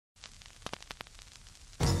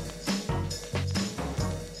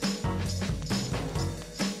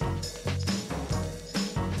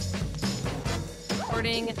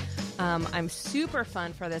recording. I'm super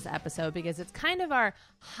fun for this episode because it's kind of our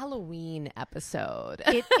Halloween episode.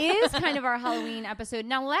 It is kind of our Halloween episode.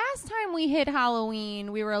 Now, last time we hit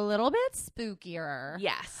Halloween, we were a little bit spookier.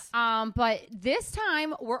 Yes. But this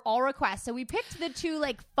time, we're all requests. So we picked the two,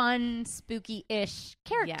 like, fun, spooky-ish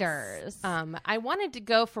characters. Yes. I wanted to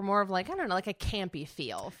go for more of, like, I don't know, like a campy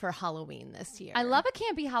feel for Halloween this year. I love a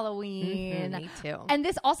campy Halloween. Me too. And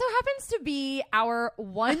this also happens to be our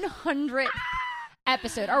 100th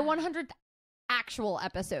episode, our 100th actual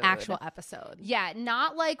episode. Yeah,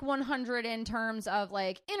 not like 100 in terms of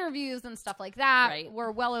like interviews and stuff like that. Right.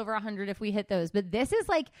 We're well over 100 if we hit those. But this is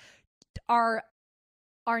like our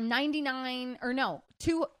 99 or no,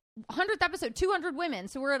 200th episode, 200 women.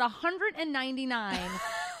 So we're at 199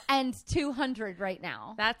 and 200 right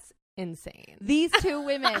now. That's insane. These two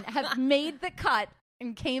women have made the cut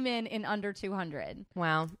and came in under 200.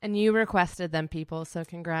 Wow. And you requested them, people, so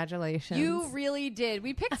congratulations. You really did.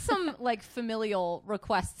 We picked some like familial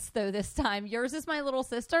requests though this time. Yours is my little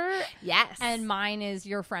sister. Yes. And mine is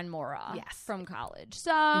your friend Maura. Yes. From college.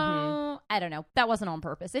 So I don't know. That wasn't on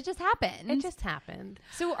purpose. It just happened.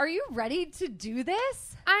 So are you ready to do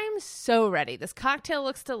this? I'm so ready. This cocktail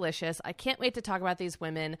looks delicious. I can't wait to talk about these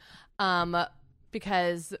women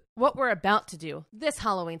because what we're about to do, this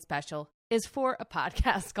Halloween special, is for a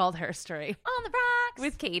podcast called Her Story On the Rocks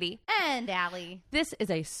with Katie and Allie. This is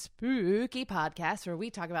a spooky podcast where we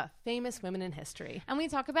talk about famous women in history. And we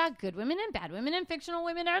talk about good women and bad women and fictional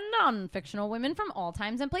women and non-fictional women from all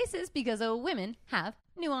times and places because women have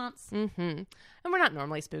nuance. Mm-hmm. And we're not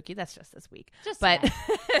normally spooky. That's just this week.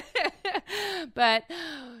 But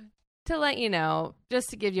to let you know, just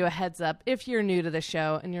to give you a heads up, if you're new to the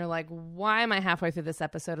show and you're like, why am I halfway through this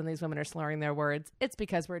episode and these women are slurring their words? It's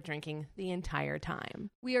because we're drinking the entire time.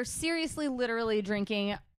 We are seriously, literally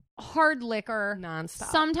drinking hard liquor.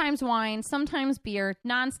 Nonstop. Sometimes wine, sometimes beer,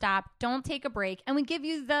 nonstop. Don't take a break. And we give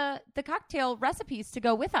you the cocktail recipes to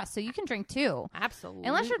go with us so you can drink too. Absolutely.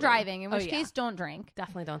 Unless you're driving, in which case don't drink.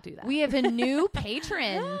 Definitely don't do that. We have a new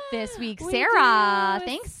patron this week, We Sarah. do.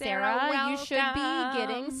 Thanks, Sarah. Sarah. You should be Welcome.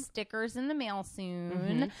 getting stickers in the mail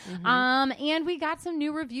soon. Mm-hmm. And we got some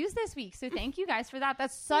new reviews this week. So thank you guys for that.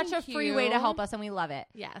 That's such Thank a free you. way to help us and we love it.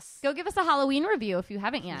 Yes. Go give us a Halloween review if you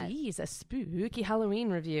haven't yet. Please, a spooky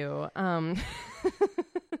Halloween review.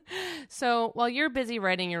 So while you're busy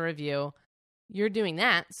writing your review, you're doing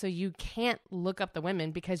that so you can't look up the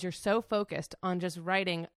women because you're so focused on just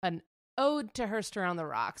writing an ode to Her Story on the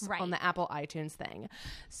Rocks on the Apple iTunes thing.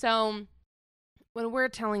 So when we're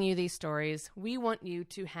telling you these stories, we want you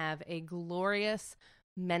to have a glorious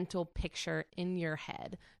mental picture in your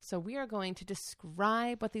head. So we are going to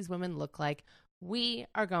describe what these women look like. We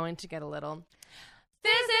are going to get a little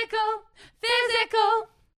physical.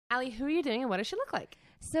 Allie, who are you doing and what does she look like?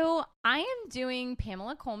 So I am doing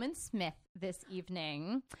Pamela Coleman Smith this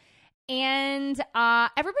evening. And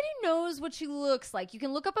everybody knows what she looks like. You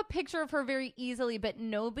can look up a picture of her very easily, but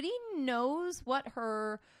nobody knows what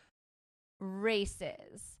her race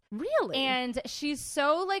is. Really? And she's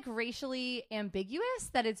so like racially ambiguous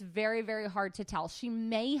that it's very, very hard to tell. She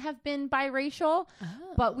may have been biracial,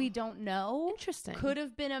 but we don't know. Interesting. Could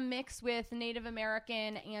have been a mix with Native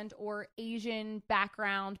American and or Asian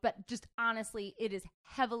background, but just honestly, it is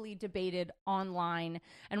heavily debated online,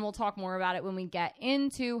 and we'll talk more about it when we get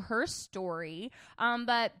into her story.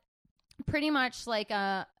 But pretty much like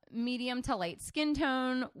a medium to light skin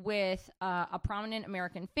tone with a prominent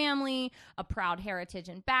American family, a proud heritage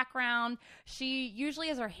and background. She usually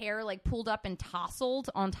has her hair like pulled up and tousled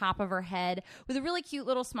on top of her head with a really cute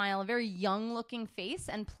little smile, a very young looking face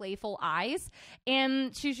and playful eyes.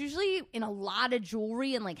 And she's usually in a lot of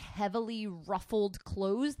jewelry and like heavily ruffled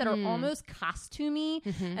clothes that are almost costumey.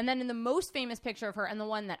 Mm-hmm. And then in the most famous picture of her, and the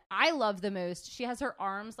one that I love the most, she has her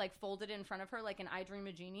arms like folded in front of her like an I Dream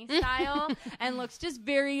of Jeannie style and looks just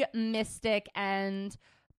very mystic and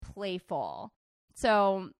playful.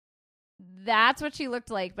 So that's what she looked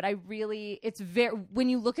like. But it's very, when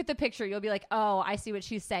you look at the picture, you'll be like, oh, I see what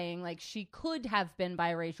she's saying. Like she could have been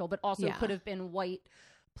biracial, but also could have been white,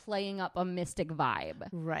 playing up a mystic vibe.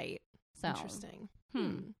 Right. So interesting.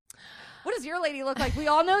 What does your lady look like? We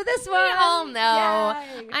all know this one. We all know.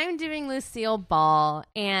 Yay. I'm doing Lucille Ball,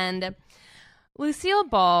 and Lucille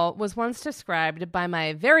Ball was once described by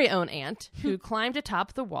my very own aunt who climbed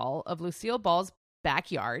atop the wall of Lucille Ball's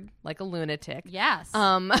backyard like a lunatic. Yes.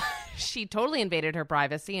 She totally invaded her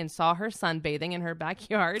privacy and saw her son bathing in her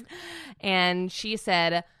backyard. And she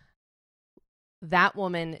said, that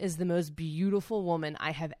woman is the most beautiful woman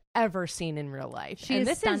I have ever seen in real life. She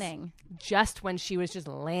is stunning. Is just when she was just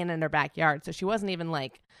laying in her backyard. So she wasn't even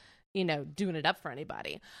like doing it up for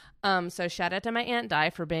anybody. So shout out to my Aunt Di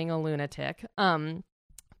for being a lunatic.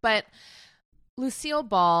 But Lucille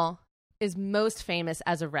Ball is most famous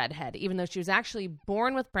as a redhead, even though she was actually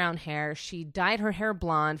born with brown hair. She dyed her hair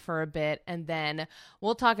blonde for a bit, and then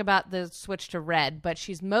we'll talk about the switch to red, but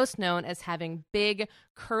she's most known as having big,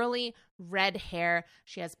 curly, red hair.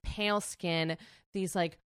 She has pale skin, these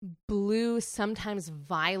like blue, sometimes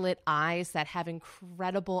violet eyes that have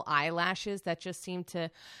incredible eyelashes that just seem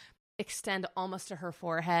to extend almost to her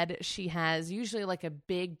forehead. She has usually like a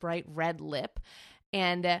big, bright red lip,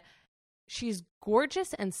 and she's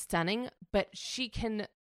gorgeous and stunning, but she can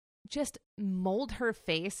just mold her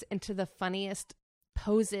face into the funniest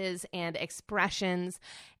poses and expressions.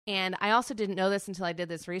 And I also didn't know this until I did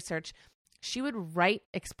this research. She would write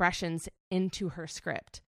expressions into her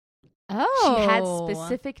script. Oh. She had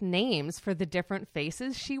specific names for the different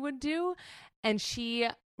faces she would do, and she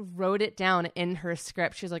wrote it down in her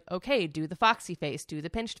script. She's like, okay, do the foxy face, do the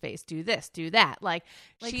pinched face, do this, do that. Like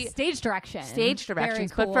she stage directions,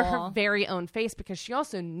 but for her very own face, because she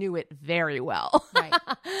also knew it very well. Right.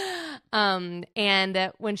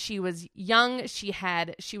 And when she was young,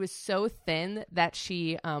 she was so thin that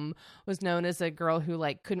she was known as a girl who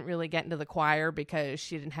like couldn't really get into the choir because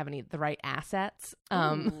she didn't have the right assets.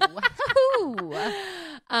 And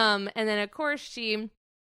then of course she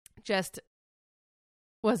just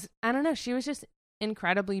was, I don't know, she was just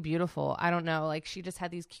incredibly beautiful. I don't know, like she just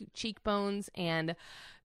had these cute cheekbones and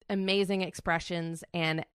amazing expressions.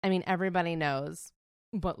 And I mean, everybody knows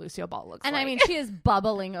what Lucille Ball looks like. And I mean, she is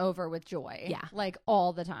bubbling over with joy. Yeah. Like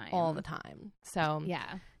all the time. All the time. So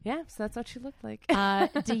yeah, so that's what she looked like.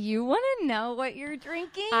 Do you want to know what you're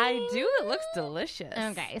drinking? I do. It looks delicious.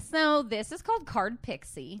 Okay, so this is called Card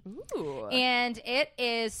Pixie. Ooh. And it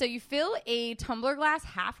is, so you fill a tumbler glass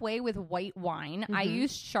halfway with white wine. I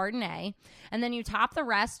use Chardonnay. And then you top the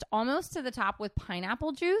rest almost to the top with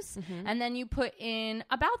pineapple juice. And then you put in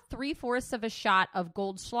about 3/4 of a shot of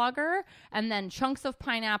Goldschlager, and then chunks of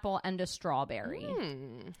pineapple and a strawberry.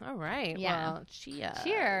 All right. Yeah. Well,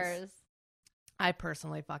 Cheers. I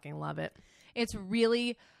personally fucking love it. It's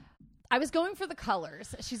really, I was going for the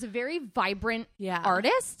colors. She's a very vibrant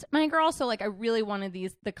artist, my girl. So like I really wanted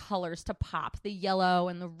the colors to pop, the yellow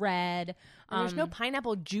and the red. And there's no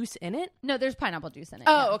pineapple juice in it? No, there's pineapple juice in it.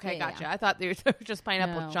 Oh, okay. Gotcha. I thought there were just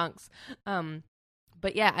pineapple chunks.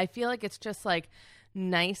 But yeah, I feel like it's just like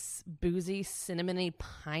nice, boozy, cinnamony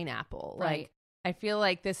pineapple. Right. Like, I feel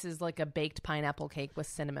like this is like a baked pineapple cake with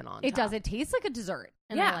cinnamon on top. It does. It tastes like a dessert,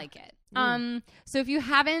 and I like it. So if you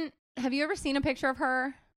haven't, have you ever seen a picture of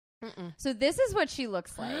her? Mm-mm. So this is what she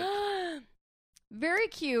looks like. Very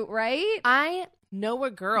cute, right? I know a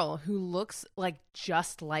girl who looks like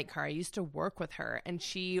just like her. I used to work with her, and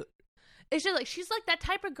she's like that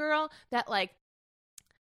type of girl that like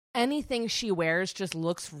anything she wears just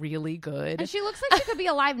looks really good. And she looks like she could be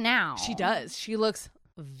alive now. She does. She looks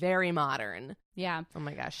very modern. Yeah. Oh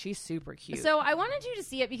my gosh, she's super cute. So I wanted you to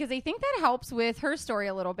see it because I think that helps with her story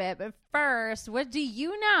a little bit. But first, what do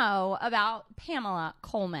you know about Pamela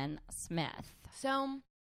Coleman Smith? So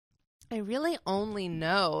I really only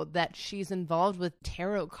know that she's involved with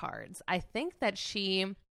tarot cards. I think that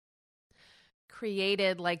she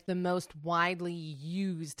created like the most widely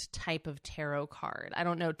used type of tarot card. I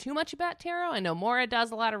don't know too much about tarot. I know Maura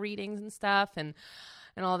does a lot of readings and stuff and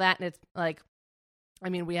all that. And it's like, I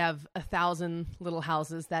mean, we have 1,000 little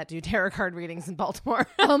houses that do tarot card readings in Baltimore.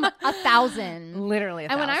 1,000. Literally 1,000.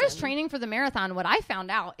 And when I was training for the marathon, what I found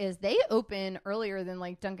out is they open earlier than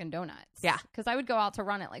like Dunkin' Donuts. Yeah. Because I would go out to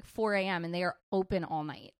run at like 4 a.m. and they are open all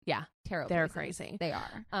night. Yeah. Tarot They're places. crazy. They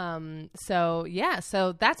are.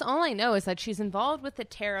 So that's all I know is that she's involved with the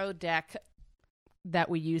tarot deck that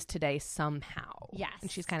we use today somehow. Yes. And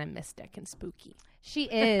she's kind of mystic and spooky. She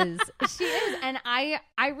is. She is. And I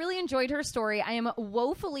really enjoyed her story. I am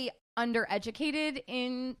woefully undereducated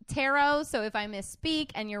in tarot. So if I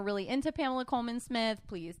misspeak and you're really into Pamela Coleman Smith,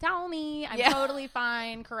 please tell me. I'm totally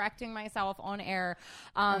fine correcting myself on air.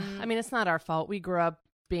 I mean, it's not our fault. We grew up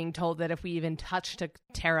being told that if we even touched a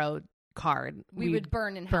tarot card, we would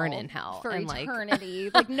burn in hell for and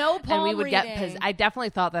eternity. Like no palm and we would reading. get I definitely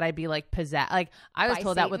thought that I'd be like possessed. Like I was By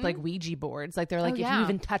told that with Satan? like Ouija boards. Like they're like, if you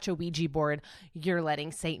even touch a Ouija board, you're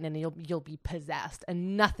letting Satan and you'll be possessed.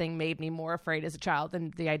 And nothing made me more afraid as a child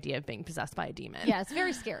than the idea of being possessed by a demon. Yeah, it's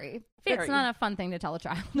very scary. Very. It's not a fun thing to tell a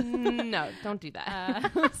child. No, don't do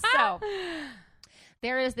that.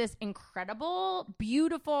 there is this incredible,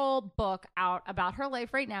 beautiful book out about her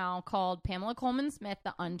life right now called Pamela Coleman Smith,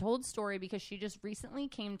 The Untold Story, because she just recently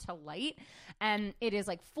came to light. And it is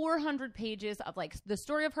like 400 pages of like the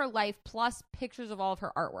story of her life plus pictures of all of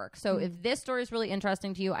her artwork. So if this story is really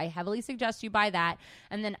interesting to you, I heavily suggest you buy that.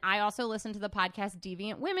 And then I also listened to the podcast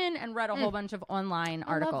Deviant Women and read a whole bunch of online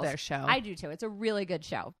articles. I love their show. I do too. It's a really good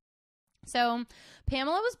show. So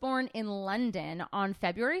Pamela was born in London on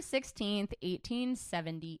February 16th,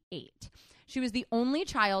 1878. She was the only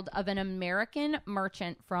child of an American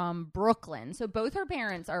merchant from Brooklyn. So both her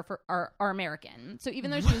parents are American. So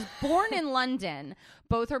even though she was born in London,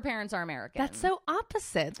 both her parents are American. That's so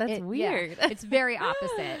opposite. That's weird. Yeah, it's very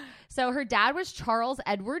opposite. So her dad was Charles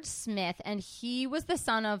Edward Smith, and he was the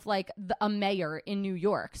son of like a mayor in New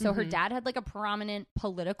York. So her dad had like a prominent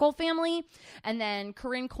political family. And then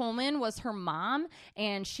Corinne Coleman was her mom,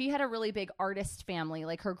 and she had a really big artist family.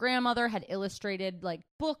 Like her grandmother had illustrated like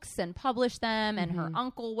books and published them, and her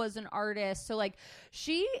uncle was an artist. So like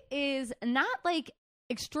she is not like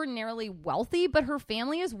extraordinarily wealthy, but her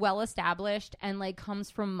family is well established and like comes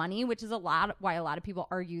from money, which is why a lot of people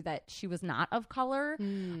argue that she was not of color.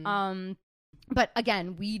 But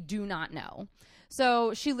again, we do not know.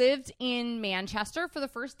 So she lived in Manchester for the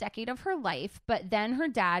first decade of her life, but then her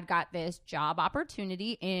dad got this job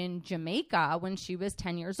opportunity in Jamaica when she was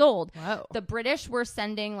 10 years old. Whoa. The British were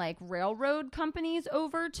sending like railroad companies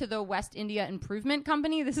over to the West India Improvement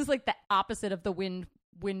Company. This is like the opposite of the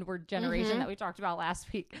windward generation that we talked about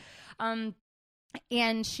last week.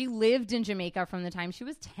 And she lived in Jamaica from the time she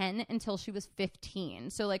was 10 until she was 15.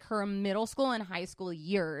 So like her middle school and high school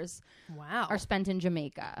years are spent in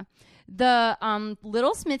Jamaica. The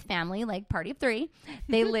Little Smith family, like party of three,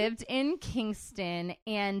 they lived in Kingston,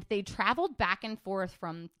 and they traveled back and forth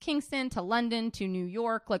from Kingston to London to New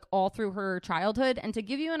York, like all through her childhood. And to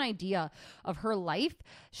give you an idea of her life,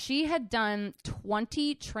 she had done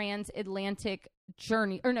 20 transatlantic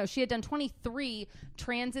she had done 23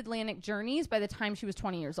 transatlantic journeys by the time she was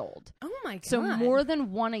 20 years old. Oh my God. So more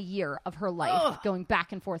than one a year of her life going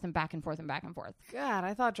back and forth and back and forth and back and forth. God,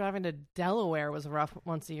 I thought driving to Delaware was rough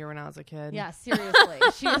once a year when I was a kid. Yeah, seriously.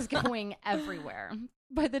 She was going everywhere.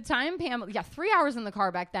 By the time 3 hours in the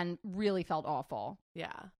car back then really felt awful.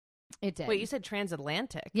 Yeah. It did. Wait, you said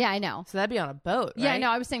transatlantic? Yeah, I know. So that'd be on a boat, right? Yeah, I know.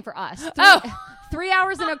 I was saying for us. 3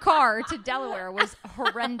 hours in a car to Delaware was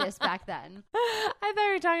horrendous back then. I thought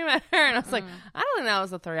you were talking about her, and I was like, I don't think that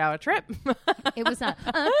was a 3-hour trip. It was not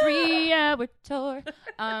a 3-hour tour.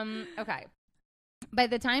 Okay. By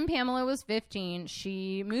the time Pamela was 15,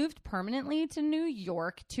 she moved permanently to New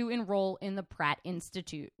York to enroll in the Pratt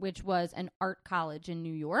Institute, which was an art college in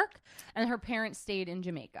New York, and her parents stayed in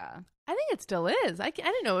Jamaica. I think it still is. I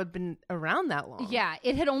didn't know it had been around that long. Yeah,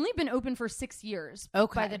 it had only been open for 6 years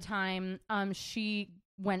by the time she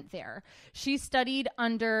went there. She studied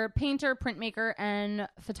under painter, printmaker, and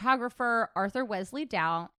photographer Arthur Wesley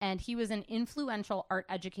Dow, and he was an influential art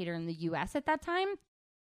educator in the U.S. at that time.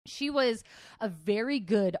 She was a very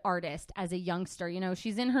good artist as a youngster. You know,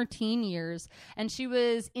 she's in her teen years, and she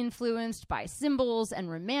was influenced by symbols and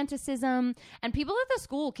romanticism, and people at the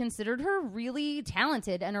school considered her really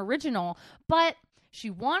talented and original, but she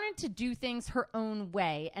wanted to do things her own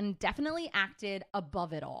way and definitely acted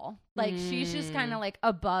above it all. Like, she's just kind of like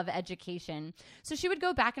above education. So she would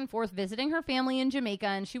go back and forth visiting her family in Jamaica,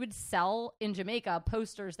 and she would sell in Jamaica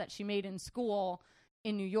posters that she made in school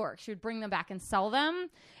in New York. She would bring them back and sell them.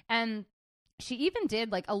 And she even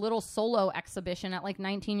did like a little solo exhibition at like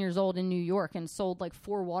 19 years old in New York and sold like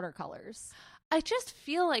 4 watercolors. I just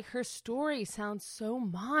feel like her story sounds so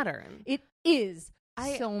modern. It is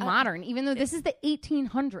so modern, even though this is the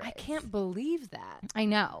 1800s. I can't believe that. I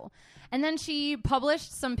know. And then she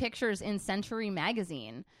published some pictures in Century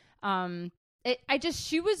magazine.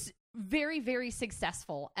 She was very, very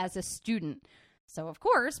successful as a student. So, of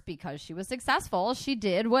course, because she was successful, she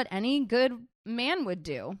did what any good man would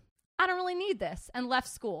do. I don't really need this, and left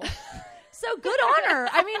school. So good on her.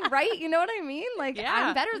 I mean, right? You know what I mean? Like, yeah.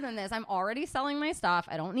 I'm better than this. I'm already selling my stuff.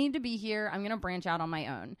 I don't need to be here. I'm going to branch out on my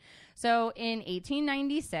own. So in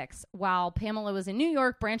 1896, while Pamela was in New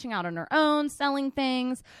York branching out on her own, selling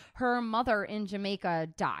things, her mother in Jamaica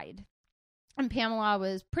died. And Pamela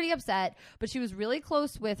was pretty upset, but she was really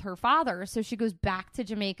close with her father. So she goes back to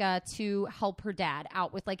Jamaica to help her dad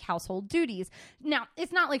out with like household duties. Now,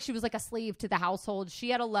 it's not like she was like a slave to the household. She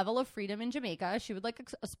had a level of freedom in Jamaica. She would like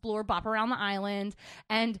explore, bop around the island.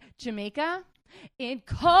 And Jamaica, it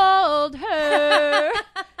called her.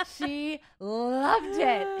 She loved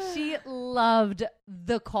it. She loved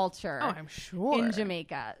the culture. Oh, I'm sure. In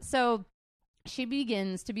Jamaica. So she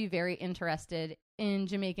begins to be very interested in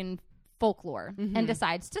Jamaican folklore and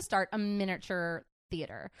decides to start a miniature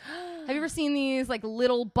theater. Have you ever seen these like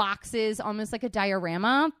little boxes, almost like a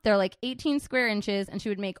diorama? They're like 18 square inches, and she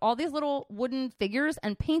would make all these little wooden figures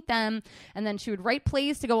and paint them, and then she would write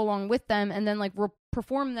plays to go along with them, and then like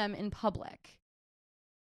perform them in public.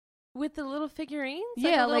 With the little figurines?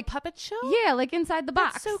 Yeah, like a little puppet show? Yeah, like inside the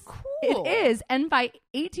box. That's so cool. It is. And by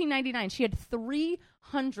 1899, she had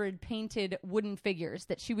 300 painted wooden figures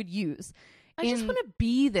that she would use. I just want to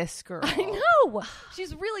be this girl. I know.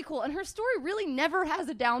 She's really cool. And her story really never has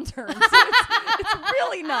a downturn. So it's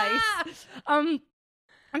really nice.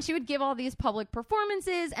 And she would give all these public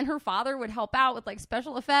performances, and her father would help out with like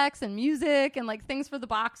special effects and music and like things for the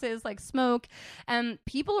boxes, like smoke. And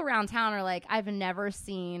people around town are like, I've never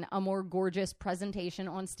seen a more gorgeous presentation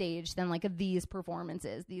on stage than like these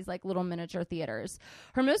performances, these like little miniature theaters.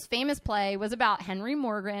 Her most famous play was about Henry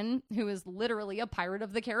Morgan, who is literally a pirate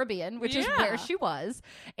of the Caribbean, which is where she was.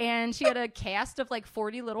 And she had a cast of like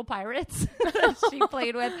 40 little pirates that she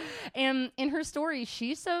played with. And in her story,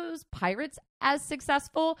 she shows pirates as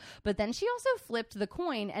successful, but then she also flipped the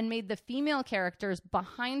coin and made the female characters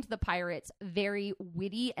behind the pirates very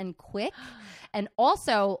witty and quick, and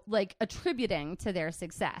also like attributing to their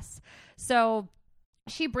success. So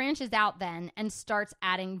she branches out then and starts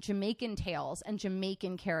adding Jamaican tales and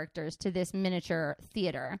Jamaican characters to this miniature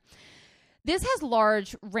theater. This has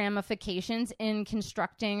large ramifications in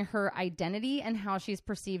constructing her identity and how she's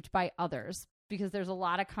perceived by others, because there's a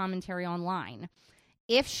lot of commentary online.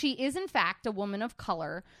 If she is, in fact, a woman of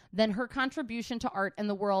color, then her contribution to art and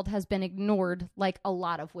the world has been ignored, like a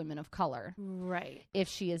lot of women of color. Right. If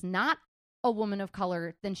she is not a woman of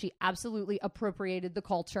color, then she absolutely appropriated the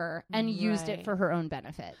culture and used it for her own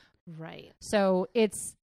benefit. Right. So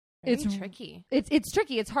it's tricky. It's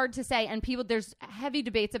tricky. It's hard to say. And there's heavy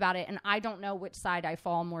debates about it. And I don't know which side I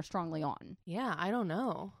fall more strongly on. Yeah, I don't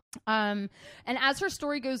know. And as her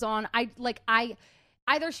story goes on,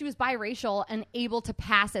 either she was biracial and able to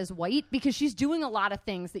pass as white, because she's doing a lot of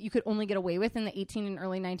things that you could only get away with in the 18 and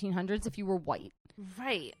early 1900s if you were white.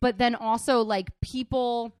 Right. But then also, like,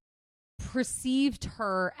 people perceived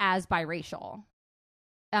her as biracial.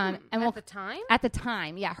 At the time? At the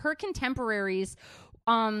time, yeah. Her contemporaries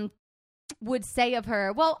would say of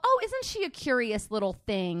her, well, isn't she a curious little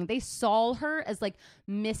thing? They saw her as like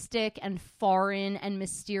mystic and foreign and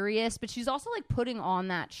mysterious, but she's also like putting on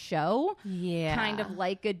that show. Yeah. Kind of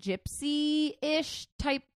like a gypsy-ish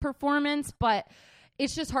type performance, but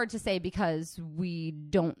it's just hard to say because we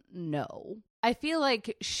don't know. I feel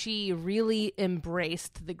like she really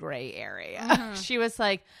embraced the gray area. Mm-hmm. She was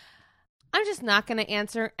like, I'm just not going to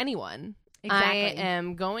answer anyone. Exactly. I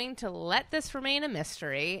am going to let this remain a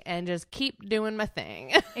mystery and just keep doing my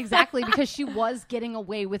thing. Exactly, because she was getting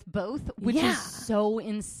away with both, which is so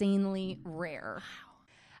insanely rare.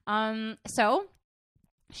 Wow. So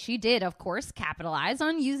she did, of course, capitalize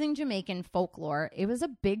on using Jamaican folklore. It was a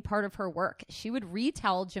big part of her work. She would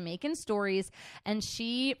retell Jamaican stories, and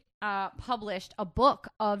she published a book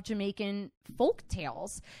of Jamaican folk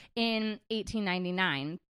tales in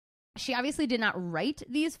 1899. She obviously did not write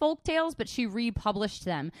these folk tales, but she republished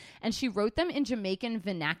them, and she wrote them in Jamaican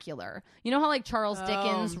vernacular. You know how like Charles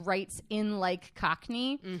Dickens writes in like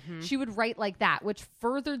Cockney? Mm-hmm. She would write like that, which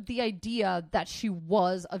furthered the idea that she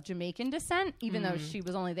was of Jamaican descent, even though she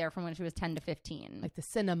was only there from when she was 10 to 15. Like the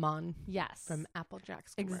cinnamon. Yes. From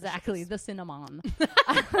Applejack's commercials. Exactly, the cinnamon.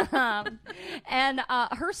 And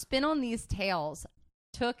her spin on these tales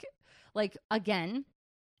took, like, again,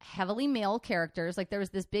 heavily male characters. Like there was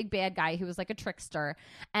this big bad guy who was like a trickster,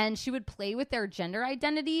 and she would play with their gender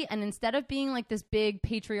identity, and instead of being like this big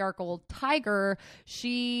patriarchal tiger,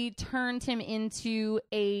 she turned him into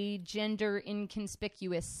a gender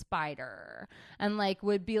inconspicuous spider, and like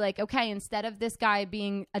would be like, okay, instead of this guy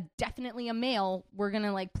being definitely a male, we're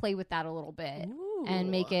gonna like play with that a little bit. Ooh. And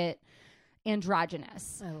make it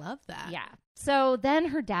androgynous. I love that. Yeah. So then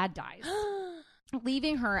her dad dies,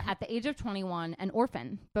 leaving her at the age of 21 an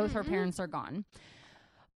orphan. Both her parents are gone.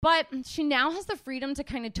 But she now has the freedom to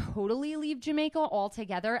kind of totally leave Jamaica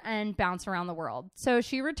altogether and bounce around the world. So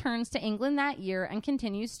she returns to England that year and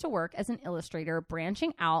continues to work as an illustrator,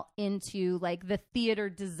 branching out into like the theater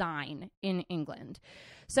design in England.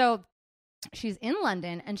 So she's in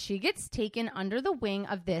London, and she gets taken under the wing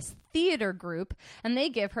of this theater group, and they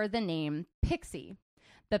give her the name Pixie.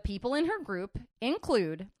 The people in her group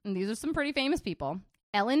include, and these are some pretty famous people,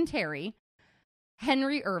 Ellen Terry,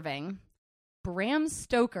 Henry Irving, Bram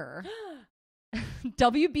Stoker,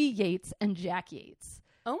 W.B. Yeats, and Jack Yeats.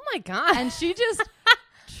 Oh my God. And she just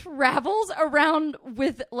travels around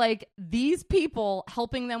with like these people,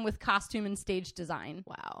 helping them with costume and stage design.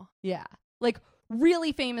 Wow. Yeah. Like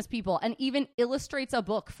really famous people, and even illustrates a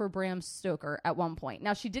book for Bram Stoker at one point.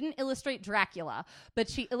 Now, she didn't illustrate Dracula, but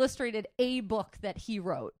she illustrated a book that he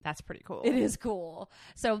wrote. That's pretty cool. It is cool.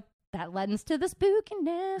 So that lends to the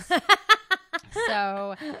spookiness.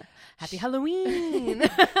 So happy Halloween.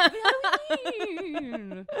 Happy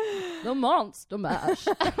Halloween. The Monster Mash.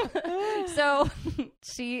 So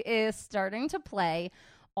she is starting to play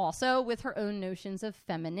also with her own notions of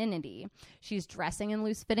femininity. She's dressing in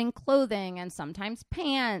loose-fitting clothing and sometimes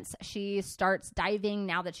pants. She starts diving,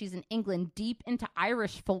 now that she's in England, deep into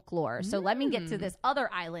Irish folklore. So let me get to this other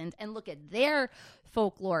island and look at their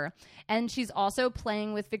folklore. And she's also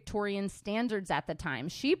playing with Victorian standards at the time.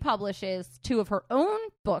 She publishes 2 of her own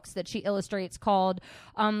books that she illustrates called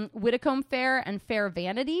Widdicombe Fair and Fair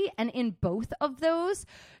Vanity. And in both of those,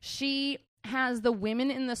 she has the women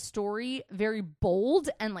in the story very bold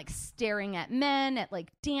and like staring at men at like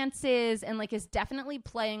dances, and like is definitely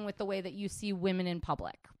playing with the way that you see women in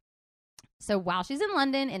public. So while she's in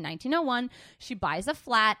London in 1901, she buys a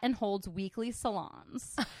flat and holds weekly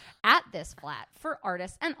salons at this flat for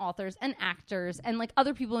artists and authors and actors and like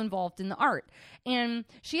other people involved in the art. And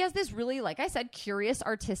she has this really, like I said, curious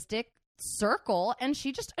artistic circle, and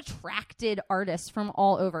she just attracted artists from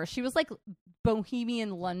all over. She was like Bohemian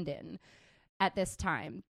London at this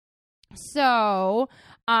time. So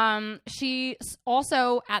she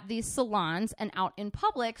also, at these salons and out in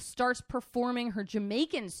public, starts performing her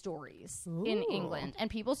Jamaican stories in England,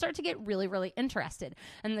 and people start to get really, really interested.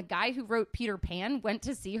 And the guy who wrote Peter Pan went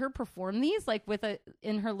to see her perform these, like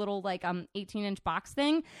in her little like 18-inch box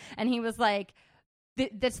thing, and he was like,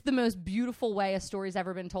 that's the most beautiful way a story's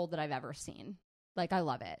ever been told that I've ever seen. Like, I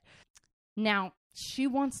love it. Now, she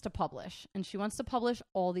wants to publish, and she wants to publish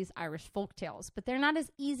all these Irish folktales, but they're not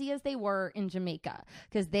as easy as they were in Jamaica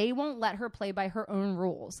because they won't let her play by her own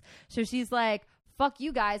rules. So she's like, fuck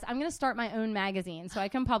you guys, I'm going to start my own magazine so I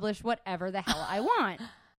can publish whatever the hell I want.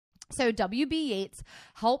 So W.B. Yeats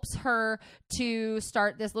helps her to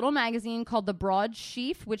start this little magazine called The Broad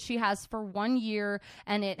Sheaf, which she has for 1 year,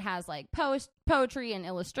 and it has like poetry and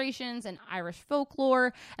illustrations and Irish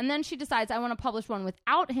folklore. And then she decides, I want to publish one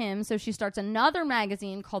without him, so she starts another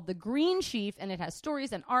magazine called The Green Sheaf, and it has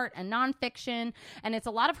stories and art and nonfiction, and it's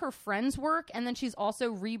a lot of her friends' work, and then she's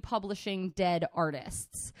also republishing dead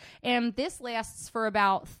artists. And this lasts for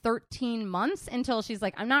about 13 months until she's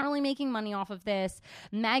like, I'm not really making money off of this.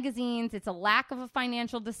 Magazines, it's a lack of a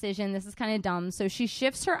financial decision. This is kind of dumb. So she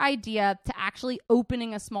shifts her idea to actually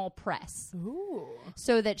opening a small press. Ooh.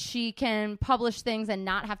 So that she can publish things and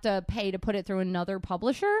not have to pay to put it through another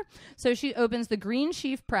publisher. So she opens the Green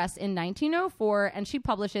Sheaf Press in 1904, and she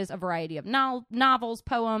publishes a variety of novels,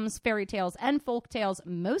 poems, fairy tales, and folk tales,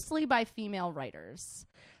 mostly by female writers.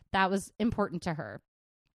 That was important to her.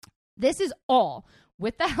 This is all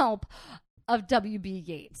with the help of W.B.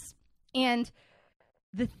 Yeats. And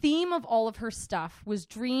the theme of all of her stuff was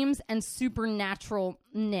dreams and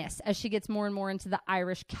supernaturalness as she gets more and more into the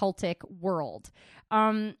Irish Celtic world.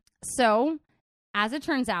 So, as it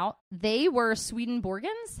turns out, they were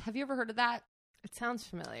Swedenborgians. Have you ever heard of that? It sounds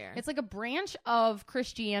familiar. It's like a branch of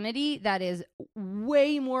Christianity that is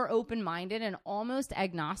way more open-minded and almost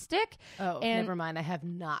agnostic. Oh, never mind. I have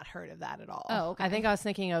not heard of that at all. Oh, okay. I think I was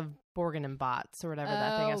thinking of Borgin and Bots or whatever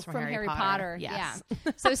that thing is from Harry Potter. Yes.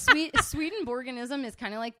 Yeah. So Swedenborganism is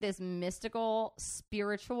kind of like this mystical,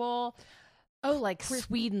 spiritual... Oh, like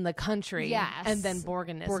Sweden, the country. Yes. And then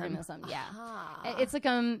Borganism. Borganism, yeah. Aha. It's like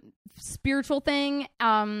a spiritual thing.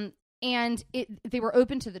 And they were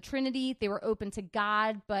open to the Trinity. They were open to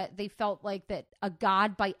God, but they felt like that a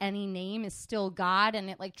God by any name is still God. And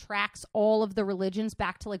it like tracks all of the religions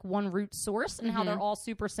back to like one root source and how they're all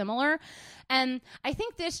super similar. And I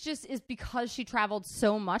think this just is because she traveled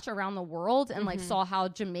so much around the world and like saw how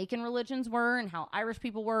Jamaican religions were and how Irish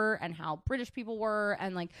people were and how British people were.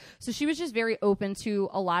 And like, so she was just very open to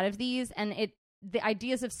a lot of these. And the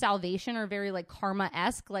ideas of salvation are very like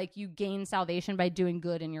karma-esque, like you gain salvation by doing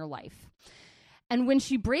good in your life. And when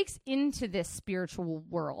she breaks into this spiritual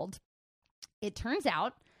world, it turns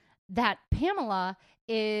out that Pamela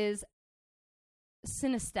is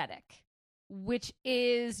synesthetic, which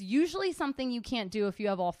is usually something you can't do if you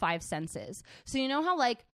have all 5 senses. So you know how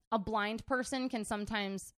like a blind person can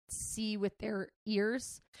sometimes see with their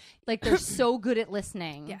ears? Like they're so good at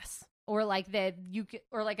listening. Yes. Or like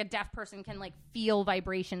or like a deaf person can like feel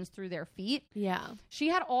vibrations through their feet. Yeah. She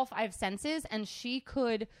had all 5 senses, and she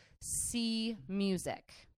could see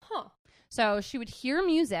music. Huh. So she would hear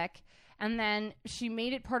music, and then she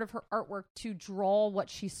made it part of her artwork to draw what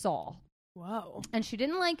she saw. Whoa. And she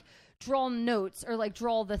didn't like draw notes or like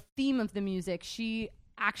draw the theme of the music. She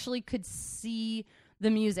actually could see the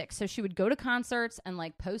music. So she would go to concerts and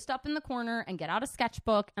like post up in the corner and get out a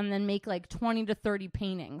sketchbook and then make like 20 to 30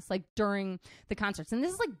 paintings like during the concerts. And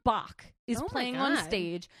this is like Bach is playing on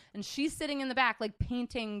stage and she's sitting in the back like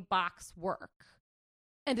painting Bach's work.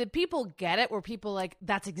 And did people get it? Were people like,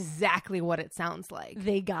 that's exactly what it sounds like?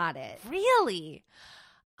 They got it. Really?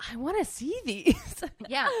 I want to see these.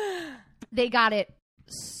 Yeah. They got it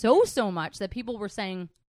so much that people were saying,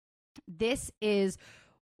 this is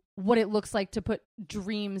what it looks like to put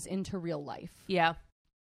dreams into real life. Yeah.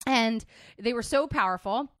 And they were so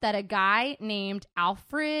powerful that a guy named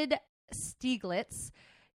Alfred Stieglitz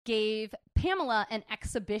gave Pamela an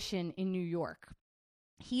exhibition in New York.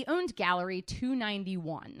 He owned Gallery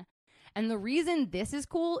 291. And the reason this is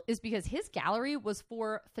cool is because his gallery was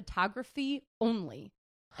for photography only.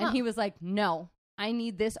 Huh. And he was like, no, I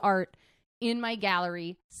need this art in my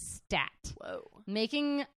gallery stat. Whoa.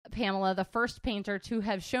 Making Pamela the first painter to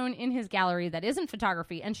have shown in his gallery that isn't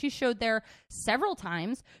photography. And she showed there several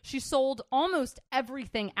times. She sold almost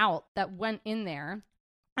everything out that went in there.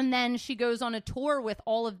 And then she goes on a tour with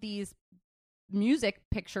all of these music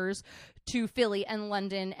pictures to Philly and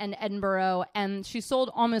London and Edinburgh. And she sold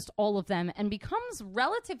almost all of them and becomes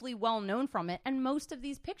relatively well known from it. And most of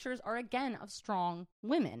these pictures are, again, of strong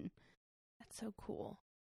women. That's so cool.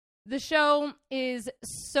 The show is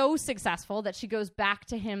so successful that she goes back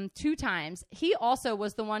to him 2 times. He also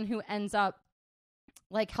was the one who ends up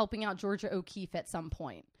like helping out Georgia O'Keeffe at some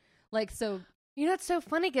point. Like, so, you know, it's so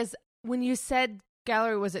funny because when you said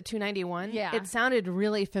gallery was at 291, it sounded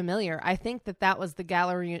really familiar. I think that was the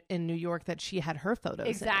gallery in New York that she had her photos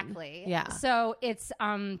exactly. in. Yeah. So it's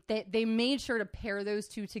they made sure to pair those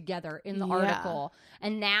two together in the article.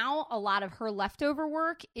 And now a lot of her leftover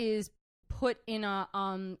work is put in a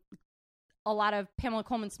lot of Pamela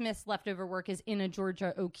Coleman Smith's leftover work is in a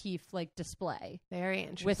Georgia O'Keeffe like display. Very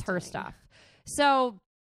interesting. With her stuff. So,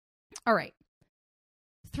 all right.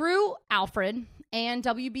 Through Alfred and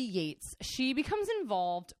W.B. Yeats, she becomes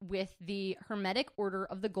involved with the Hermetic Order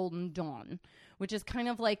of the Golden Dawn, which is kind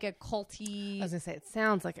of like a culty... I was going to say, it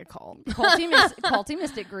sounds like a cult. Culty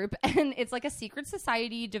mystic group. And it's like a secret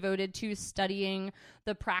society devoted to studying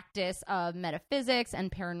the practice of metaphysics and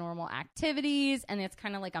paranormal activities. And it's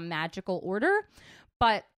kind of like a magical order.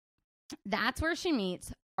 But that's where she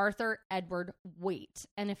meets Arthur Edward Waite.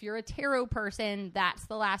 And if you're a tarot person, that's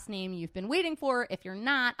the last name you've been waiting for. If you're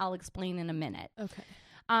not, I'll explain in a minute. Okay.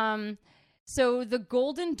 So the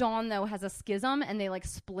Golden Dawn, though, has a schism, and they, like,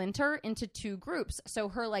 splinter into 2 groups. So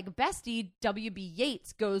her, like, bestie, W.B.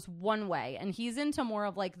 Yeats, goes one way, and he's into more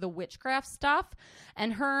of, like, the witchcraft stuff.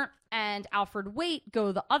 And her and Alfred Waite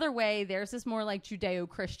go the other way. Theirs is more, like,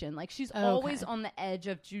 Judeo-Christian. Like, she's always on the edge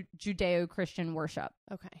of Judeo-Christian worship.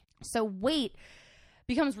 Okay. So Waite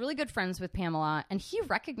becomes really good friends with Pamela, and he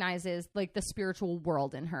recognizes like the spiritual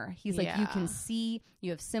world in her. He's like, you can see,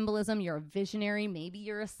 you have symbolism, you're a visionary, maybe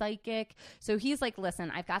you're a psychic. So he's like,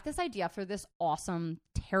 listen, I've got this idea for this awesome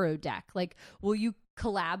tarot deck. Like, will you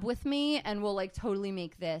collab with me and we'll like totally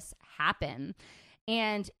make this happen?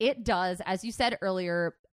 And it does, as you said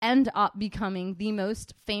earlier, end up becoming the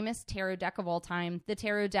most famous tarot deck of all time, the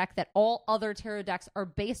tarot deck that all other tarot decks are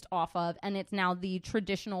based off of, and it's now the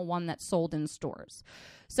traditional one that's sold in stores.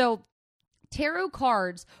 So tarot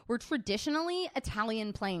cards were traditionally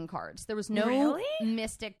Italian playing cards. There was no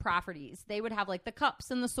mystic properties. They would have like the cups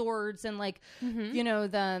and the swords and like, you know,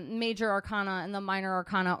 the major arcana and the minor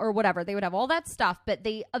arcana or whatever. They would have all that stuff, but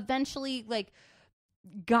they eventually like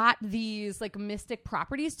got these like mystic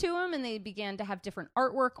properties to them, and they began to have different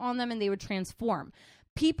artwork on them, and they would transform.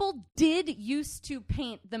 People did used to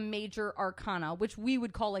paint the major arcana, which we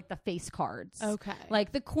would call like the face cards. Okay.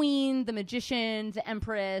 Like the queen, the magician, the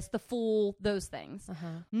empress, the fool, those things.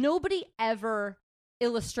 Nobody ever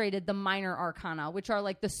illustrated the minor arcana, which are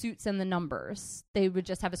like the suits and the numbers. They would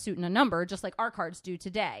just have a suit and a number, just like our cards do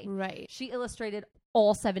today. Right. She illustrated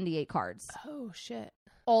all 78 cards. Oh, shit.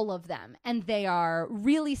 All of them. And they are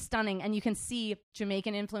really stunning. And you can see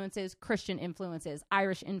Jamaican influences, Christian influences,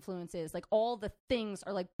 Irish influences, like all the things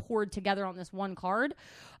are like poured together on this one card.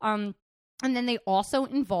 And then they also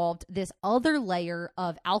involved this other layer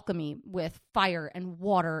of alchemy with fire and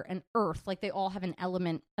water and earth. Like they all have an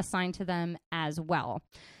element assigned to them as well.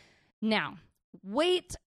 Now,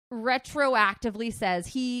 Waite retroactively says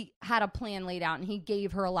he had a plan laid out and he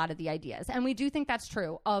gave her a lot of the ideas. And we do think that's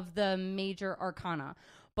true of the major arcana.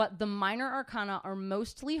 But the minor arcana are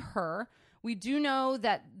mostly her. We do know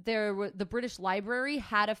that the British Library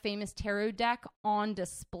had a famous tarot deck on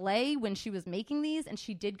display when she was making these, and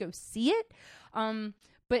she did go see it.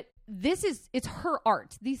 But it's her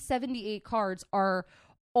art. These 78 cards are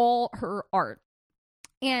all her art.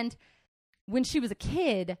 And when she was a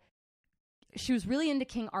kid, she was really into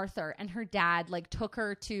King Arthur, and her dad like took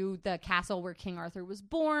her to the castle where King Arthur was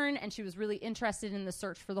born, and she was really interested in the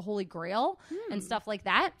search for the Holy Grail and stuff like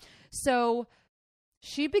that. So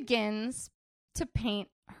she begins to paint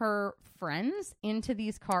her friends into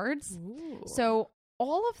these cards. Ooh. So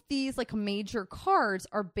all of these like major cards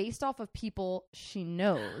are based off of people she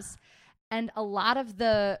knows, and a lot of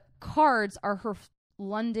the cards are her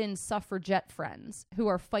London suffragette friends who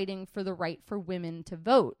are fighting for the right for women to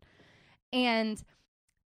vote. And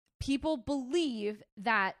people believe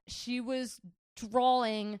that she was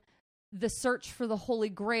drawing the search for the Holy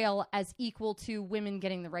Grail as equal to women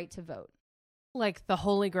getting the right to vote. Like the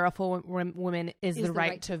Holy Grail for women is the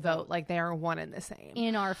right to vote. Like they are one and the same.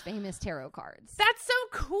 In our famous tarot cards. That's so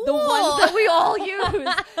cool. The ones that we all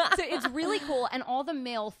use. So it's really cool. And all the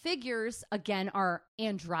male figures, again, are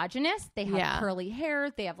androgynous. They have curly hair.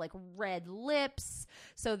 They have like red lips.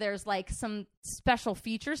 So there's like some special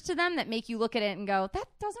features to them that make you look at it and go, that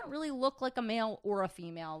doesn't really look like a male or a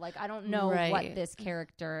female. Like I don't know what this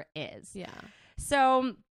character is. Yeah.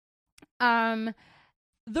 So,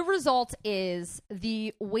 the result is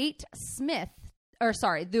the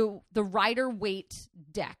Rider-Waite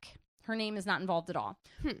deck. Her name is not involved at all.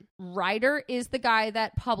 Rider is the guy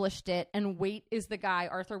that published it, and Waite is the guy,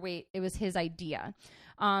 Arthur Waite. It was his idea.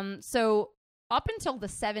 So up until the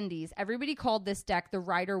 70s, everybody called this deck the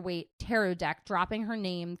Rider-Waite Tarot deck, dropping her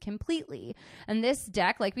name completely. And this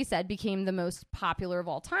deck, like we said, became the most popular of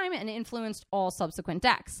all time and influenced all subsequent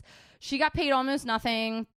decks. She got paid almost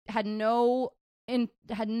nothing, had no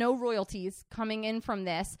royalties coming in from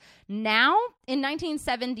this. Now, in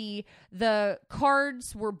 1970, the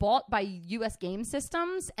cards were bought by U.S. Game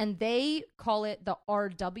Systems, and they call it the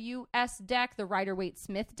RWS deck, the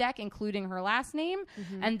Rider-Waite-Smith deck, including her last name,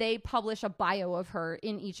 and they publish a bio of her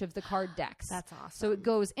in each of the card decks. That's awesome. So it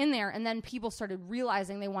goes in there, and then people started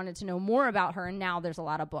realizing they wanted to know more about her, and now there's a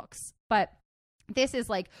lot of books. But this is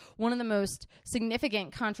like one of the most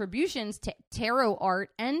significant contributions to tarot art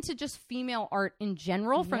and to just female art in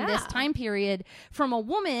general from this time period, from a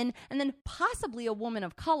woman and then possibly a woman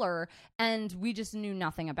of color. And we just knew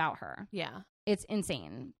nothing about her. Yeah. It's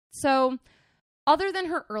insane. So other than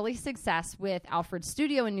her early success with Alfred's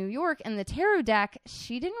Studio in New York and the tarot deck,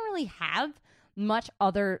 she didn't really have much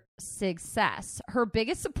other success. Her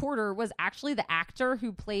biggest supporter was actually the actor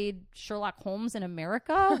who played Sherlock Holmes in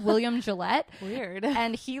America, William Gillette. Weird.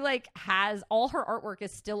 And he like has all her artwork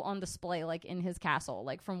is still on display like in his castle,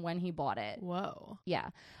 like from when he bought it. Whoa. Yeah.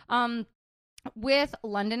 With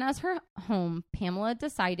London as her home, Pamela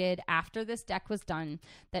decided after this deck was done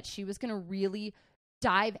that she was going to really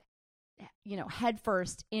dive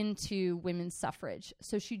headfirst into women's suffrage.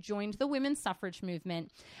 So she joined the women's suffrage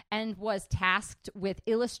movement and was tasked with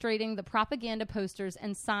illustrating the propaganda posters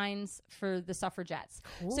and signs for the suffragettes.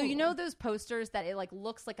 Cool. So those posters that it like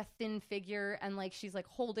looks like a thin figure and like she's like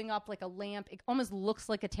holding up like a lamp. It almost looks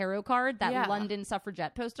like a tarot card. That London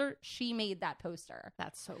suffragette poster. She made that poster.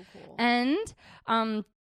 That's so cool. And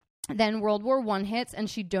then World War I hits and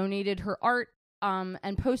she donated her art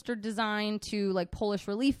and poster design to like Polish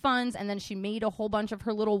relief funds, and then she made a whole bunch of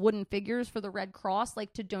her little wooden figures for the Red Cross,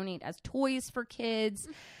 like to donate as toys for kids.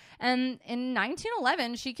 And in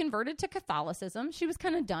 1911, she converted to Catholicism. She was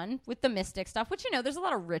kind of done with the mystic stuff, which, there's a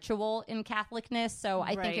lot of ritual in Catholicness, so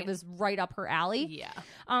I think it was right up her alley. Yeah.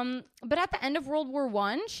 But at the end of World War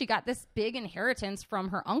I, she got this big inheritance from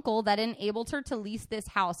her uncle that enabled her to lease this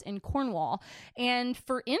house in Cornwall. And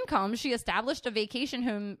for income, she established a vacation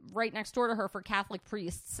home right next door to her for Catholic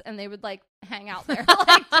priests, and they would, like, hang out there,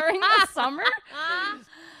 like, during the summer.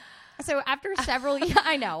 So after several years,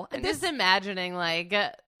 I know. I'm just imagining, like...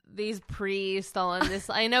 these priests all in this.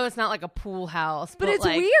 I know it's not like a pool house, but it's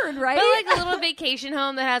like, weird, right? But like a little vacation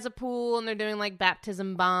home that has a pool, and they're doing like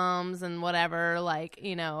baptism bombs and whatever, like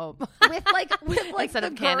with like instead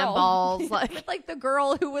of cannonballs, like the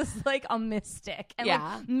girl who was like a mystic and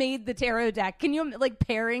like made the tarot deck. Can you like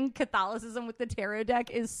pairing Catholicism with the tarot deck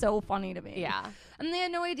is so funny to me. Yeah, and they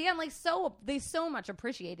had no idea. I'm like, they so much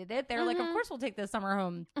appreciated it. They're like, of course we'll take this summer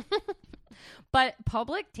home. But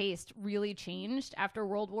public taste really changed after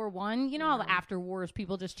World War I. How after wars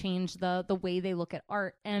people just change the way they look at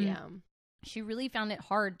art. And she really found it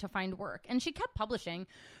hard to find work. And she kept publishing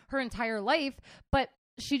her entire life, but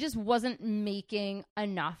she just wasn't making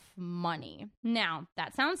enough money. Now,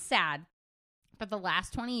 that sounds sad, but the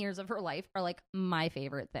last 20 years of her life are like my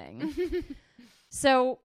favorite thing.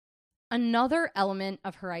 So another element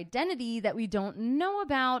of her identity that we don't know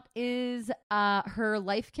about is her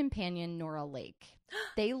life companion, Nora Lake.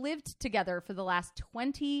 They lived together for the last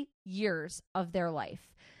 20 years of their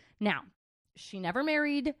life. Now, she never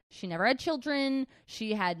married. She never had children.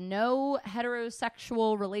 She had no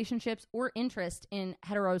heterosexual relationships or interest in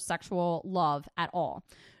heterosexual love at all.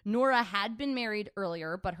 Nora had been married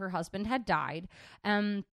earlier, but her husband had died.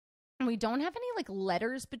 And we don't have any like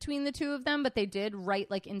letters between the two of them, but they did write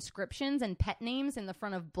like inscriptions and pet names in the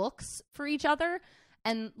front of books for each other,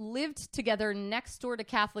 and lived together next door to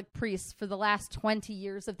Catholic priests for the last 20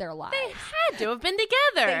 years of their lives. They had to have been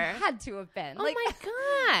together. They had to have been. Oh my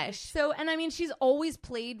gosh. So, and I mean, she's always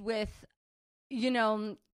played with, you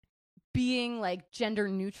know, being like gender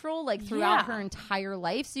neutral like throughout her entire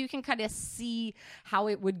life, so you can kind of see how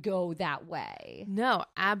it would go that way. No,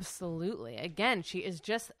 absolutely. Again, she is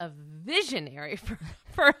just a visionary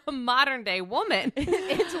for a modern day woman.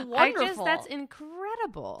 It's wonderful. That's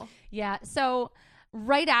incredible. Yeah. So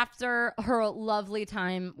right after her lovely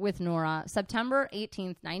time with Nora, September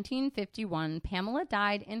 18th, 1951, Pamela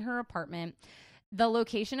died in her apartment. The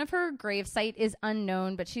location of her gravesite is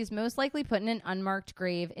unknown, but she's most likely put in an unmarked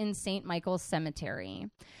grave in St. Michael's Cemetery.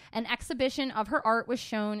 An exhibition of her art was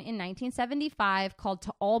shown in 1975 called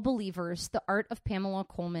To All Believers, The Art of Pamela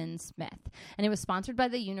Coleman Smith, and it was sponsored by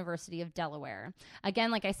the University of Delaware.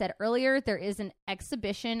 Again, like I said earlier, there is an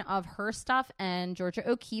exhibition of her stuff and Georgia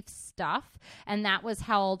O'Keeffe's stuff, and that was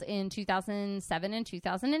held in 2007 and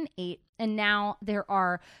 2008. And now there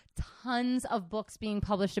are tons of books being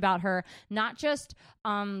published about her, not just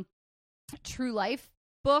true life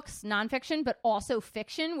books, nonfiction, but also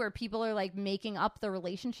fiction, where people are like making up the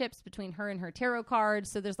relationships between her and her tarot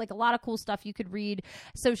cards. So there's like a lot of cool stuff you could read.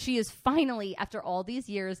 So she is finally, after all these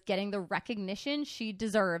years, getting the recognition she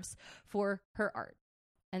deserves for her art.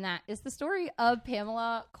 And that is the story of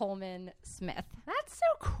Pamela Coleman Smith. That's so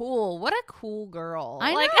cool. What a cool girl.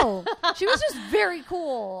 I know. She was just very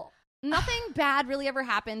cool. Nothing bad really ever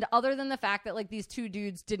happened other than the fact that like these two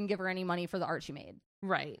dudes didn't give her any money for the art she made.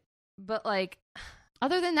 Right. But like,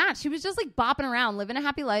 other than that, she was just like bopping around, living a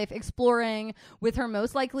happy life, exploring with her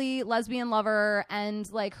most likely lesbian lover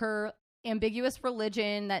and like her ambiguous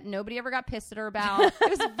religion that nobody ever got pissed at her about. It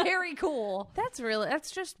was very cool. That's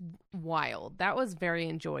just wild. That was very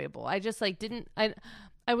enjoyable. I just like I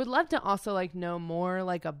would love to also like know more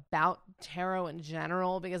like about tarot in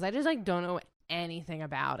general, because I just like don't know anything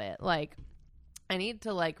about it. Like, I need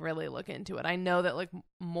to like really look into it. I know that like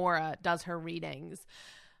Maura does her readings,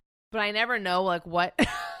 but I never know like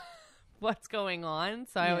what's going on,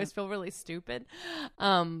 so I always feel really stupid.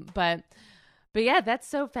 But yeah, that's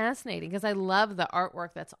so fascinating because I love the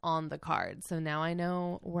artwork that's on the card. So now I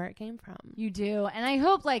know where it came from. You do. And I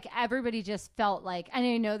hope like everybody just felt like, and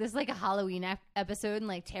I know this is like a Halloween episode and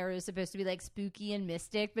like tarot is supposed to be like spooky and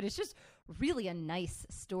mystic, but it's just really a nice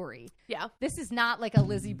story. Yeah. This is not like a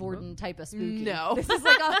Lizzie Borden type of spooky. No. This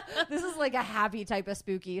is like a happy type of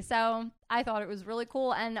spooky. So I thought it was really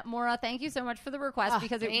cool. And Maura, thank you so much for the request,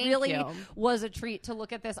 because it really was a treat to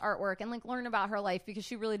look at this artwork and like learn about her life, because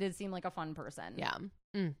she really did seem like a fun person. Yeah.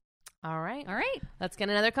 All right. Let's get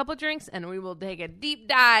another couple drinks and we will take a deep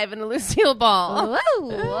dive into Lucille Ball.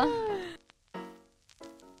 Whoa.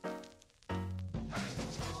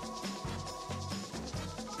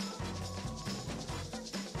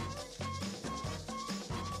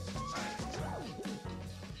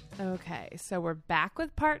 Okay, so we're back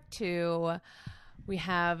with part 2. We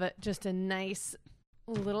have just a nice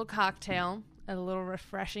little cocktail, a little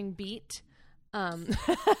refreshing beat.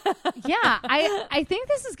 Yeah, I think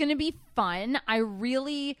this is going to be fun. I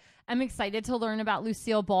really am excited to learn about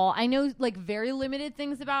Lucille Ball. I know like very limited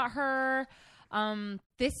things about her.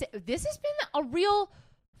 This has been a real,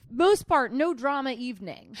 most part, no drama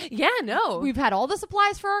evening. Yeah, no. We've had all the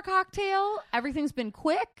supplies for our cocktail. Everything's been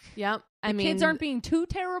quick. Yep. The kids aren't being too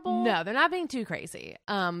terrible. No, they're not being too crazy.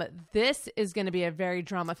 This is going to be a very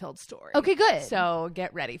drama-filled story. Okay, good. So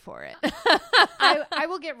get ready for it. I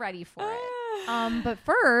will get ready for it. But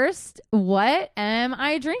first, what am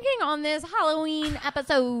I drinking on this Halloween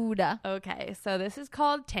episode? Okay, so this is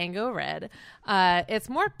called Tango Red. It's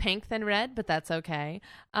more pink than red, but that's okay.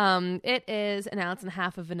 It is 1.5 ounces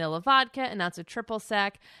of vanilla vodka, 1 ounce of triple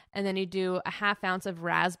sec, and then you do 1/2 ounce of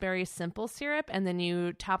raspberry simple syrup, and then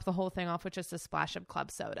you top the whole thing off with just a splash of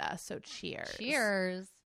club soda. So cheers. Cheers.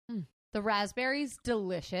 The raspberry's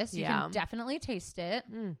delicious. You can definitely taste it.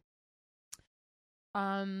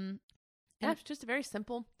 Yeah, it's just a very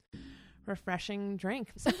simple, refreshing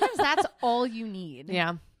drink. Sometimes that's all you need.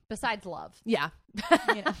 Yeah. Besides love. Yeah.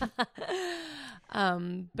 You know.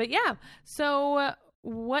 But yeah. So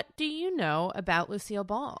what do you know about Lucille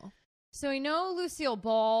Ball? So I know Lucille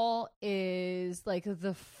Ball is like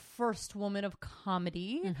the first woman of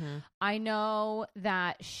comedy. Mm-hmm. I know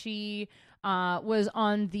that she was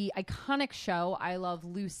on the iconic show I Love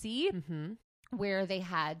Lucy. Mm-hmm. where they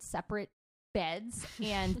had separate beds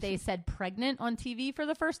and they said pregnant on TV for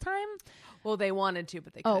the first time. Well, they wanted to,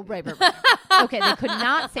 but they couldn't. Oh, right. Okay, they could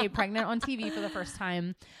not say pregnant on TV for the first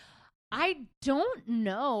time. I don't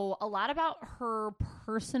know a lot about her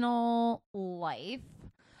personal life.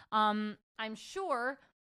 I'm sure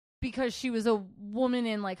because she was a woman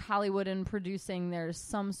in like Hollywood and producing, there's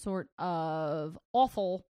some sort of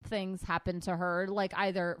awful things happen to her, like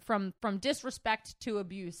either from disrespect to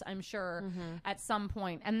abuse, I'm sure, at some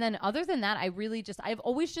point. And then other than that,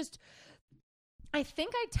 I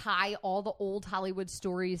think I tie all the old Hollywood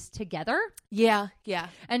stories together. Yeah.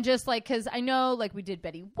 And just like, because I know like we did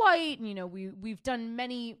Betty White and, you know, we've done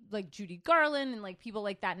many like Judy Garland and like people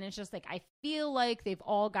like that. And it's just like, I feel like they've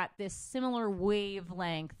all got this similar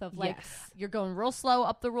wavelength of like, you're going real slow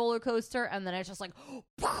up the roller coaster and then it's just like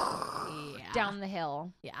down the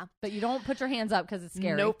hill. Yeah. But you don't put your hands up because it's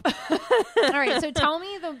scary. Nope. All right. So tell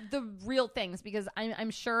me the real things, because I'm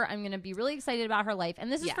sure I'm going to be really excited about her life.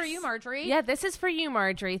 And this is for you, Marjorie. Yeah, this is for you,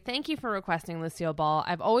 Marjorie. Thank you for requesting Lucille Ball.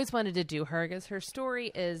 I've always wanted to do her because her story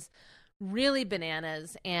is really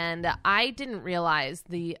bananas, and I didn't realize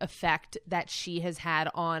the effect that she has had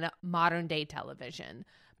on modern day television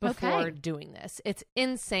before doing this. It's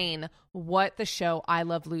insane what the show I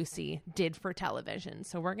Love Lucy did for television.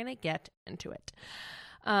 So we're going to get into it.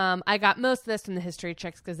 I got most of this from the History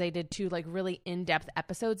Chicks because they did 2 like really in-depth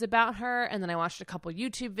episodes about her. And then I watched a couple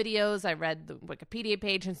YouTube videos. I read the Wikipedia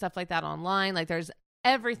page and stuff like that online. Like there's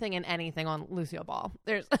everything and anything on Lucille Ball.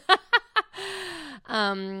 There's,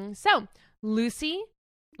 so Lucille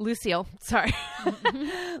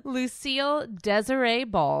Desiree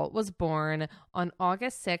Ball was born on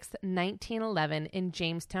August 6th, 1911 in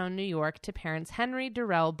Jamestown, New York to parents Henry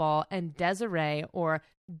Durrell Ball and Desiree, or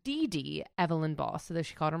Dee Dee Evelyn Ball. So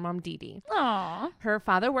she called her mom Dee Dee. Aww. Her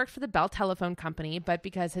father worked for the Bell Telephone Company, but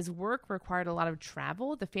because his work required a lot of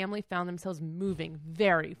travel, the family found themselves moving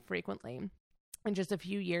very frequently. In just a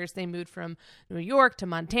few years, they moved from New York to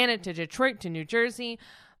Montana to Detroit to New Jersey.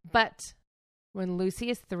 But when Lucy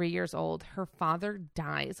is 3 years old, her father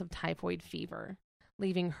dies of typhoid fever,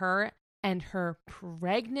 leaving her and her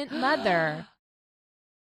pregnant mother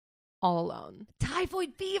all alone.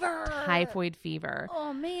 Typhoid fever.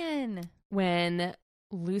 Oh, man. When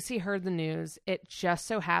Lucy heard the news, it just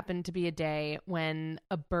so happened to be a day when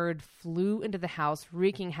a bird flew into the house,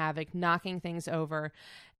 wreaking havoc, knocking things over.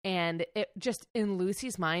 And it just, in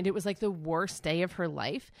Lucy's mind, it was like the worst day of her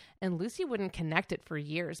life. And Lucy wouldn't connect it for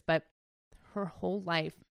years, but her whole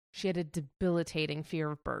life, she had a debilitating fear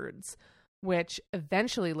of birds, which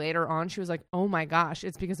eventually later on, she was like, oh my gosh,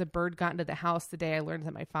 it's because a bird got into the house the day I learned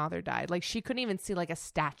that my father died. Like she couldn't even see like a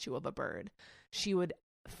statue of a bird. She would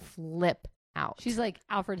flip out. She's like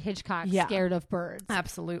Alfred Hitchcock, scared of birds.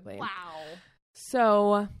 Absolutely. Wow.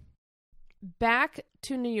 So back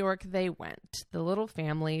to New York they went, the little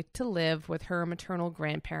family, to live with her maternal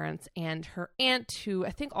grandparents and her aunt, who I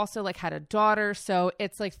think also like had a daughter. So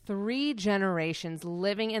it's like 3 generations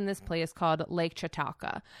living in this place called Lake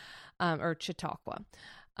Chautauqua, or Chautauqua.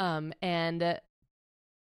 And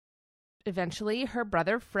eventually her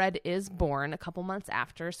brother Fred is born a couple months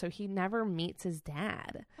after, so he never meets his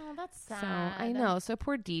dad. Oh, that's sad. So I know. So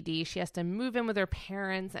poor Dee Dee, she has to move in with her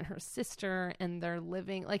parents and her sister, and they're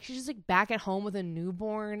living like she's just like back at home with a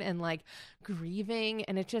newborn and like grieving,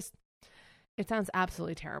 and it sounds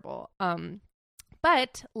absolutely terrible.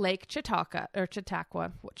 But Lake Chautauqua,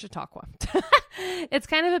 it's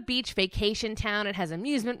kind of a beach vacation town. It has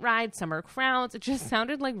amusement rides, summer crowds. It just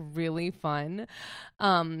sounded like really fun.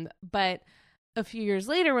 But a few years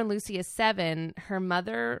later, when Lucy is 7, her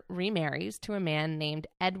mother remarries to a man named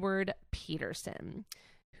Edward Peterson,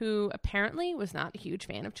 who apparently was not a huge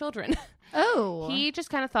fan of children. Oh. He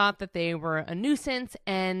just kind of thought that they were a nuisance,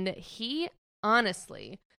 and he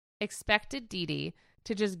honestly expected Dee Dee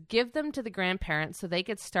to just give them to the grandparents so they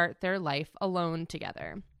could start their life alone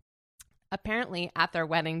together. Apparently, at their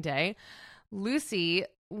wedding day, Lucy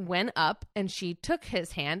went up and she took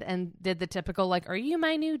his hand and did the typical, like, are you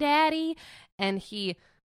my new daddy? And he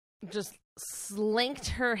just slinked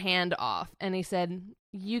her hand off and he said,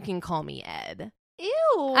 you can call me Ed.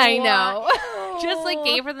 Ew. I know. Ew. Just like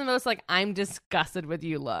gave her the most like, I'm disgusted with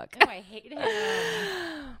you look. Oh, I hate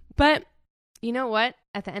him. But you know what?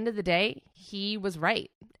 At the end of the day, he was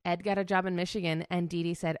right. Ed got a job in Michigan, and Dee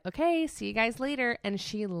Dee said, okay, see you guys later. And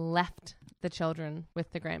she left the children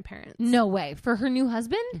with the grandparents. No way. For her new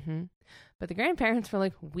husband? Mm-hmm. But the grandparents were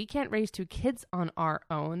like, we can't raise 2 kids on our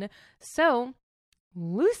own. So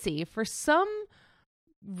Lucy, for some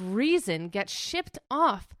reason, gets shipped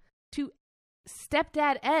off to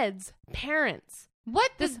stepdad Ed's parents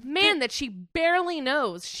What? This man that she barely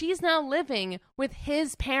knows, she's now living with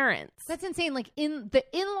his parents. That's insane. Like, the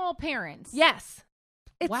in-law parents. Yes.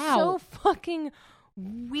 It's wow. so fucking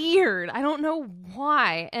weird. I don't know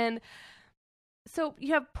why. And so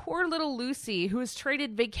you have poor little Lucy, who has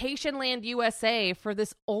traded Vacation Land USA for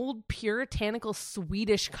this old puritanical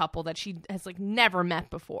Swedish couple that she has like never met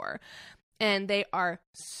before. And they are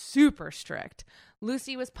super strict.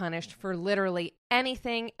 Lucy was punished for literally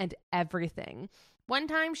anything and everything. One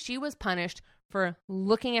time she was punished for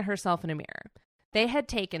looking at herself in a mirror. They had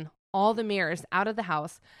taken all the mirrors out of the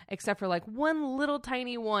house except for like one little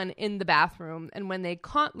tiny one in the bathroom. And when they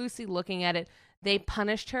caught Lucy looking at it, they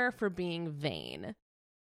punished her for being vain.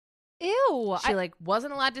 Ew. She like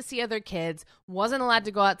wasn't allowed to see other kids, wasn't allowed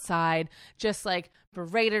to go outside, just like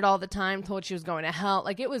berated all the time, told she was going to hell.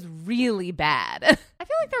 Like, it was really bad. I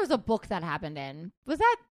feel like there was a book that happened in. Was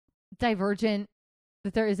that Divergent?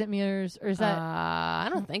 That there isn't mirrors, or is that? I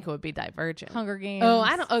don't think it would be Divergent. Hunger Games. Oh,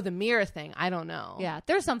 I don't. Oh, the mirror thing. I don't know. Yeah,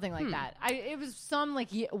 there's something like that. It was some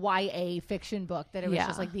like YA fiction book that it was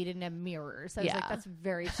just like they didn't have mirrors. I was like, that's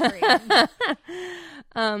very strange.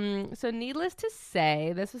 So needless to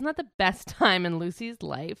say, this was not the best time in Lucy's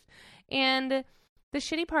life, and the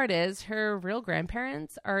shitty part is her real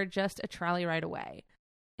grandparents are just a trolley ride away,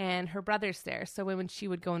 and her brother's there. So when she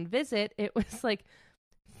would go and visit, it was like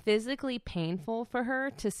physically painful for her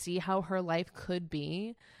to see how her life could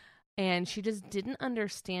be, and she just didn't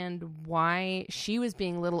understand why she was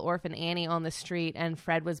being little orphan Annie on the street and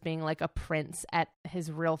Fred was being like a prince at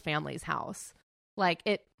his real family's house. Like,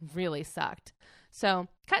 it really sucked. So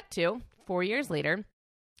cut to 4 years later,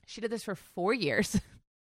 she did this for 4 years,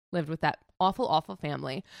 lived with that awful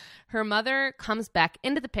family. Her mother comes back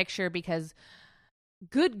into the picture because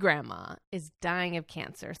good grandma is dying of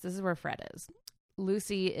cancer. So this is where Fred is.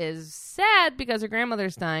 Lucy is sad because her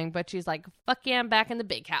grandmother's dying, but she's like, fuck yeah, I'm back in the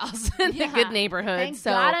big house in the good neighborhood. Thank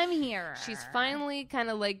God I'm here. She's finally kind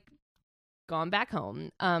of like gone back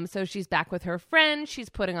home. So she's back with her friends. She's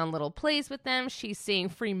putting on little plays with them. She's seeing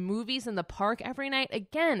free movies in the park every night.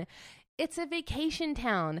 Again, it's a vacation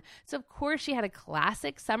town. So, of course, she had a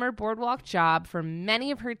classic summer boardwalk job for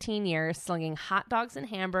many of her teen years, slinging hot dogs and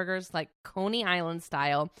hamburgers like Coney Island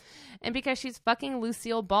style. And because she's fucking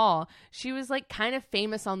Lucille Ball, she was like kind of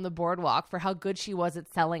famous on the boardwalk for how good she was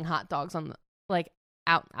at selling hot dogs on the, like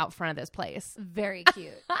out front of this place. Very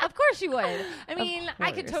cute. Of course she would. I mean,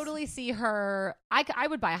 I could totally see her. I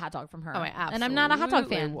would buy a hot dog from her. Oh, I absolutely and I'm not a hot dog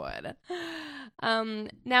fan. Would.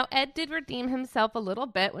 Now, Ed did redeem himself a little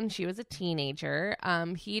bit when she was a teenager.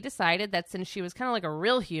 He decided that since she was kind of like a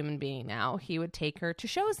real human being now, he would take her to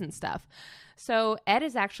shows and stuff. So Ed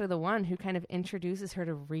is actually the one who kind of introduces her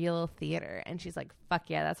to real theater. And she's like, fuck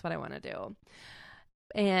yeah, that's what I want to do.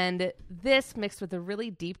 And this, mixed with a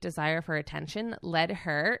really deep desire for attention, led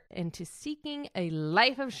her into seeking a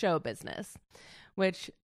life of show business,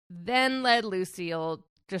 which then led Lucille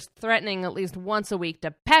just threatening at least once a week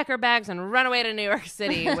to pack her bags and run away to New York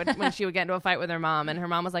City when she would get into a fight with her mom. And her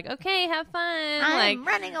mom was like, okay, have fun. I'm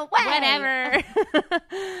running away. Whatever.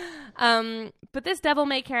 But this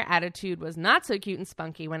devil-may-care attitude was not so cute and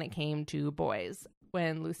spunky when it came to boys.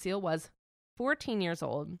 When Lucille was 14 years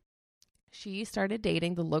old, she started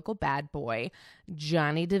dating the local bad boy,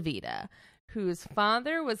 Johnny DeVita, whose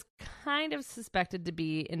father was kind of suspected to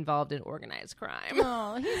be involved in organized crime.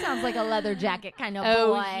 Oh, he sounds like a leather jacket kind of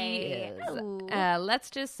boy. He is. Let's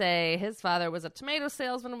just say his father was a tomato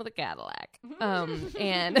salesman with a Cadillac.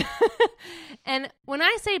 And when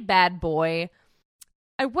I say bad boy,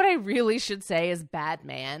 what I really should say is bad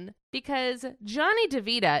man, because Johnny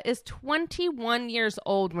DeVita is 21 years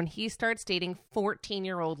old when he starts dating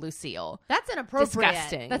 14-year-old Lucille. That's inappropriate.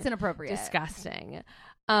 Disgusting. That's inappropriate. Disgusting.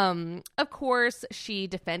 Of course, she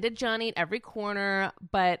defended Johnny at every corner,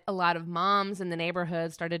 but a lot of moms in the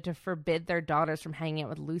neighborhood started to forbid their daughters from hanging out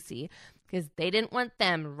with Lucy because they didn't want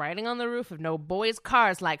them riding on the roof of no boys'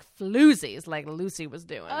 cars like floozies like Lucy was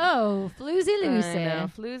doing. Oh, floozy Lucy. I know,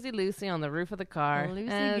 floozy Lucy on the roof of the car,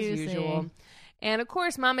 as usual. And of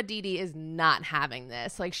course, Mama Dee is not having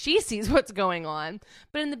this. Like, she sees what's going on.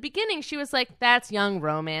 But in the beginning, she was like, that's young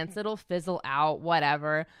romance. It'll fizzle out,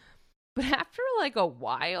 whatever. But after like a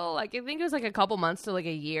while, like I think it was like a couple months to like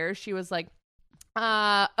a year, she was like,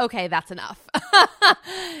 okay, that's enough.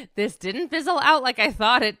 This didn't fizzle out like I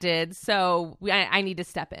thought it did. So I need to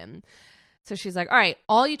step in. So she's like, all right,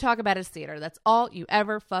 all you talk about is theater. That's all you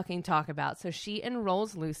ever fucking talk about. So she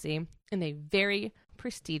enrolls Lucy in a very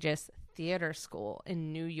prestigious theater school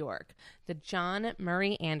in New York, the John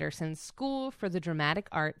Murray Anderson School for the Dramatic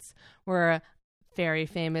Arts, where very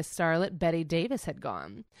famous starlet Bette Davis had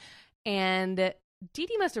gone. And Dee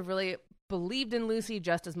Dee must have really believed in Lucy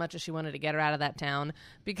just as much as she wanted to get her out of that town,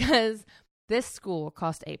 because this school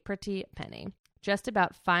cost a pretty penny. Just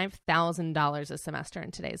about $5,000 a semester in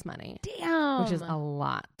today's money. Damn. Which is a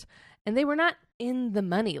lot. And they were not in the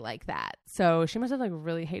money like that. So she must have like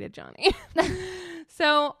really hated Johnny.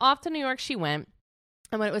 So off to New York she went.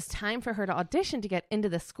 And when it was time for her to audition to get into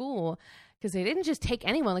the school, because they didn't just take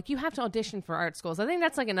anyone, like you have to audition for art schools. I think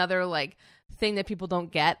that's like another like thing that people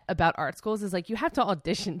don't get about art schools is like you have to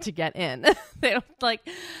audition to get in. They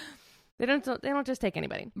don't just take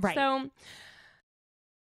anybody. Right. So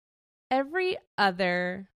every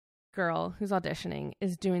other girl who's auditioning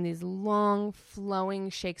is doing these long, flowing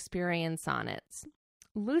Shakespearean sonnets.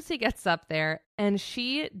 Lucy gets up there and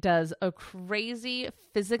she does a crazy,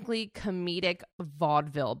 physically comedic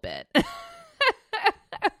vaudeville bit.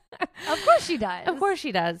 Of course she does. Of course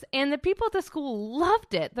she does. And the people at the school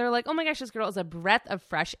loved it. They're like, oh my gosh, this girl is a breath of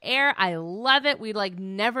fresh air. I love it. We like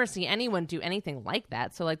never see anyone do anything like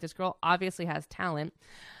that. So like this girl obviously has talent.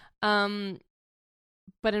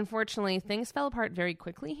 But unfortunately, things fell apart very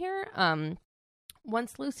quickly here.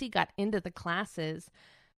 Once Lucy got into the classes,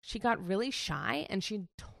 she got really shy and she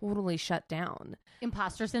totally shut down.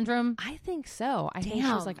 Imposter syndrome? I think so. I think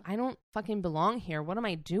she was like, I don't fucking belong here. What am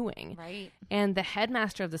I doing? Right. And the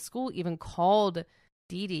headmaster of the school even called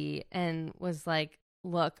Dee Dee and was like,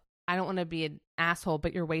 look, I don't want to be an asshole,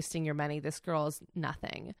 but you're wasting your money. This girl is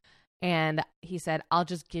nothing. And he said, I'll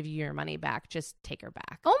just give you your money back. Just take her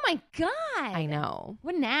back. Oh, my God. I know.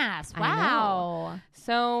 What an ass. Wow.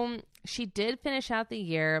 So she did finish out the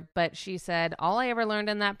year, but she said, all I ever learned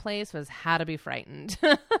in that place was how to be frightened.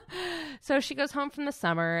 So she goes home from the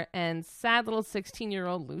summer, and sad little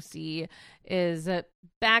 16-year-old Lucy is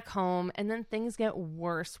back home. And then things get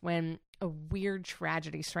worse when a weird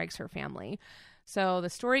tragedy strikes her family. So the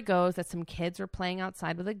story goes that some kids were playing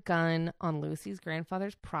outside with a gun on Lucy's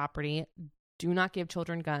grandfather's property. Do not give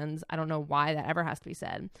children guns. I don't know why that ever has to be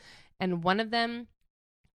said. And one of them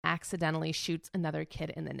accidentally shoots another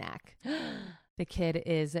kid in the neck. The kid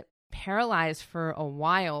is paralyzed for a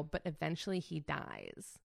while, but eventually he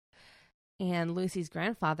dies. And Lucy's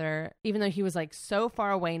grandfather, even though he was like so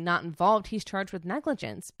far away, not involved, he's charged with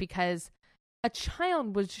negligence because a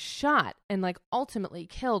child was shot and like ultimately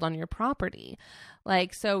killed on your property.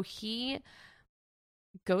 Like, so he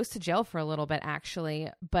goes to jail for a little bit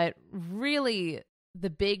actually, but really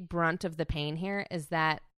the big brunt of the pain here is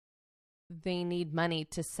that they need money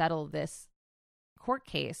to settle this court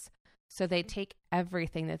case. So they take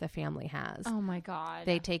everything that the family has. Oh my God.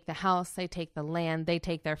 They take the house, they take the land, they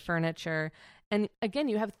take their furniture. And again,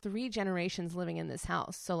 you have 3 generations living in this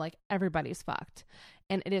house. So like everybody's fucked.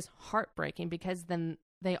 And it is heartbreaking because then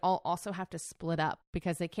they all also have to split up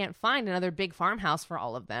because they can't find another big farmhouse for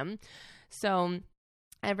all of them. So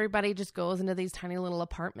everybody just goes into these tiny little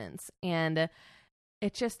apartments, and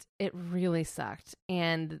it really sucked.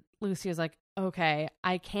 And Lucy was like, okay,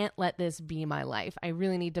 I can't let this be my life. I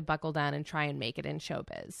really need to buckle down and try and make it in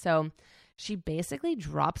showbiz. So she basically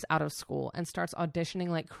drops out of school and starts auditioning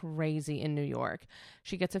like crazy in New York.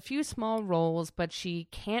 She gets a few small roles, but she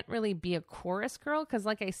can't really be a chorus girl because,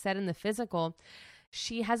 like I said in the physical,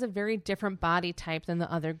 she has a very different body type than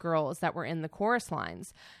the other girls that were in the chorus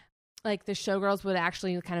lines. Like the showgirls would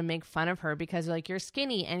actually kind of make fun of her because like you're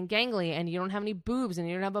skinny and gangly and you don't have any boobs and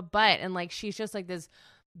you don't have a butt, and like she's just like this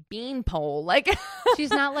beanpole. Like she's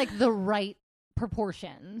not like the right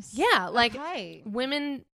proportions. Yeah, like okay.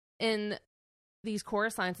 Women in these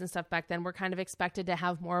chorus lines and stuff back then were kind of expected to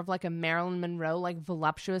have more of like a Marilyn Monroe, like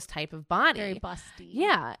voluptuous type of body. Very busty.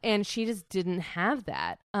 Yeah. And she just didn't have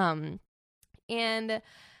that. And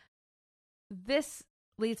this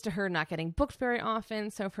leads to her not getting booked very often.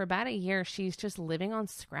 So for about a year, she's just living on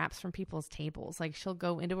scraps from people's tables. Like she'll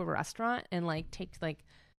go into a restaurant and like take like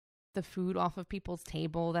the food off of people's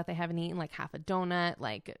table that they haven't eaten, like half a donut,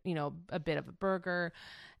 like, you know, a bit of a burger.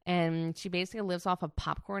 And she basically lives off of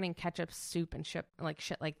popcorn and ketchup soup and shit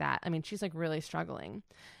like that. I mean, she's like really struggling.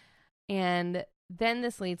 And then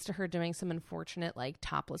this leads to her doing some unfortunate like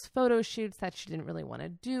topless photo shoots that she didn't really want to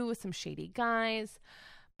do with some shady guys.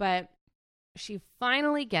 But she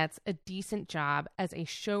finally gets a decent job as a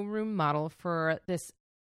showroom model for this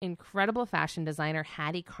incredible fashion designer,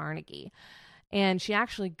 Hattie Carnegie. And she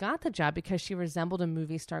actually got the job because she resembled a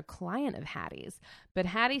movie star client of Hattie's. But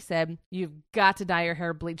Hattie said, you've got to dye your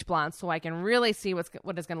hair bleach blonde so I can really see what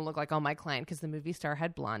it's going to look like on my client, because the movie star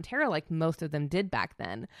had blonde hair like most of them did back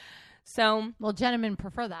then. So, well, gentlemen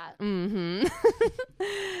prefer that. Mm-hmm.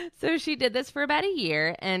 So she did this for about a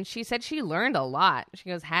year, and she said she learned a lot. She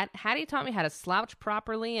goes, Hattie taught me how to slouch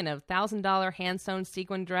properly in a $1,000 hand-sewn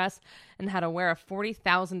sequin dress and how to wear a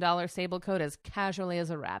 $40,000 sable coat as casually as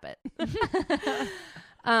a rabbit.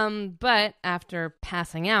 But after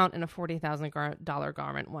passing out in a $40,000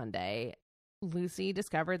 garment one day, Lucy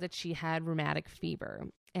discovered that she had rheumatic fever,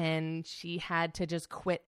 and she had to just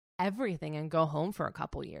quit everything and go home for a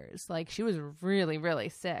couple years. Like, she was really, really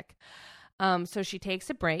sick. So she takes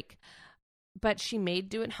a break, but she made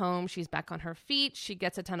do at home. She's back on her feet. She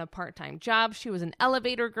gets a ton of part-time jobs. She was an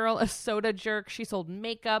elevator girl, a soda jerk. She sold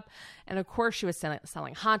makeup. And of course she was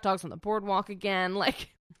selling hot dogs on the boardwalk again.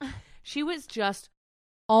 Like, she was just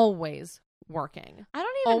always working. I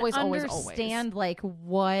don't even understand like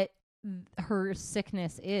what her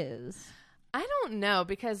sickness is. I don't know,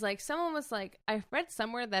 because like someone was like, I read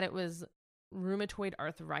somewhere that it was rheumatoid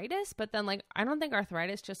arthritis, but then like I don't think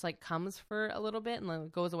arthritis just like comes for a little bit and then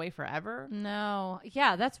goes away forever. No.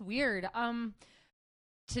 Yeah, that's weird.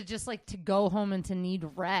 To just like to go home and to need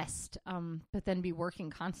rest, but then be working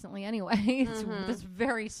constantly anyway. It's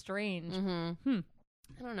very strange. I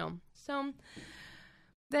don't know. So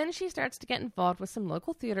then she starts to get involved with some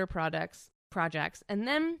local theater projects, and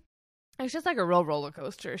then it's just like a real roller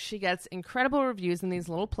coaster. She gets incredible reviews in these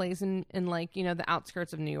little plays in like, you know, the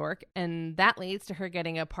outskirts of New York. And that leads to her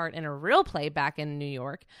getting a part in a real play back in New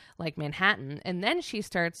York, like Manhattan. And then she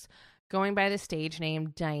starts going by the stage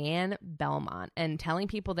name Diane Belmont and telling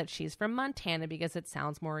people that she's from Montana because it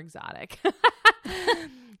sounds more exotic.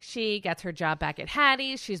 She gets her job back at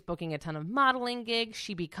Hattie's. She's booking a ton of modeling gigs.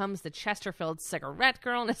 She becomes the Chesterfield cigarette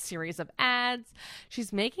girl in a series of ads.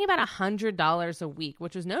 She's making about $100 a week,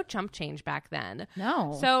 which was no chump change back then.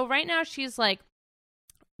 No. So right now she's like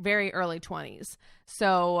very early 20s.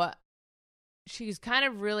 So she's kind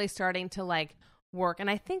of really starting to like work. And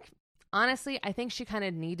I think, honestly, she kind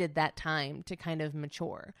of needed that time to kind of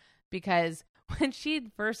mature, because when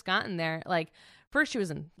she'd first gotten there, like, first she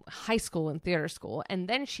was in high school and theater school, and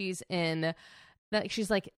then she's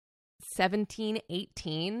like 17,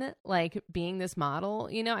 18, like being this model,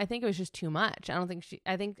 you know. I think it was just too much. I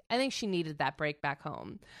think she needed that break back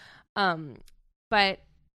home. But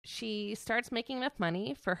she starts making enough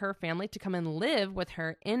money for her family to come and live with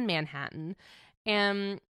her in Manhattan.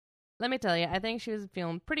 And let me tell you, I think she was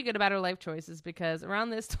feeling pretty good about her life choices, because around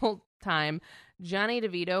this whole time, Johnny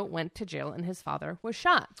DeVito went to jail and his father was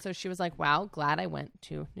shot. So she was like, wow, glad I went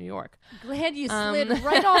to New York. Glad you slid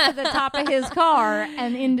right off of the top of his car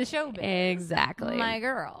and into showbiz. Exactly. My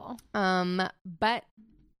girl. But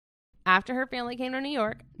after her family came to New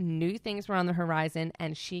York, new things were on the horizon,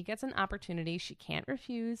 and she gets an opportunity she can't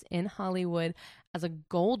refuse in Hollywood as a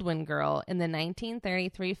Goldwyn girl in the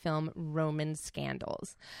 1933 film Roman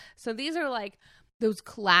Scandals. So these are like those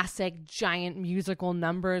classic giant musical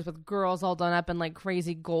numbers with girls all done up in like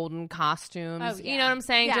crazy golden costumes. Oh, yeah. You know what I'm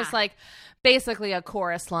saying? Yeah. Just like basically a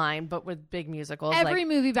chorus line, but with big musicals. Every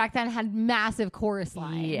movie back then had massive chorus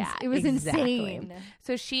lines. Yeah, it was insane.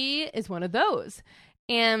 So she is one of those.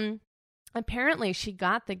 And apparently she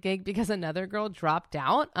got the gig because another girl dropped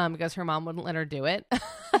out because her mom wouldn't let her do it.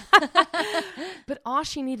 But all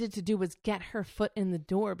she needed to do was get her foot in the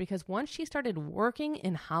door, because once she started working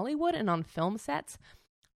in Hollywood and on film sets,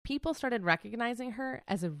 people started recognizing her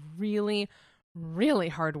as a really, really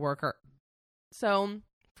hard worker. So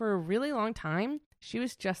for a really long time, she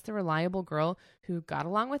was just the reliable girl who got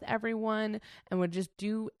along with everyone and would just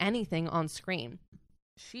do anything on screen.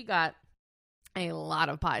 She got a lot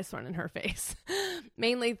of pies thrown in her face,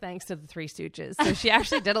 mainly thanks to the Three Stooges. So she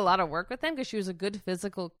actually did a lot of work with them because she was a good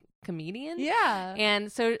physical comedian. Yeah.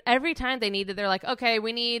 And so every time they're like, okay,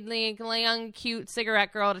 we need like a young, cute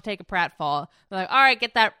cigarette girl to take a pratfall. They're like, all right,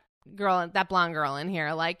 get that blonde girl in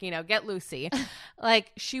here. Like, you know, get Lucy.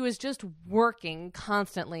 Like, she was just working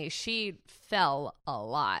constantly. She fell a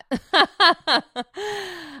lot.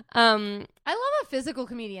 I love a physical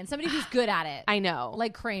comedian, somebody who's good at it. I know.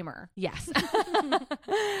 Like Kramer. Yes.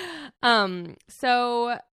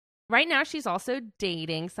 So right now she's also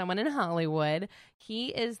dating someone in Hollywood. He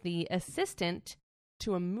is the assistant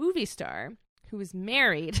to a movie star who is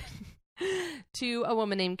married to a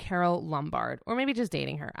woman named Carol Lombard, or maybe just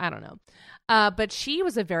dating her. I don't know. But she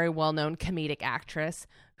was a very well-known comedic actress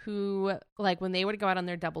who, like, when they would go out on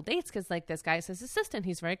their double dates, because, like, this guy's his assistant,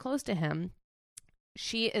 he's very close to him,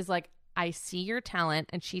 she is like, I see your talent,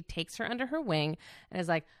 and she takes her under her wing and is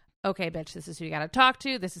like, okay, bitch, this is who you got to talk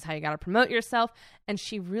to. This is how you got to promote yourself. And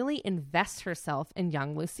she really invests herself in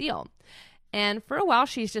young Lucille. And for a while,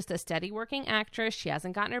 she's just a steady working actress. She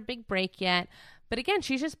hasn't gotten her big break yet. But again,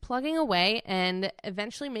 she's just plugging away and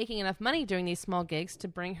eventually making enough money doing these small gigs to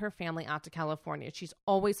bring her family out to California. She's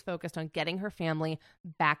always focused on getting her family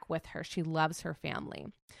back with her. She loves her family.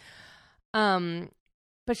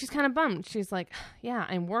 But she's kind of bummed. She's like, yeah,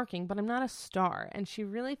 I'm working, but I'm not a star. And she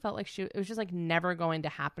really felt like it was just like never going to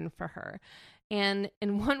happen for her. And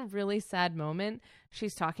in one really sad moment,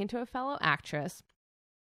 she's talking to a fellow actress,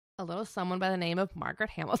 a little someone by the name of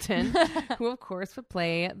Margaret Hamilton, who of course would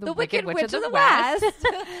play the Wicked Witch of the West.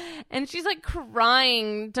 And she's like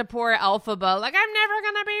crying to poor Elphaba, like, I'm never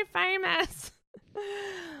going to be famous.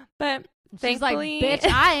 But thankfully, she's like, bitch,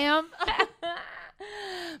 I am.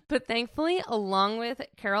 But thankfully, along with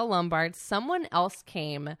Carol Lombard, someone else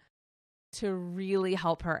came to really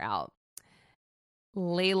help her out.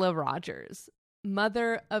 Layla Rogers,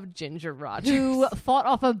 mother of Ginger Rogers. Who fought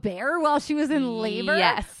off a bear while she was in labor?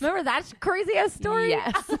 Yes. Remember that crazy ass story?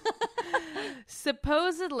 Yes.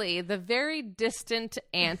 Supposedly, the very distant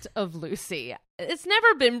aunt of Lucy. It's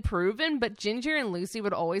never been proven, but Ginger and Lucy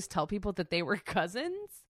would always tell people that they were cousins.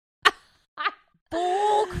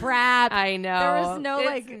 Bull crap. I know. There was no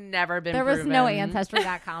never been There proven. was no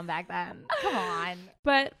Ancestry.com back then. Come on.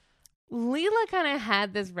 But Leela kind of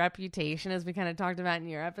had this reputation, as we kind of talked about in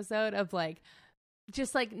your episode, of like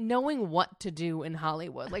just like knowing what to do in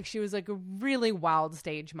Hollywood. Like she was like a really wild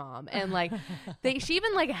stage mom, and like she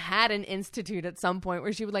even like had an institute at some point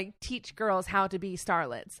where she would like teach girls how to be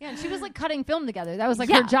starlets. Yeah, and she was like cutting film together. That was like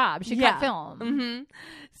her job. She cut film. Mm-hmm.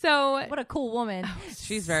 So what a cool woman.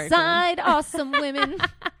 She's very Side cool. awesome women.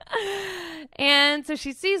 And so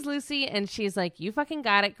she sees Lucy and she's like, you fucking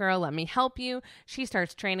got it, girl. Let me help you. She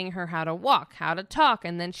starts training her how to walk, how to talk.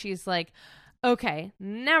 And then she's like, okay,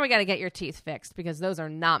 now we got to get your teeth fixed because those are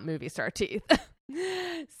not movie star teeth.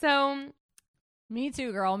 So me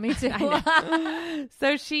too, girl. Me too.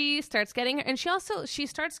 So she starts getting her, and she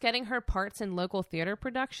starts getting her parts in local theater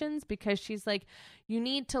productions because she's like, you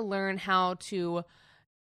need to learn how to,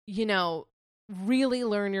 really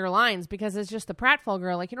learn your lines, because it's just the pratfall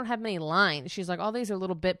girl. Like, you don't have many lines. She's like, all these are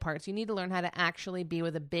little bit parts. You need to learn how to actually be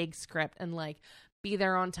with a big script and like be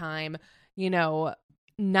there on time,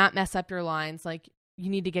 not mess up your lines. Like, you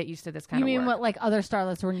need to get used to this kind of work. You mean what like other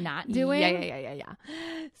starlets were not doing? Yeah.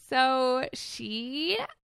 So she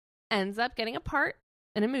ends up getting a part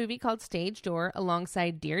in a movie called Stage Door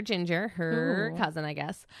alongside Dear Ginger, her cousin, I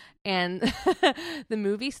guess. And the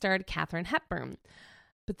movie starred Katharine Hepburn.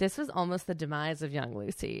 But this was almost the demise of young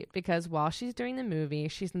Lucy, because while she's doing the movie,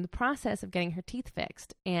 she's in the process of getting her teeth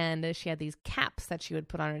fixed. And she had these caps that she would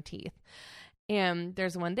put on her teeth. And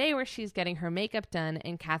there's one day where she's getting her makeup done,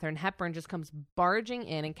 and Katharine Hepburn just comes barging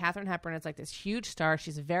in. And Katharine Hepburn is like this huge star.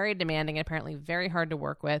 She's very demanding, and apparently very hard to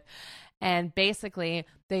work with. And basically,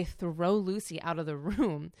 they throw Lucy out of the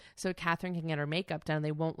room so Katharine can get her makeup done.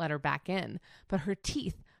 They won't let her back in. But her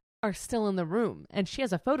teeth are still in the room, and she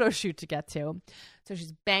has a photo shoot to get to. So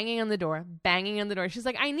she's banging on the door. She's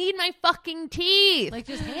like, I need my fucking teeth. Like,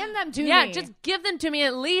 just hand them to me. Yeah, just give them to me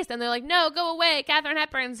at least. And they're like, no, go away. Katharine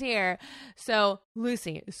Hepburn's here. So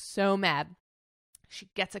Lucy is so mad. She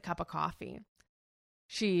gets a cup of coffee.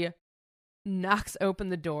 She knocks open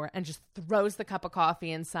the door and just throws the cup of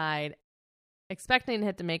coffee inside, expecting to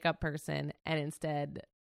hit the makeup person, and instead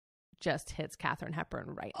just hits Katharine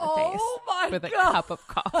Hepburn right in the face with a cup of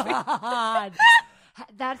coffee.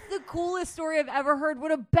 That's the coolest story I've ever heard.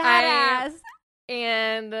 What a badass.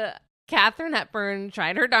 And Katharine Hepburn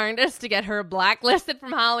tried her darndest to get her blacklisted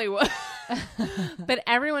from Hollywood. But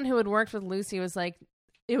everyone who had worked with Lucy was like,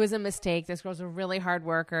 it was a mistake. This girl's a really hard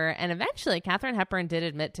worker. And eventually Katharine Hepburn did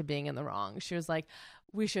admit to being in the wrong. She was like,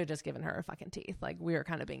 we should have just given her her fucking teeth. Like, we were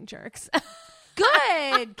kind of being jerks.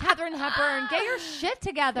 Good. Katharine Hepburn, get your shit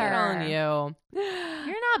together. Good on you.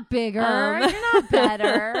 You're not bigger. You're not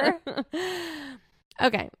better.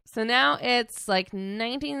 Okay, so now it's like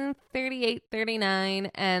 1938,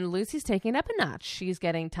 39, and Lucy's taking it up a notch. She's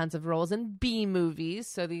getting tons of roles in B movies,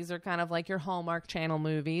 so these are kind of like your Hallmark Channel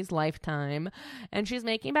movies, Lifetime, and she's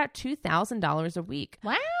making about $2,000 a week.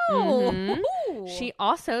 Wow. Mm-hmm. She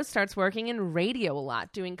also starts working in radio a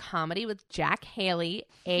lot, doing comedy with Jack Haley,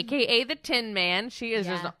 a.k.a. the Tin Man. She is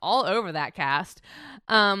just all over that cast.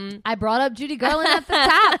 I brought up Judy Garland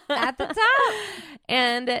at the top.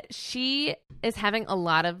 And she is having a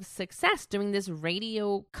lot of success doing this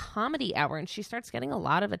radio comedy hour, and she starts getting a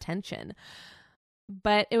lot of attention.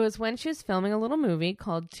 But it was when she was filming a little movie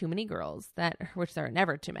called Too Many Girls, which there are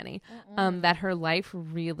never too many, that her life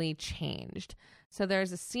really changed. So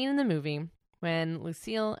there's a scene in the movie when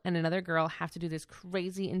Lucille and another girl have to do this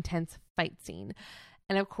crazy intense fight scene.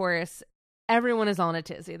 And of course, everyone is on a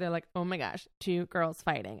tizzy. They're like, oh my gosh, 2 girls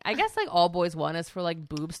fighting. I guess like all boys want is for like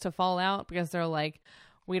boobs to fall out because they're like,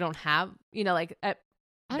 we don't have, like I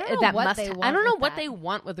don't know what they want. I don't know what they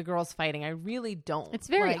want with the girls fighting. I really don't. It's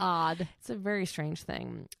very odd. It's a very strange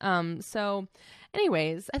thing. So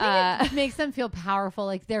anyways, I think it makes them feel powerful,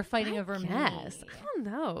 like they're fighting over me. Yes. I don't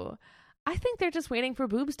know. I think they're just waiting for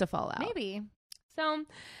boobs to fall out. Maybe. So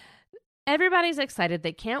everybody's excited.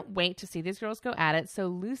 They can't wait to see these girls go at it. So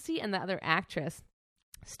Lucy and the other actress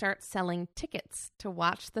start selling tickets to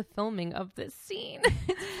watch the filming of this scene.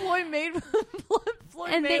 Floyd and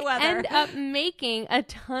Mayweather. They end up making a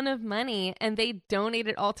ton of money, and they donate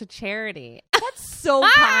it all to charity. That's so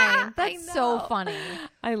kind. That's so funny.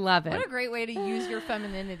 I love it. What a great way to use your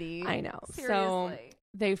femininity. I know. Seriously. So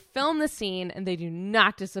they film the scene, and they do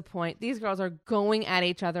not disappoint. These girls are going at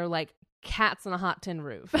each other like cats on a hot tin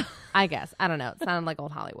roof. I guess. I don't know. It sounded like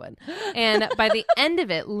old Hollywood. And by the end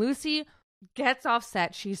of it, Lucy gets off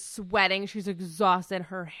set. She's sweating. She's exhausted.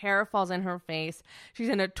 Her hair falls in her face. She's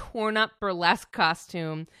in a torn up burlesque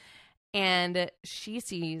costume. And she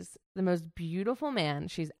sees the most beautiful man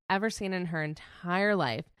she's ever seen in her entire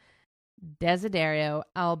life, Desiderio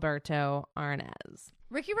Alberto Arnaz.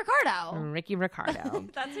 Ricky Ricardo.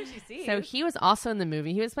 That's who she sees. So he was also in the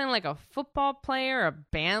movie. He was playing like a football player, a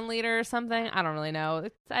band leader or something. I don't really know.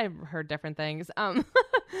 I've heard different things.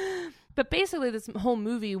 But basically, this whole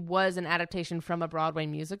movie was an adaptation from a Broadway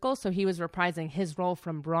musical. So he was reprising his role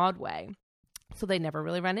from Broadway. So they never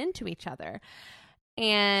really run into each other.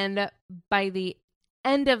 And by the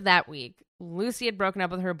end of that week, Lucy had broken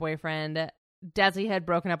up with her boyfriend. Desi had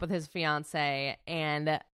broken up with his fiance.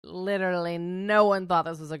 And literally no one thought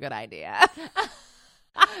this was a good idea.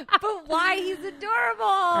 But why? He's adorable.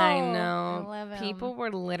 I know. I love him. People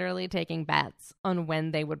were literally taking bets on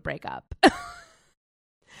when they would break up.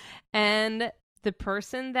 And the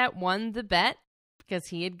person that won the bet, because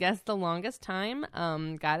he had guessed the longest time,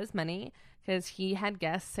 got his money because he had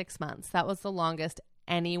guessed 6 months. That was the longest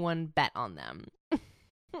anyone bet on them.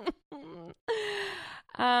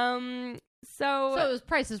 So it was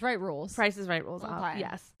Price is Right rules. Price is Right rules. Okay.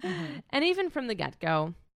 Yes. Mm-hmm. And even from the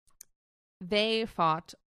get-go, they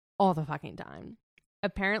fought all the fucking time.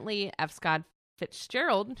 Apparently, F. Scott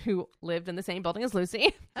Fitzgerald, who lived in the same building as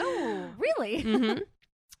Lucy. Oh, really?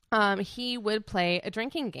 Mm-hmm. He would play a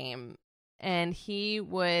drinking game, and he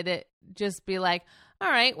would just be like, all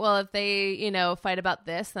right, well, if they, fight about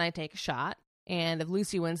this, then I take a shot. And if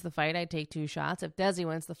Lucy wins the fight, I'd take 2 shots. If Desi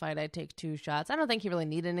wins the fight, I'd take 2 shots. I don't think he really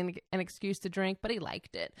needed an excuse to drink, but he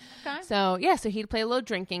liked it. Okay. So he'd play a little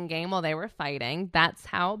drinking game while they were fighting. That's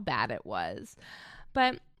how bad it was.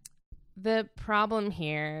 But the problem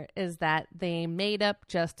here is that they made up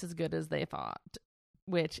just as good as they fought,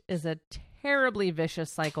 which is a terribly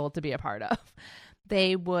vicious cycle to be a part of.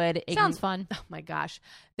 They would... Sounds fun. Oh, my gosh.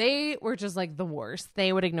 They were just like the worst.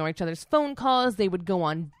 They would ignore each other's phone calls. They would go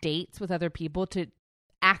on dates with other people to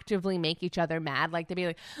actively make each other mad. Like, they'd be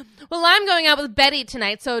like, well, I'm going out with Betty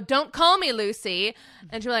tonight, so don't call me Lucy.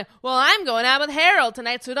 And she'd be like, well, I'm going out with Harold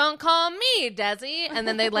tonight, so don't call me Desi. And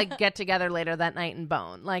then they'd, get together later that night and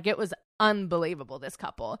bone. It was unbelievable, this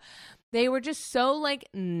couple. They were just so,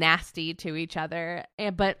 nasty to each other.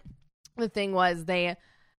 But the thing was, they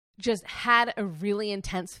just had a really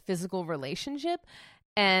intense physical relationship.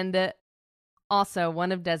 And also,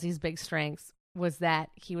 one of Desi's big strengths was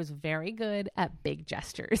that he was very good at big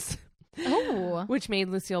gestures. Oh. Which made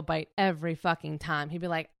Lucille bite every fucking time. He'd be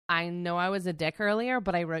like, I know I was a dick earlier,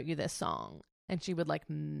 but I wrote you this song. And she would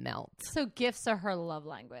melt. So gifts are her love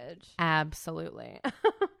language. Absolutely.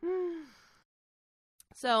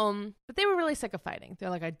 But they were really sick of fighting.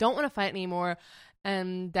 They're like, I don't want to fight anymore.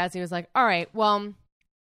 And Desi was like, all right, well,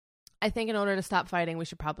 I think in order to stop fighting, we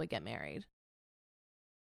should probably get married.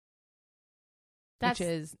 That's which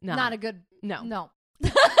is not a good... No.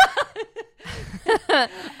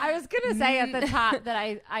 I was going to say at the top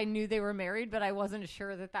that I knew they were married, but I wasn't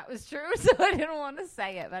sure that was true, so I didn't want to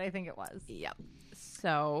say it, but I think it was. Yep.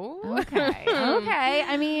 So... Okay.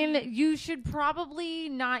 I mean, you should probably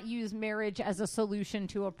not use marriage as a solution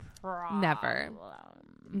to a problem.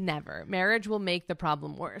 Never. Marriage will make the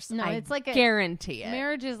problem worse. No, it's like guarantee it.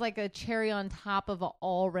 Marriage is like a cherry on top of an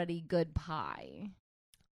already good pie.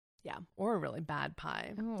 Yeah, or a really bad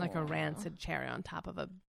pie. Oh. Like a rancid cherry on top of a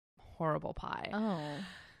horrible pie. Oh.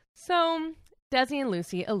 So, Desi and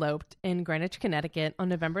Lucy eloped in Greenwich, Connecticut on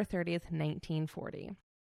November 30th, 1940.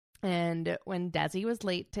 And when Desi was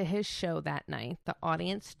late to his show that night, the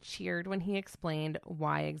audience cheered when he explained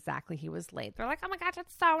why exactly he was late. They're like, oh my gosh,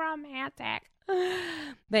 it's so romantic.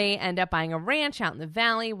 They end up buying a ranch out in the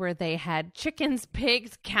valley where they had chickens,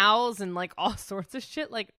 pigs, cows, and all sorts of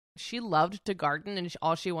shit, she loved to garden and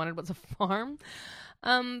all she wanted was a farm.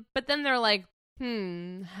 But then they're like,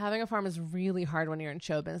 having a farm is really hard when you're in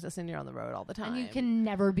show business and you're on the road all the time. And you can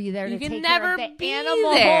never be there to take never care of the be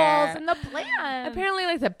animals there. and the plants. Apparently,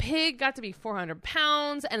 like, the pig got to be 400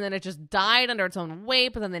 pounds and then it just died under its own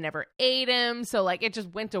weight, but then they never ate him. So, like, it just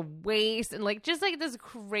went to waste and, like, just, like, this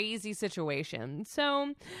crazy situation.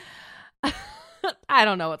 So, I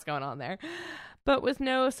don't know what's going on there. But with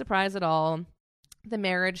no surprise at all, the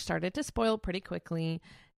marriage started to spoil pretty quickly.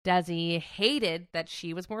 Desi hated that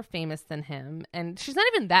she was more famous than him, and she's not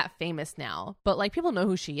even that famous now, but like people know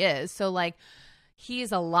who she is, so like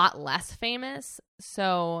he's a lot less famous.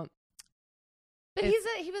 So but he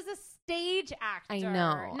was a stage actor. I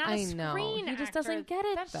know, not a screen he just actor. doesn't get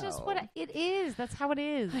it. That's just what it is. That's how it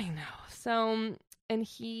is. I know. So, and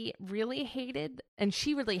he really hated, and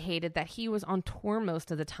she really hated that he was on tour most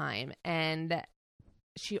of the time, and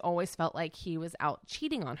she always felt like he was out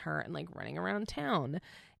cheating on her and like running around town.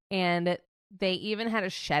 And they even had a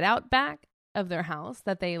shed out back of their house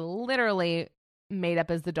that they literally made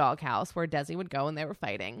up as the doghouse where Desi would go when they were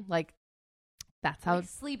fighting. Like, that's how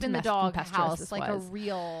sleep in the dog house, like was.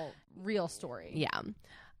 A real story. Yeah.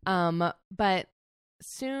 But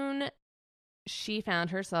soon she found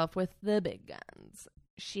herself with the big guns.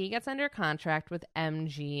 She gets under contract with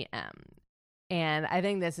MGM. And I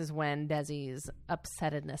think this is when Desi's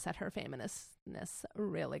upsettedness at her famousness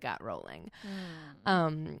really got rolling.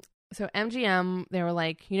 So MGM, they were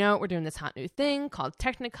like, we're doing this hot new thing called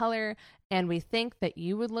Technicolor, and we think that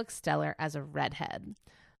you would look stellar as a redhead.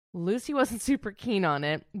 Lucy wasn't super keen on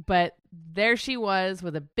it, but there she was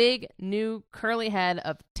with a big new curly head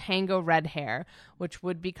of tango red hair, which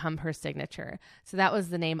would become her signature. So that was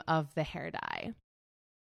the name of the hair dye.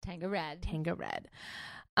 Tango red. Tango red.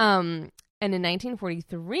 And in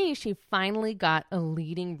 1943, she finally got a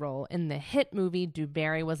leading role in the hit movie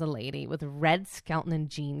DuBarry Was a Lady with Red Skelton and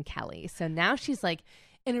Gene Kelly. So now she's like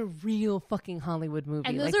in a real fucking Hollywood movie.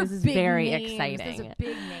 And those like, are this is big very names. exciting. Those are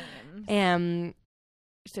big names. And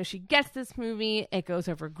so she gets this movie. It goes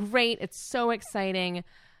over great. It's so exciting.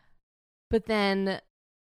 But then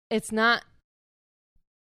it's not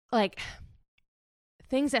like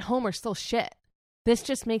things at home are still shit. This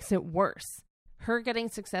just makes it worse. Her getting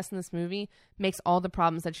success in this movie makes all the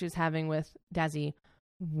problems that she was having with Desi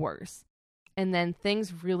worse. And then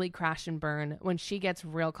things really crash and burn when she gets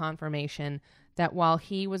real confirmation that while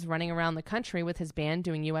he was running around the country with his band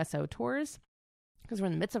doing USO tours, because we're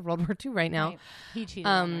in the midst of World War II right now, right. He cheated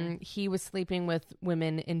on her. He was sleeping with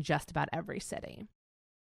women in just about every city.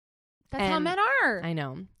 That's how men are. I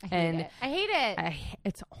know. I hate it.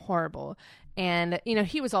 It's horrible. And,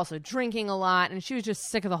 he was also drinking a lot, and she was just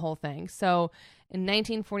sick of the whole thing. So in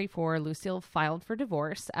 1944, Lucille filed for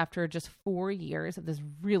divorce after just 4 years of this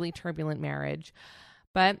really turbulent marriage.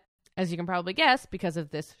 But as you can probably guess, because of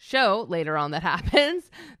this show later on that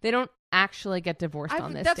happens, they don't actually get divorced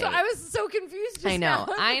on this date. That's why I was so confused just now.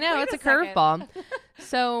 I know. It's a curveball.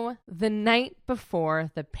 So the night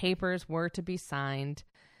before the papers were to be signed,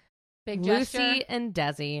 Big Lucy gesture. and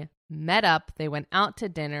Desi met up. They went out to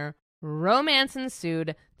dinner. Romance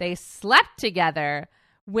ensued. They slept together,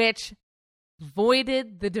 which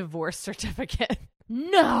voided the divorce certificate.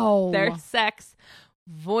 No. Their sex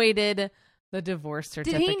voided the divorce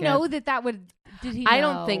certificate. Did he know that would... Did he know? I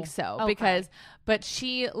don't think so. Okay. But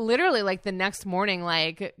she literally, like, the next morning,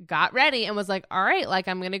 like, got ready and was like, all right, like,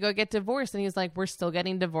 I'm going to go get divorced. And he's like, we're still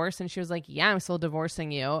getting divorced. And she was like, yeah, I'm still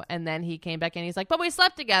divorcing you. And then he came back and he's like, but we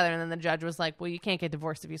slept together. And then the judge was like, well, you can't get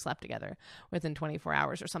divorced if you slept together within 24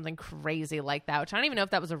 hours or something crazy like that, which I don't even know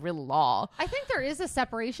if that was a real law. I think there is a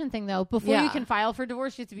separation thing, though. Before you can file for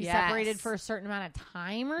divorce, you have to be separated for a certain amount of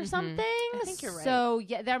time or something. I think you're right. So,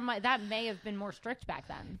 yeah, that may have been more strict back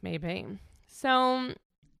then. Maybe. So,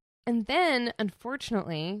 and then,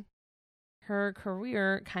 unfortunately, her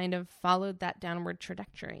career kind of followed that downward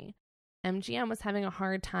trajectory. MGM was having a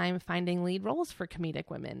hard time finding lead roles for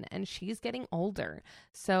comedic women, and she's getting older.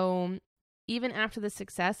 So, even after the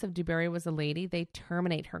success of DuBarry Was a Lady, they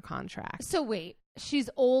terminate her contract. So, wait, she's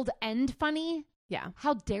old and funny? Yeah.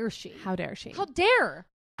 How dare she? How dare she? How dare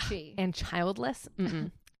she? And childless?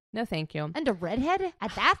 Mm-mm. No, thank you. And a redhead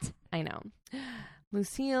at that? I know.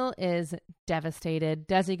 Lucille is devastated.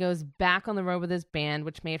 Desi goes back on the road with his band,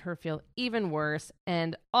 which made her feel even worse.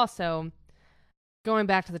 And also, going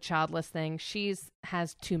back to the childless thing,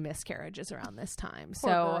 has 2 miscarriages around this time. Poor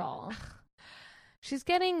so girl. She's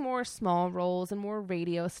getting more small roles and more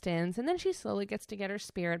radio stints, and then she slowly gets to get her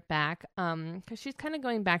spirit back because she's kind of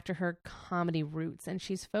going back to her comedy roots, and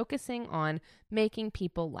she's focusing on making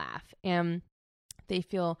people laugh. And they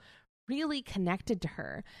feel really connected to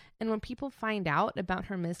her. And when people find out about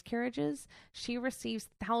her miscarriages, she receives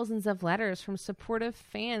thousands of letters from supportive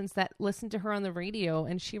fans that listen to her on the radio,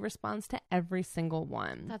 and she responds to every single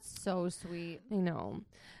one. That's so sweet. I know.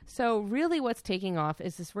 So really what's taking off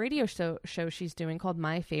is this radio show she's doing called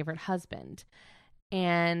My Favorite Husband.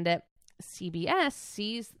 And CBS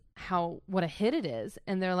sees what a hit it is,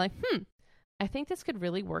 and they're like, I think this could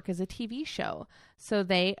really work as a TV show. So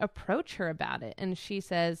they approach her about it, and she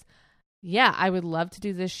says, yeah, I would love to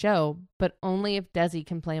do this show, but only if Desi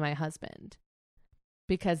can play my husband,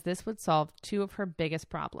 because this would solve two of her biggest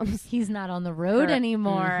problems. He's not on the road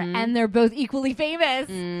anymore, and they're both equally famous.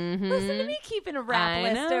 Mm-hmm. Listen to me keeping a rap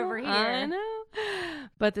list over here. I know.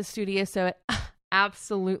 But the studio said,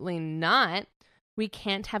 absolutely not. We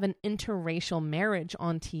can't have an interracial marriage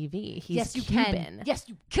on TV. He's Cuban. Yes,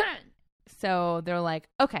 you can. So they're like,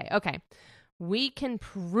 okay. We can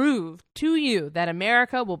prove to you that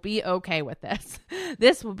America will be okay with this.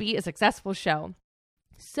 This will be a successful show.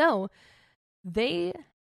 So they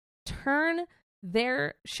turn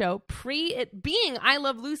their show, it being I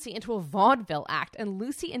Love Lucy, into a vaudeville act. And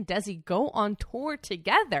Lucy and Desi go on tour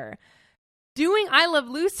together doing I Love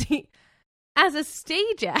Lucy as a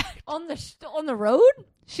stage act. On the road?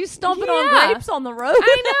 She's stomping on grapes on the road?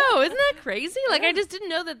 I know. Isn't that crazy? Like, I just didn't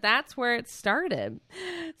know that that's where it started.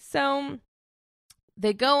 So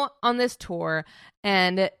they go on this tour,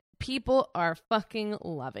 and people are fucking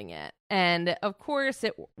loving it. And of course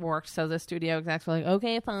it worked. So the studio execs were like,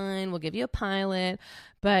 okay, fine, we'll give you a pilot,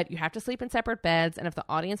 but you have to sleep in separate beds. And if the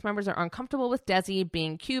audience members are uncomfortable with Desi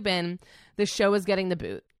being Cuban, the show is getting the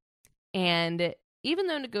boot. And even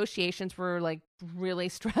though negotiations were like really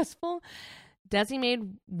stressful, Desi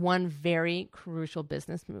made one very crucial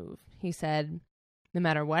business move. He said, no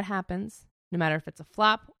matter what happens, no matter if it's a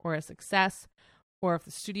flop or a success, or if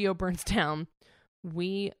the studio burns down,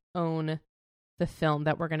 we own the film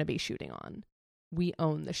that we're going to be shooting on. We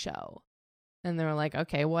own the show. And they were like,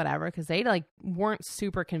 okay, whatever, because they like weren't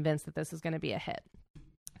super convinced that this was going to be a hit.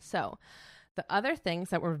 So the other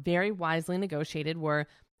things that were very wisely negotiated were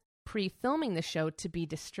pre-filming the show to be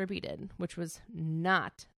distributed, which was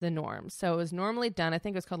not the norm. So it was normally done, I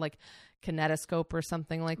think it was called like Kinetoscope or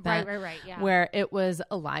something like that. Right, yeah. Where it was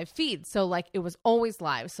a live feed. So like it was always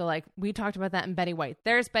live. So like we talked about that in Betty White.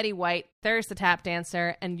 There's Betty White, there's the tap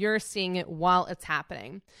dancer, and you're seeing it while it's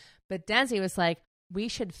happening. But Desi was like, we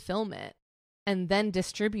should film it and then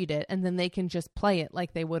distribute it, and then they can just play it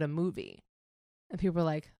like they would a movie. And people were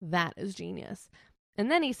like, that is genius.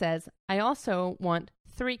 And then he says, I also want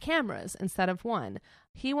 3 cameras instead of 1.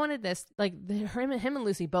 He wanted this, like him and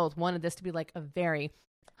Lucy both wanted this to be like a very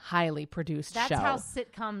highly produced show. That's how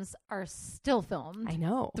sitcoms are still filmed. I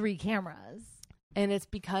know. 3 cameras. And it's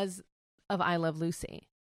because of I Love Lucy.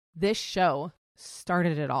 This show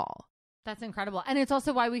started it all. That's incredible. And it's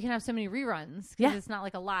also why we can have so many reruns. Yeah. It's not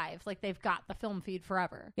like a live. Like they've got the film feed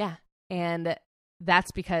forever. Yeah. And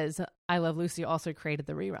that's because I Love Lucy also created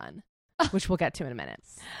the rerun, which we'll get to in a minute.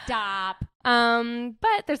 Stop.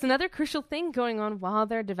 But there's another crucial thing going on while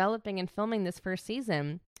they're developing and filming this first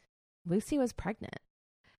season. Lucy was pregnant.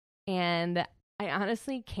 And I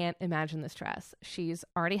honestly can't imagine the stress. She's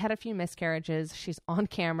already had a few miscarriages. She's on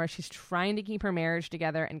camera. She's trying to keep her marriage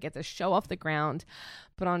together and get the show off the ground.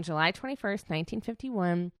 But on July 21st,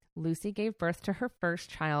 1951, Lucy gave birth to her first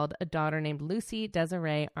child, a daughter named Lucy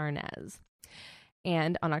Desiree Arnaz.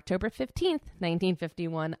 And on October 15th,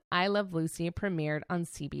 1951, I Love Lucy premiered on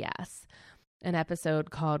CBS. An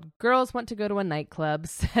episode called Girls Want to Go to a Nightclub,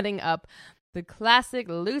 setting up the classic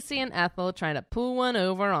Lucy and Ethel trying to pull one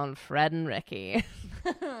over on Fred and Ricky.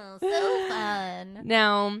 So fun.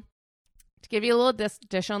 Now, to give you a little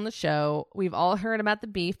dish on the show, we've all heard about the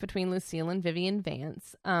beef between Lucille and Vivian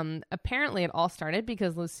Vance. Apparently, it all started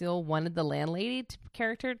because Lucille wanted the landlady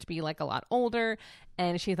character to be like a lot older,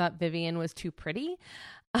 and she thought Vivian was too pretty.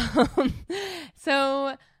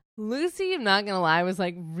 So Lucy, I'm not going to lie, was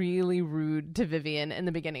like really rude to Vivian in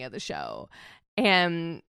the beginning of the show.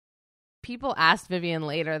 And people asked Vivian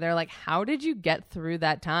later, they're like, how did you get through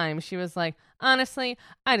that time? She was like, honestly,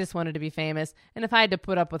 I just wanted to be famous. And if I had to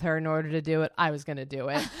put up with her in order to do it, I was going to do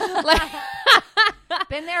it. Like,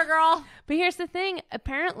 been there, girl. But here's the thing.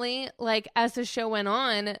 Apparently, like, as the show went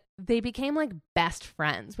on, they became like best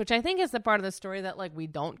friends, which I think is the part of the story that like we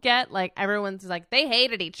don't get. Like, everyone's like, they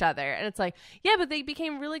hated each other. And it's like, yeah, but they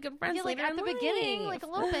became really good friends. Yeah, like at the beginning, like a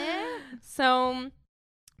little bit. So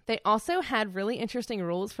they also had really interesting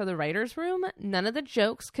rules for the writer's room. None of the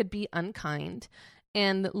jokes could be unkind.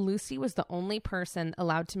 And Lucy was the only person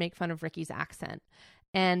allowed to make fun of Ricky's accent.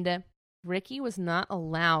 And Ricky was not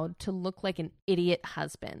allowed to look like an idiot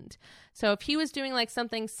husband. So if he was doing like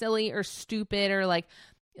something silly or stupid or like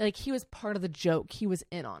he was part of the joke, he was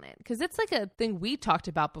in on it. Because it's like a thing we talked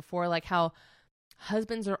about before, like how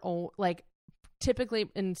husbands are like typically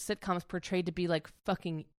in sitcoms portrayed to be like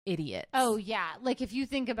fucking idiots. Oh yeah, like if you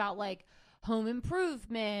think about like Home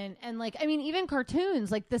Improvement and like, I mean, even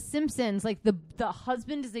cartoons like The Simpsons, like the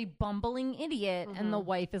husband is a bumbling idiot and the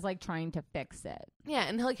wife is like trying to fix it. Yeah,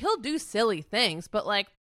 and like he'll do silly things, but like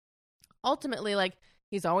ultimately like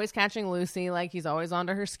he's always catching Lucy, like he's always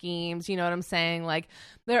onto her schemes, you know what I'm saying? Like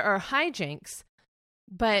there are hijinks,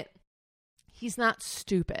 but he's not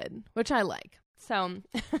stupid, which I like. So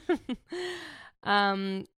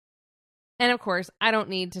and of course, I don't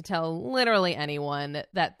need to tell literally anyone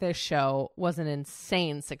that this show was an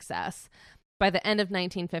insane success. By the end of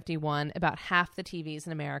 1951, about half the TVs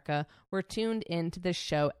in America were tuned into this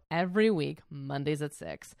show every week, Mondays at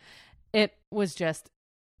 6. It was just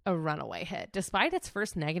a runaway hit. Despite its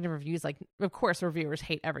first negative reviews, like, of course, reviewers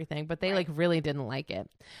hate everything, but they like really didn't like it.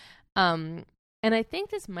 And I think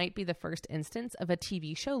this might be the first instance of a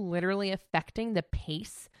TV show literally affecting the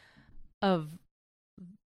pace of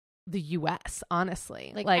the U.S.,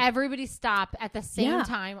 honestly. Like everybody stop at the same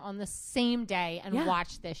time on the same day and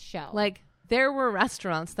watch this show. Like there were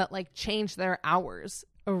restaurants that like changed their hours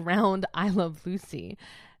around I Love Lucy.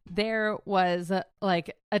 There was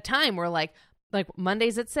like a time where like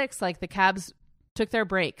Mondays at 6, like the cabs took their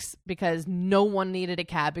breaks because no one needed a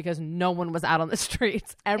cab because no one was out on the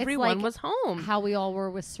streets. Everyone was home. How we all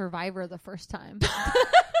were with Survivor the first time.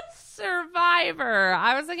 Survivor.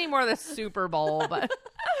 I was thinking more of the Super Bowl, but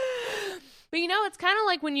you know, it's kind of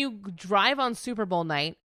like when you drive on Super Bowl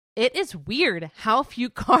night, it is weird how few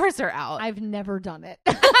cars are out. I've never done it.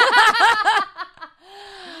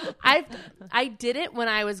 I did it when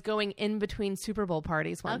I was going in between Super Bowl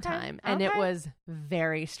parties one time, and it was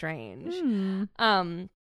very strange.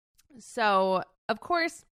 So of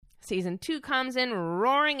course, season 2 comes in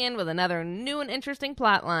roaring in with another new and interesting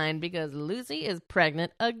plot line because Lucy is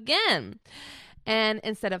pregnant again. And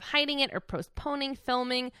instead of hiding it or postponing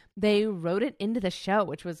filming, they wrote it into the show,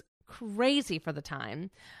 which was crazy for the time.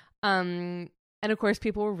 And of course,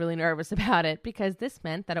 people were really nervous about it because this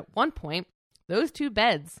meant that at one point, those 2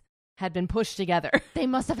 beds had been pushed together. They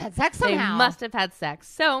must have had sex somehow. They must have had sex.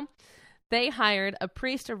 So they hired a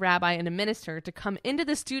priest, a rabbi, and a minister to come into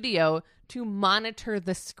the studio to monitor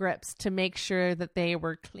the scripts to make sure that they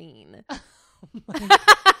were clean.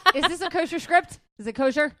 Is this a kosher script? Is it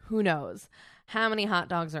kosher? Who knows how many hot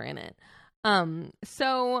dogs are in it?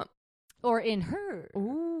 Or in her.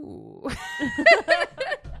 Ooh.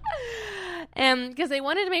 And because they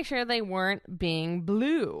wanted to make sure they weren't being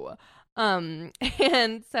blue.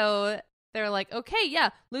 And so they're like, okay,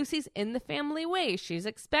 yeah, Lucy's in the family way. She's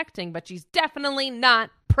expecting, but she's definitely not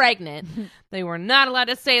pregnant. They were not allowed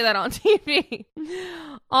to say that on TV.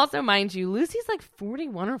 Also, mind you, Lucy's like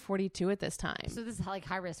 41 or 42 at this time. So this is like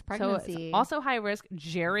high-risk pregnancy. So it's also high-risk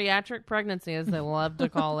geriatric pregnancy, as they love to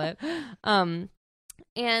call it.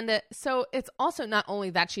 And so it's also not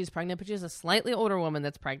only that she's pregnant, but she's a slightly older woman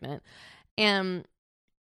that's pregnant. And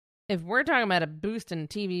if we're talking about a boost in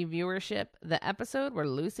TV viewership, the episode where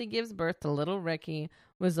Lucy gives birth to little Ricky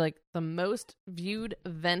was like the most viewed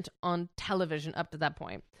event on television up to that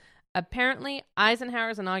point. Apparently,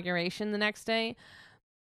 Eisenhower's inauguration the next day,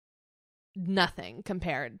 nothing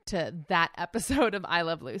compared to that episode of I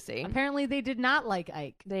Love Lucy. Apparently, they did not like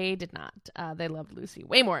Ike. They did not. They loved Lucy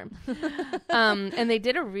way more. And they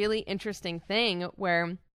did a really interesting thing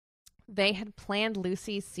where they had planned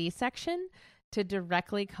Lucy's C-section to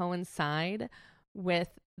directly coincide with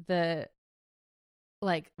the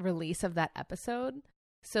like release of that episode.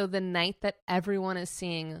 So the night that everyone is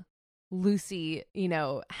seeing Lucy, you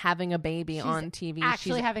know, having a baby on TV,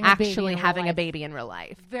 actually having a baby in real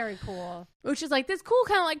life. Very cool. Which is like this cool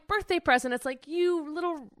kind of like birthday present. It's like, you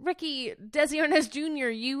little Ricky, Desi Arnaz Jr.,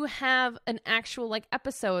 you have an actual like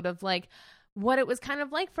episode of like what it was kind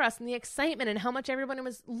of like for us and the excitement and how much everyone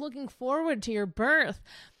was looking forward to your birth.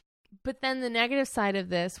 But then the negative side of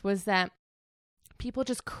this was that people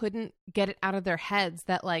just couldn't get it out of their heads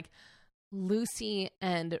that like Lucy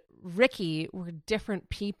and Ricky were different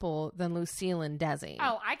people than Lucille and Desi.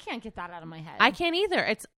 Oh, I can't get that out of my head. I can't either.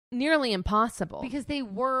 It's nearly impossible. Because they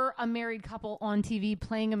were a married couple on TV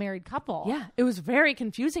playing a married couple. Yeah, it was very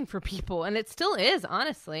confusing for people, and it still is,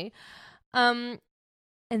 honestly. And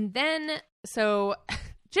then, so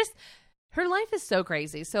just her life is so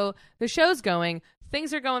crazy. So the show's going.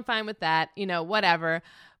 Things are going fine with that, you know, whatever.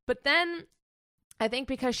 But then I think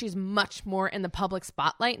because she's much more in the public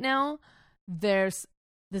spotlight now, there's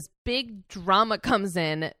this big drama comes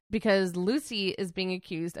in because Lucy is being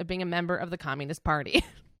accused of being a member of the Communist Party.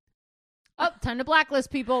 Oh, time to blacklist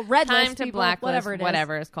people, red time list to people, blacklist, whatever it is.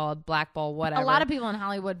 whatever it's called, blackball, whatever. A lot of people in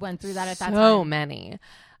Hollywood went through that at that time. So many.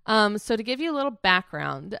 So to give you a little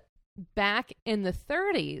background, back in the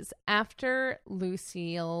 30s, after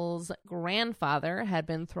Lucille's grandfather had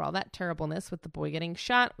been through all that terribleness with the boy getting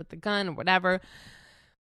shot with the gun or whatever,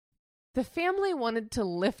 the family wanted to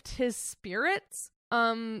lift his spirits.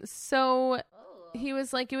 So he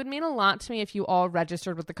was like, it would mean a lot to me if you all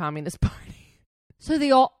registered with the Communist Party. So they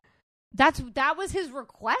all... That was his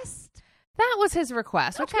request? That was his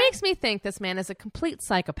request, which makes me think this man is a complete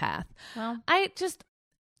psychopath. Well, I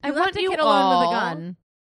want the you kid all alone with a gun.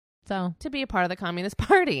 So to be a part of the Communist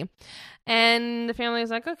Party. And the family was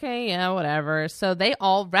like, okay, yeah, whatever. So they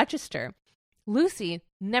all register. Lucy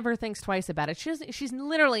never thinks twice about it. She's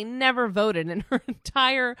literally never voted in her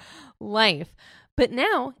entire life. But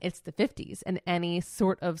now it's the 50s, and any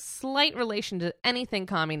sort of slight relation to anything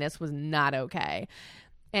communist was not okay.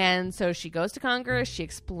 And so she goes to Congress. She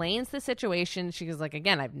explains the situation. She goes like,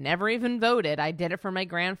 again, I've never even voted. I did it for my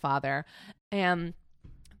grandfather. And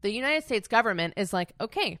the United States government is like,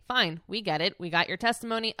 okay, fine. We get it. We got your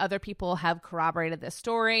testimony. Other people have corroborated this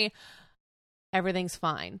story. Everything's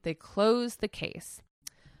fine. They close the case.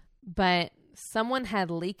 But someone had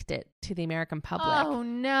leaked it to the American public. Oh,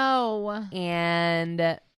 no.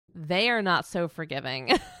 And they are not so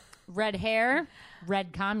forgiving. Red hair,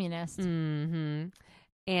 red communist. Mm-hmm.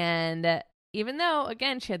 And even though,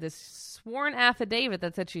 again, she had this sworn affidavit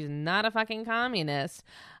that said she's not a fucking communist,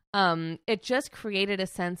 it just created a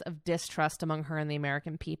sense of distrust among her and the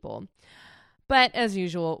American people. But as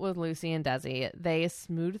usual with Lucy and Desi, they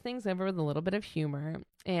smoothed things over with a little bit of humor.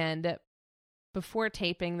 And before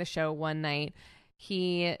taping the show one night,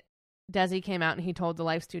 Desi came out and he told the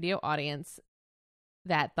live studio audience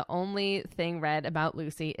that the only thing red about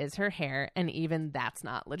Lucy is her hair, and even that's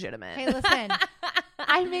not legitimate. Hey, listen.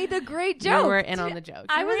 I made a great joke. You were in on the joke.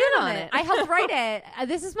 I was in on it. I helped write it.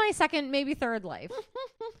 This is my second, maybe third life.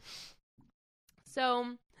 So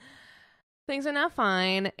things are now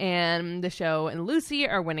fine, and the show and Lucy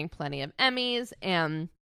are winning plenty of Emmys, and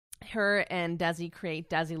her and Desi create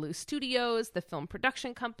Desi Lou Studios, the film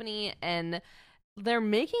production company, and they're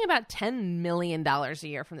making about $10 million a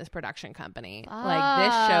year from this production company. Like,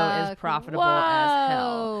 this show is profitable as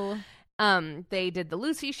hell. They did the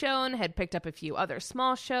Lucy show and had picked up a few other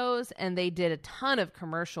small shows, and they did a ton of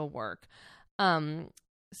commercial work.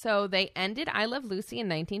 So they ended I Love Lucy in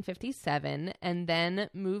 1957 and then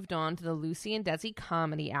moved on to the Lucy and Desi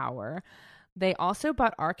Comedy Hour. They also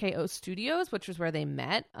bought RKO Studios, which was where they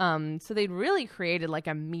met. So they'd really created like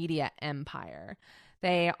a media empire.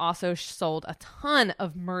 They also sold a ton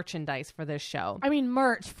of merchandise for this show. I mean,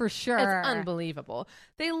 merch for sure. It's unbelievable.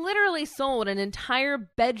 They literally sold an entire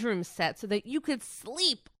bedroom set so that you could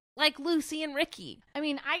sleep like Lucy and Ricky. I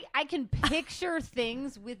mean, I can picture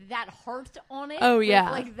things with that heart on it. Oh, yeah.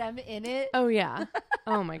 With, like, them in it. Oh, yeah.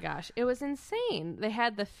 Oh, my gosh. It was insane. They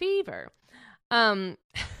had the fever.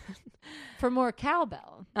 For more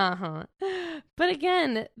cowbell. Uh-huh. But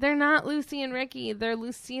again, they're not Lucy and Ricky. They're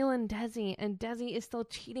Lucille and Desi is still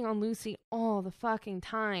cheating on Lucy all the fucking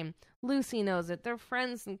time. Lucy knows it. Their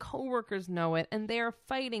friends and coworkers know it, and they are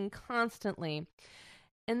fighting constantly.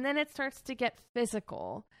 And then it starts to get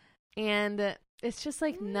physical, and it's just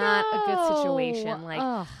like not a good situation.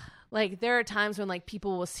 Like there are times when like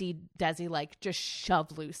people will see Desi like just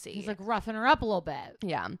shove Lucy. He's like roughing her up a little bit.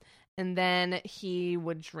 Yeah. And then he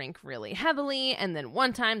would drink really heavily. And then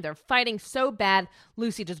one time they're fighting so bad,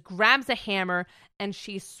 Lucy just grabs a hammer and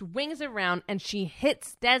she swings around and she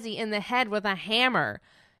hits Desi in the head with a hammer.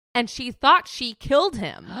 And she thought she killed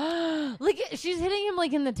him. Like she's hitting him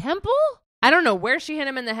like in the temple? I don't know where she hit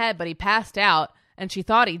him in the head, but he passed out and she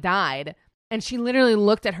thought he died. And she literally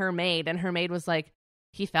looked at her maid and her maid was like,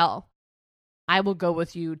 he fell. I will go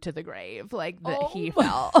with you to the grave. Like he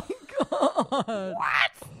fell. God.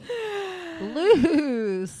 What?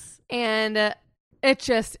 Loose. And it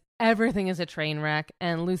just, everything is a train wreck.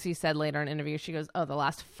 And Lucy said later in an interview, she goes, the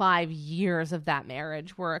last 5 years of that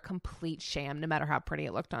marriage were a complete sham, no matter how pretty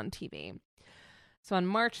it looked on TV. So on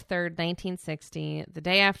March 3rd, 1960, the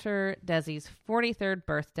day after Desi's 43rd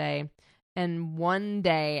birthday, and one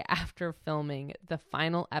day after filming the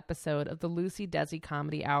final episode of the Lucy Desi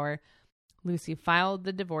Comedy Hour, Lucy filed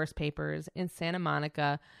the divorce papers in Santa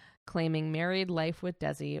Monica, claiming married life with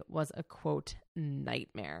Desi was a, quote,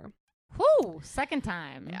 nightmare. Whew, second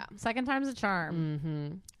time. Yeah. Second time's a charm.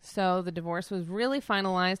 Mm-hmm. So the divorce was really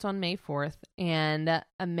finalized on May 4th, and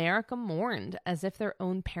America mourned as if their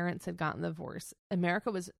own parents had gotten the divorce.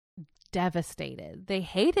 America was devastated. They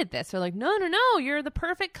hated this. They're like, no, you're the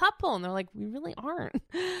perfect couple. And they're like, we really aren't.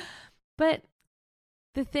 But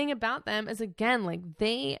the thing about them is, again, like,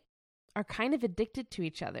 they are kind of addicted to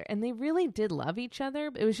each other, and they really did love each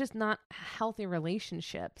other, but it was just not healthy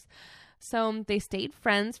relationships. So they stayed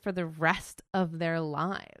friends for the rest of their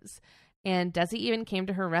lives. And Desi even came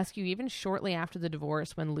to her rescue even shortly after the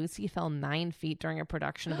divorce, when Lucy fell 9 feet during a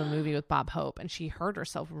production of a movie with Bob Hope, and she hurt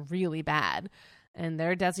herself really bad. And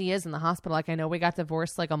there Desi is in the hospital. Like, I know we got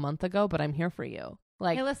divorced like a month ago, but I'm here for you.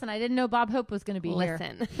 Like, hey, listen, I didn't know Bob Hope was going to be here.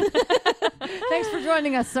 Thanks for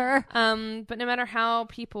joining us, sir. But no matter how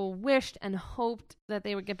people wished and hoped that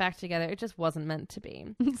they would get back together, it just wasn't meant to be.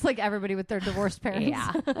 It's like everybody with their divorced parents.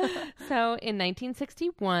 Yeah. So in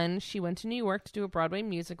 1961, she went to New York to do a Broadway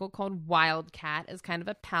musical called Wildcat as kind of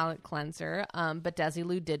a palate cleanser. But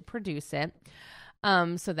Desilu did produce it.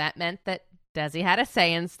 So that meant that Desi had a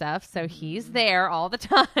say in stuff. So he's there all the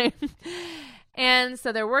time. And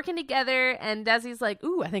so they're working together, and Desi's like,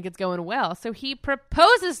 ooh, I think it's going well. So he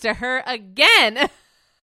proposes to her again.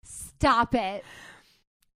 Stop it.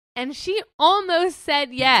 And she almost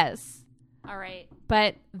said yes. All right.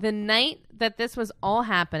 But the night that this was all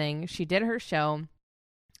happening, she did her show,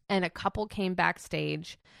 and a couple came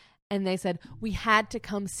backstage, and they said, we had to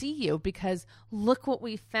come see you because look what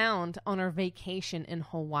we found on our vacation in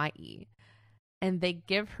Hawaii. And they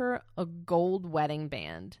give her a gold wedding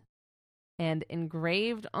band. And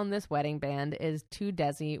engraved on this wedding band is to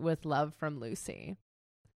Desi with love from Lucy.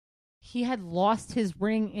 He had lost his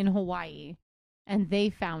ring in Hawaii, and they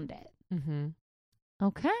found it. Mm-hmm.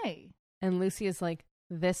 Okay. And Lucy is like,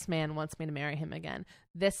 this man wants me to marry him again.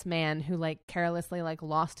 This man who like carelessly like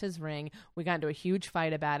lost his ring. We got into a huge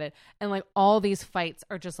fight about it. And like all these fights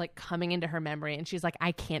are just like coming into her memory. And she's like,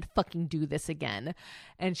 I can't fucking do this again.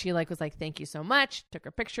 And she like was like, thank you so much. Took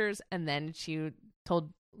her pictures. And then she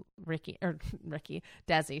told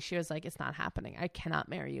Desi, she was like, it's not happening. I cannot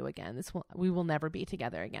marry you again. We will never be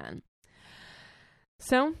together again.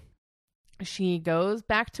 So she goes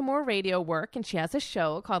back to more radio work, and she has a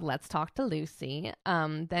show called Let's Talk to Lucy.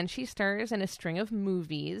 Then she stars in a string of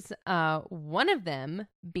movies, one of them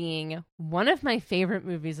being one of my favorite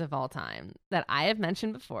movies of all time that I have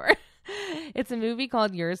mentioned before. It's a movie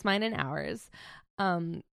called Yours, Mine, and Ours.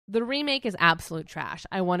 The remake is absolute trash.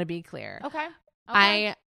 I want to be clear. Okay.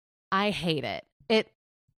 I hate it.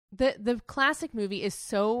 The classic movie is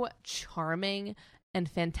so charming and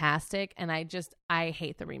fantastic, and I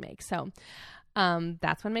hate the remake. So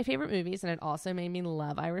that's one of my favorite movies, and it also made me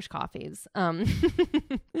love Irish coffees.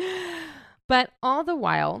 But all the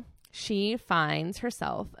while, she finds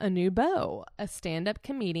herself a new beau, a stand-up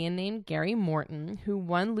comedian named Gary Morton, who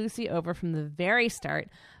won Lucy over from the very start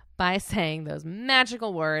by saying those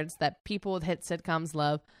magical words that people with hit sitcoms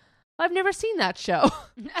love. I've never seen that show.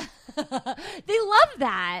 They love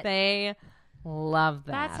that. They love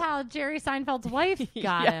that. That's how Jerry Seinfeld's wife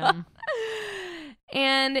got him.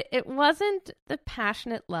 And it wasn't the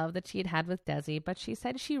passionate love that she had had with Desi, but she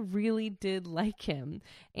said she really did like him.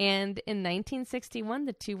 And in 1961,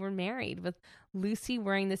 the two were married, with Lucy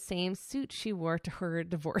wearing the same suit she wore to her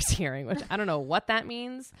divorce hearing, which I don't know what that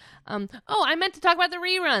means. I meant to talk about the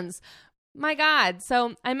reruns. My God.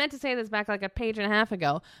 So I meant to say this back like a page and a half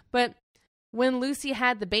ago, but when Lucy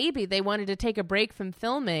had the baby, they wanted to take a break from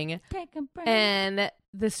filming. Take a break. And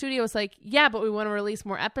the studio was like, yeah, but we want to release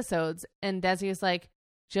more episodes. And Desi was like,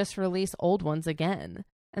 just release old ones again.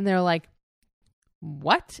 And they're like,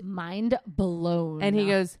 what? Mind blown. And he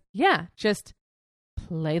goes, yeah, just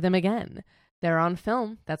play them again. They're on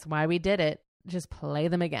film. That's why we did it. Just play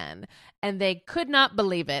them again. And they could not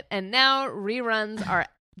believe it. And now reruns are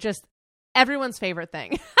just everyone's favorite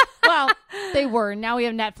thing. Well, they were. Now we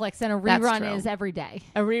have Netflix, and a rerun is every day.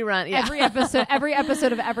 A rerun, yeah. Every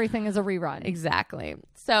episode of everything is a rerun. Exactly.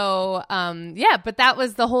 So, yeah, but that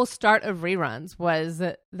was the whole start of reruns, was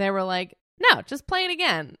they were like, no, just play it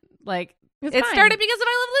again. Like, it started because of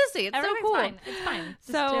I Love Lucy. It's so cool. Fine. It's fine.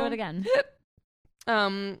 Just do it again.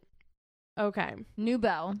 Okay. New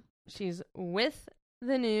beau. She's with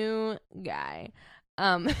the new guy.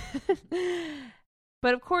 But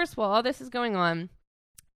of course, while all this is going on,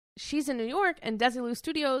 she's in New York, and Desilu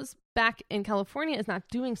Studios back in California is not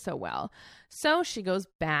doing so well. So she goes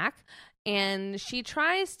back and she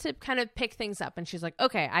tries to kind of pick things up. And she's like,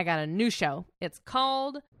 okay, I got a new show. It's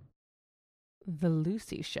called The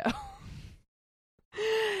Lucy Show.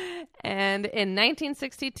 And in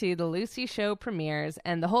 1962, The Lucy Show premieres.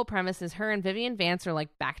 And the whole premise is her and Vivian Vance are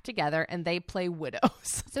like back together, and they play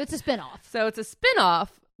widows. So it's a spinoff. So it's a spinoff,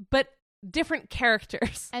 but different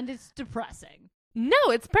characters. And it's depressing. No,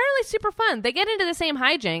 it's apparently super fun. They get into the same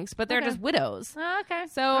hijinks, but they're just widows. Okay.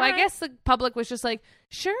 So I guess the public was just like,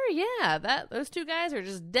 sure, yeah, those two guys are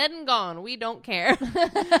just dead and gone. We don't care.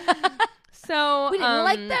 So we didn't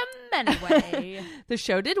like them anyway. The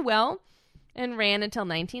show did well and ran until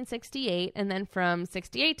 1968. And then from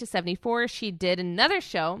 68 to 74, she did another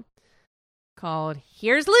show called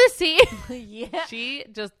Here's Lucy. Yeah. She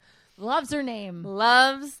just loves her name.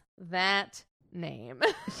 Loves that name.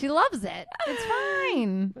 She loves it. It's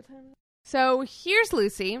fine. So Here's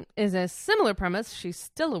Lucy is a similar premise. She's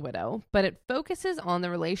still a widow, but it focuses on the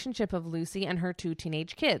relationship of Lucy and her two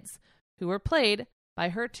teenage kids, who are played by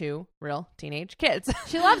her two real teenage kids.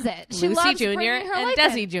 She loves it. She Lucy loves Jr. and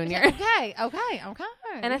Desi Jr. Okay.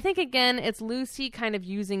 And I think, again, it's Lucy kind of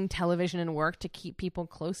using television and work to keep people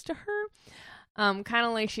close to her. Kind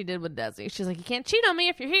of like she did with Desi. She's like, you can't cheat on me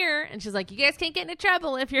if you're here. And she's like, you guys can't get into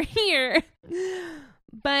trouble if you're here.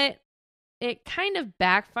 But it kind of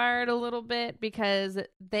backfired a little bit because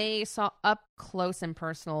they saw up close and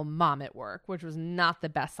personal mom at work, which was not the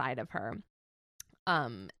best side of her.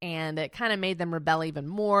 And it kind of made them rebel even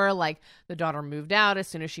more. Like, the daughter moved out as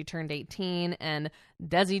soon as she turned 18, and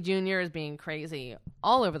Desi Jr. is being crazy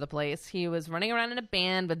all over the place. He was running around in a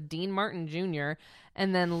band with Dean Martin Jr.,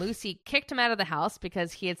 and then Lucy kicked him out of the house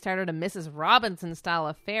because he had started a Mrs. Robinson-style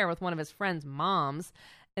affair with one of his friend's moms.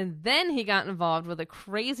 And then he got involved with a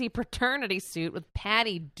crazy paternity suit with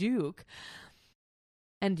Patty Duke.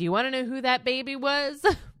 And do you want to know who that baby was?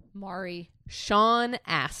 Maury. Sean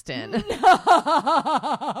Astin.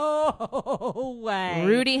 No way.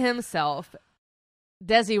 Rudy himself.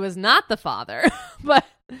 Desi was not the father, but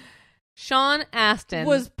Sean Astin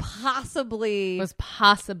was possibly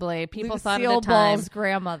people Lucille thought at the time Ball's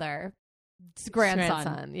grandmother.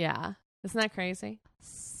 Grandson. Yeah. Isn't that crazy?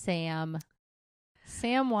 Samwise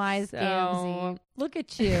Gamgee. Look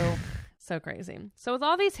at you. So crazy. So with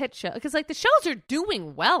all these hit shows, because like the shows are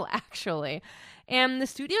doing well, actually, and the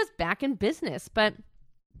studio's back in business, but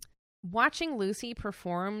watching Lucy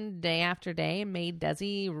perform day after day made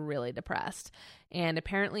Desi really depressed. And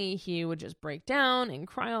apparently he would just break down and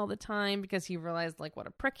cry all the time because he realized like what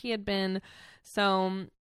a prick he had been. So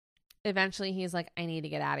eventually he's like, I need to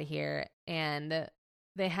get out of here. And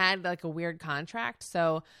they had like a weird contract.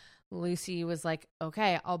 So Lucy was like,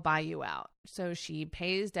 okay, I'll buy you out. So she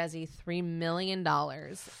pays Desi $3 million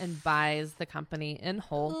and buys the company in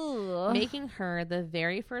whole, making her the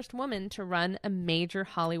very first woman to run a major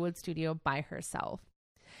Hollywood studio by herself.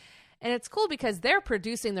 And it's cool because they're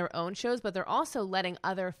producing their own shows, but they're also letting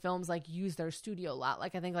other films like use their studio a lot.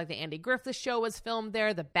 Like I think like the Andy Griffith show was filmed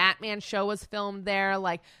there. The Batman show was filmed there.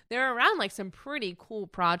 Like they're around like some pretty cool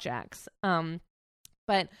projects.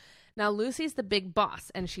 But now Lucy's the big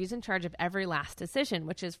boss and she's in charge of every last decision,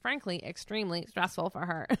 which is frankly extremely stressful for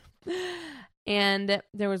her. And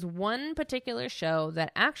there was one particular show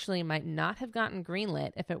that actually might not have gotten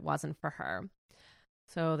greenlit if it wasn't for her.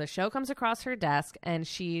 So the show comes across her desk and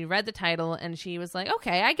she read the title and she was like,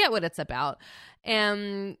 okay, I get what it's about.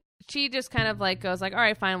 And she just kind of like goes like, all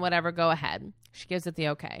right, fine, whatever, go ahead. She gives it the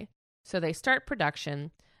okay. So they start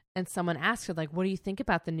production and someone asks her like, what do you think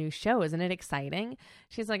about the new show? Isn't it exciting?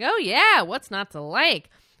 She's like, oh yeah, what's not to like?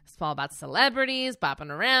 It's all about celebrities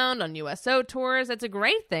bopping around on USO tours. It's a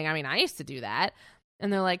great thing. I mean, I used to do that.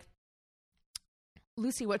 And they're like,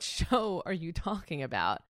 Lucy, what show are you talking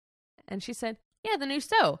about? And she said, yeah, the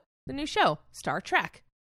new show, Star Trek.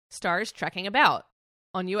 Stars trekking about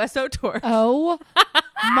on USO tours. Oh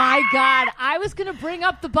my God. I was going to bring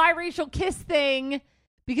up the biracial kiss thing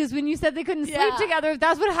because when you said they couldn't sleep together,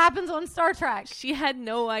 that's what happens on Star Trek. She had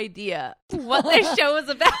no idea what this show was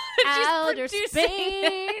about. Outer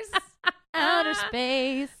space. Outer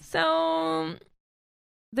space. So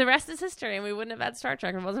the rest is history, and we wouldn't have had Star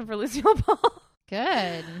Trek if it wasn't for Lucille Ball.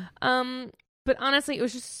 Good. But honestly, it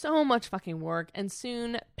was just so much fucking work. And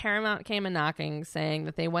soon Paramount came a knocking saying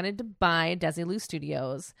that they wanted to buy Desilu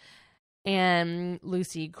Studios. And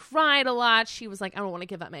Lucy cried a lot. She was like, I don't want to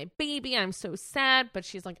give up my baby. I'm so sad. But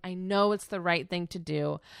she's like, I know it's the right thing to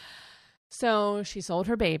do. So she sold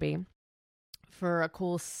her baby for a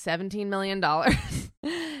cool $17 million. Wow.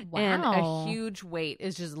 And a huge weight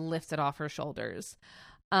is just lifted off her shoulders.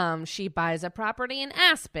 She buys a property in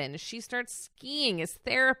Aspen. She starts skiing as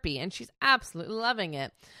therapy, and she's absolutely loving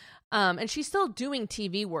it. And she's still doing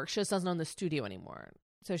TV work. She just doesn't own the studio anymore.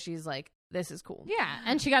 So she's like, this is cool. Yeah,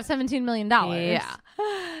 and she got $17 million. Yeah.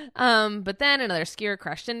 But then another skier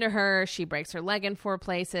crashed into her. She breaks her leg in 4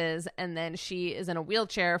 places, and then she is in a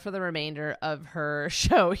wheelchair for the remainder of her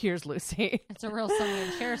show. Here's Lucy. It's a real Sonny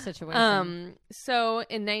and Cher situation. So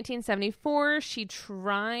in 1974, she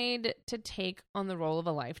tried to take on the role of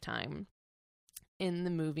a lifetime. in the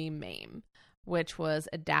movie Mame, which was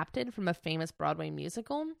adapted from a famous Broadway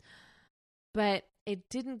musical, but it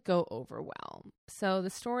didn't go over well. So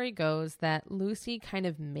the story goes that Lucy kind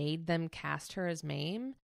of made them cast her as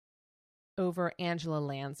Mame over Angela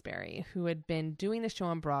Lansbury, who had been doing the show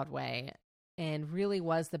on Broadway and really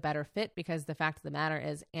was the better fit, because the fact of the matter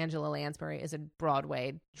is Angela Lansbury is a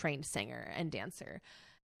Broadway trained singer and dancer,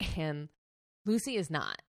 and Lucy is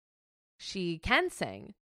not. She can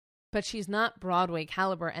sing, but she's not Broadway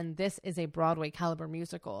caliber, and this is a Broadway caliber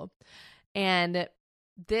musical. And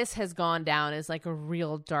this has gone down as like a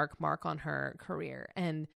real dark mark on her career.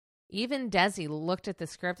 And even Desi looked at the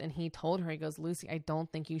script and he told her, he goes, Lucy, I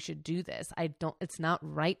don't think you should do this. It's not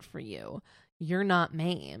right for you. You're not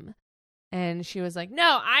Mame. And she was like,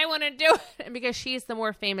 no, I want to do it. And because she's the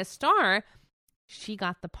more famous star, she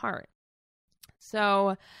got the part.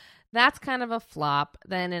 So that's kind of a flop.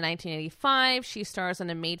 Then in 1985, she stars in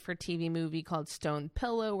a made-for-TV movie called Stone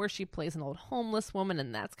Pillow, where she plays an old homeless woman,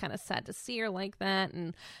 and that's kind of sad to see her like that,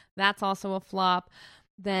 and that's also a flop.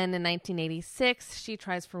 Then in 1986, she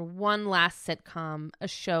tries for one last sitcom, a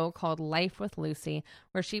show called Life with Lucy,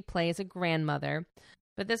 where she plays a grandmother.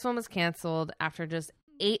 But this one was canceled after just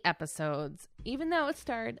 8 episodes, even though it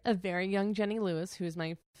starred a very young Jenny Lewis, who is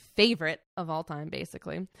my favorite of all time,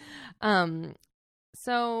 basically.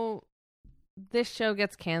 So this show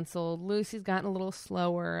gets canceled. Lucy's gotten a little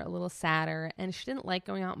slower, a little sadder, and she didn't like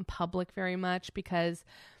going out in public very much because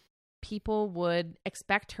people would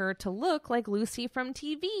expect her to look like Lucy from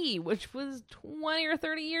TV, which was 20 or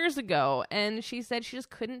 30 years ago. And she said she just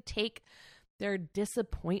couldn't take their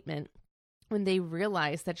disappointment when they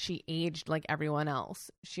realized that she aged like everyone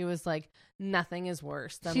else. She was like, nothing is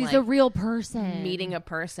worse than she's a real person. Meeting a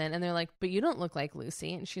person. And they're like, but you don't look like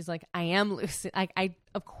Lucy. And she's like, I am Lucy. I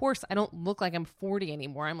of course, I don't look like I'm 40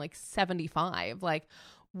 anymore. I'm like 75. Like,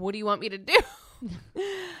 what do you want me to do?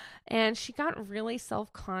 And she got really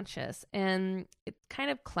self-conscious, and it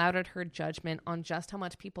kind of clouded her judgment on just how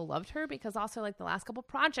much people loved her, because also like the last couple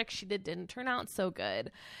projects she didn't turn out so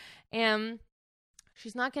good. And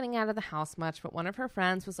she's not getting out of the house much, but one of her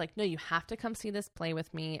friends was like, no, you have to come see this play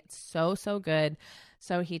with me. It's so, so good.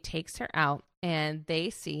 So he takes her out, and they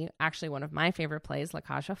see actually one of my favorite plays, La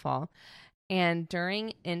Cage aux Folles. And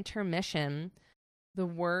during intermission, the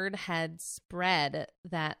word had spread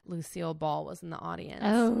that Lucille Ball was in the audience.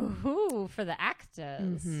 Oh, for the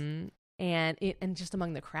actors. Mm-hmm. And just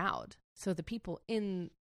among the crowd. So the people in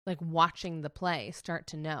like watching the play start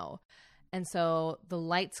to know. And so the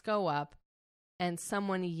lights go up, and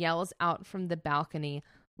someone yells out from the balcony,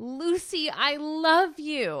 Lucy, I love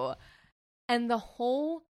you. And the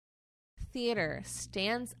whole theater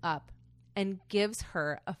stands up and gives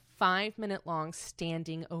her a 5-minute long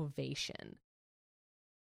standing ovation.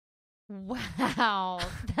 Wow.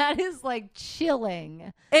 That is like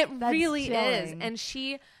chilling. That's really chilling. Is. And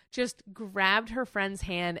she just grabbed her friend's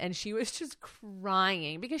hand, and she was just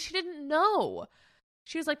crying because she didn't know.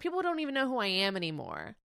 She was like, people don't even know who I am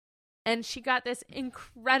anymore. And she got this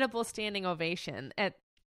incredible standing ovation at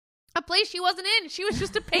a place she wasn't in. She was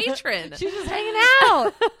just a patron. She was just hanging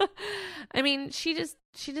out. I mean, she just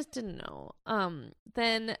didn't know.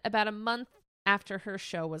 Then about a month after her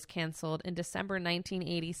show was canceled in December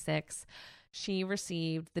 1986, she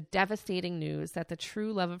received the devastating news that the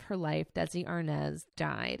true love of her life, Desi Arnaz,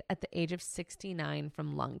 died at the age of 69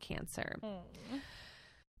 from lung cancer.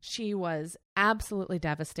 She was absolutely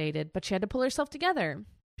devastated, but she had to pull herself together,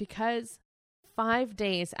 because 5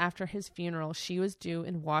 days after his funeral, she was due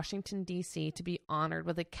in Washington, D.C. to be honored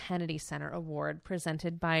with a Kennedy Center Award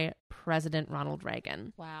presented by President Ronald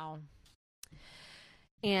Reagan. Wow.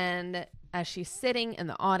 And as she's sitting in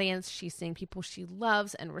the audience, she's seeing people she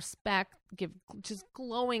loves and respects give just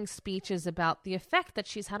glowing speeches about the effect that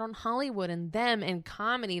she's had on Hollywood and them and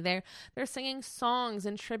comedy. They're singing songs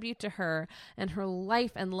in tribute to her and her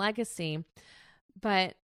life and legacy.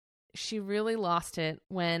 But she really lost it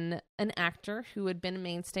when an actor who had been a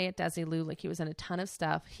mainstay at Desilu, like he was in a ton of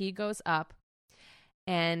stuff, he goes up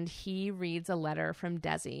and he reads a letter from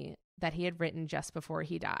Desi that he had written just before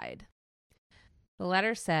he died. The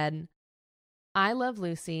letter said, I Love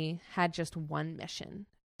Lucy had just one mission,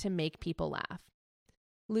 to make people laugh.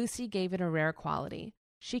 Lucy gave it a rare quality.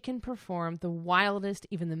 She can perform the wildest,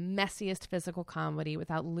 even the messiest physical comedy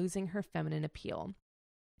without losing her feminine appeal.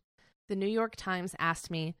 The New York Times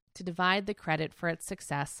asked me to divide the credit for its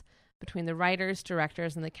success between the writers,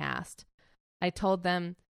 directors, and the cast. I told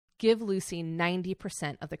them, give Lucy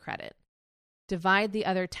 90% of the credit. Divide the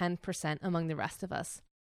other 10% among the rest of us.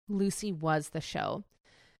 Lucy was the show.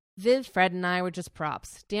 Viv, Fred, and I were just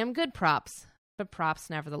props. Damn good props, but props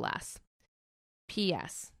nevertheless.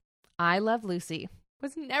 P.S. I Love Lucy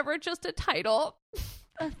was never just a title.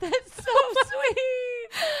 That's so sweet.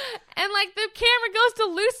 And like the camera goes to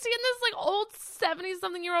Lucy and this like old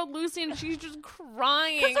 70-something-year-old Lucy, and she's just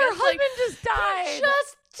crying. Because her husband just died. He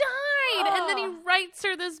just died. And then he writes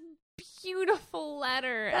her this beautiful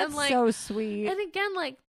letter. That's and like so sweet. And again,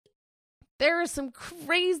 like there are some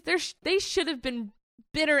crazy. They should have been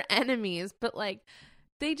bitter enemies, but like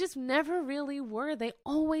they just never really were. They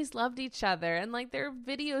always loved each other. And like there are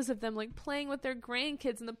videos of them like playing with their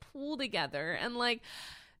grandkids in the pool together. And like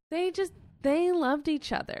they loved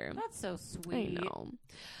each other. That's so sweet. I know.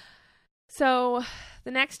 So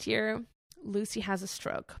the next year, Lucy has a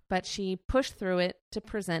stroke, but she pushed through it to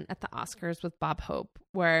present at the Oscars with Bob Hope,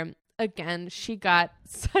 where again, she got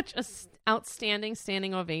such a outstanding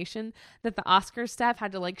standing ovation that the Oscars staff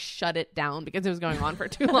had to like shut it down because it was going on for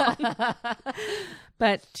too long.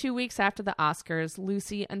 But 2 weeks after the Oscars,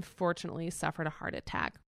 Lucy unfortunately suffered a heart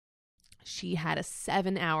attack. She had a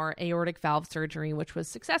 7-hour aortic valve surgery, which was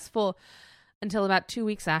successful until about 2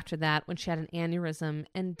 weeks after that, when she had an aneurysm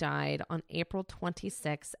and died on April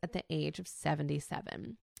 26 at the age of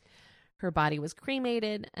 77. Her body was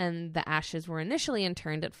cremated, and the ashes were initially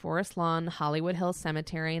interned at Forest Lawn Hollywood Hills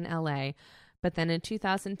Cemetery in L.A., but then in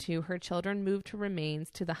 2002, her children moved her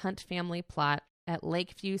remains to the Hunt family plot at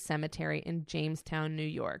Lakeview Cemetery in Jamestown, New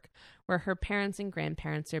York, where her parents and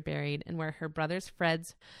grandparents are buried, and where her brother's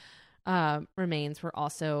Fred's remains were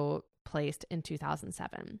also placed in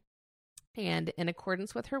 2007. And in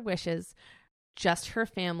accordance with her wishes, just her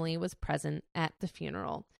family was present at the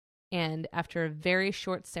funeral. And after a very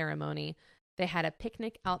short ceremony, they had a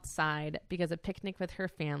picnic outside, because a picnic with her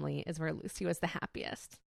family is where Lucy was the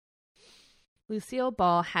happiest. Lucille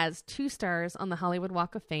Ball has 2 stars on the Hollywood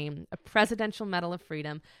Walk of Fame, a Presidential Medal of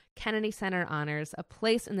Freedom, Kennedy Center honors, a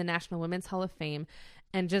place in the National Women's Hall of Fame,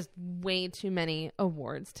 and just way too many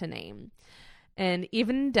awards to name. And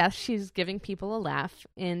even in death, she's giving people a laugh.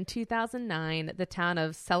 In 2009, the town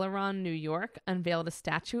of Celeron, New York, unveiled a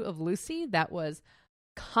statue of Lucy that was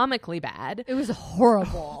comically bad. It was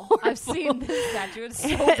horrible. I've seen this statue. It's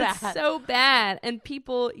so bad. It's so bad. And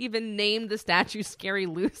people even named the statue Scary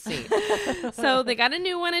Lucy. So they got a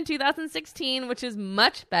new one in 2016, which is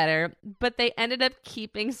much better. But they ended up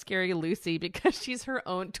keeping Scary Lucy because she's her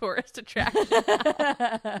own tourist attraction.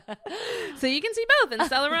 So you can see both in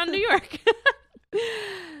Celeron, New York.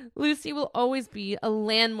 Lucy will always be a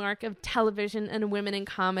landmark of television and women in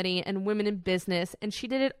comedy and women in business. And she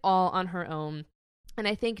did it all on her own. And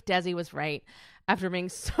I think Desi was right after being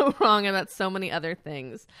so wrong about so many other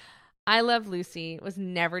things. I Love Lucy was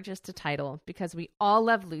never just a title, because we all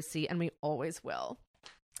love Lucy and we always will.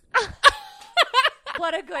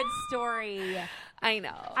 What a good story. I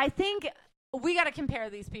know. I think we got to compare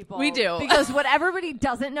these people. We do. Because what everybody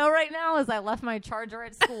doesn't know right now is I left my charger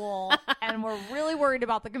at school and we're really worried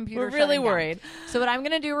about the computer. We're really worried. So what I'm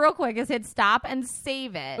going to do real quick is hit stop and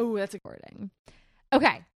save it. Oh, that's recording.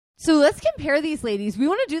 Okay. So let's compare these ladies. We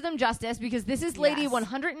want to do them justice because this is Lady Yes.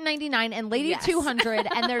 199 and Lady Yes. 200,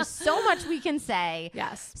 and there's so much we can say.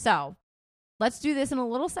 Yes. So let's do this in a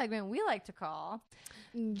little segment we like to call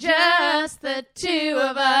Just the Two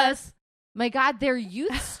of Us. My God, their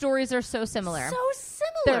youth stories are so similar. So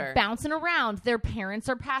similar. They're bouncing around. Their parents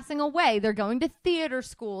are passing away. They're going to theater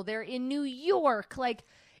school. They're in New York. Like,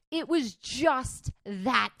 it was just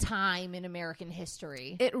that time in American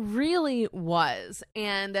history. It really was.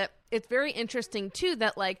 And it's very interesting, too,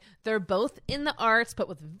 that, like, they're both in the arts, but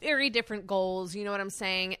with very different goals. You know what I'm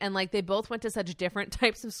saying? And, like, they both went to such different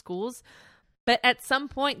types of schools. But at some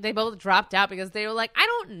point, they both dropped out because they were like, I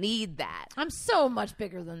don't need that. I'm so much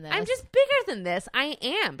bigger than this. I'm just bigger than this. I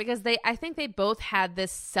am. Because I think they both had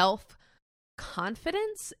this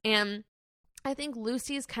self-confidence. And I think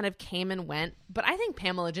Lucy's kind of came and went, but I think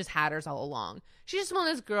Pamela just had hers all along. She's just one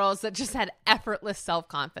of those girls that just had effortless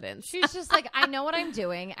self-confidence. She's just like, I know what I'm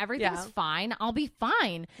doing. Everything's fine. I'll be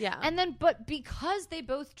fine. Yeah. And then, but because they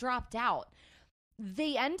both dropped out,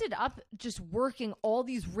 they ended up just working all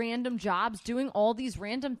these random jobs, doing all these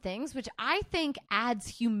random things, which I think adds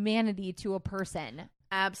humanity to a person.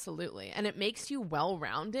 Absolutely. And it makes you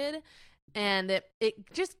well-rounded. And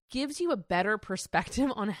it just gives you a better perspective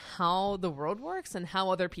on how the world works and how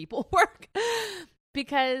other people work.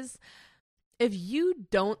 Because if you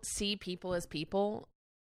don't see people as people,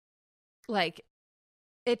 like,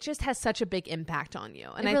 it just has such a big impact on you.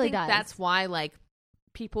 And it really I think does. that's why, like,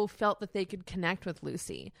 people felt that they could connect with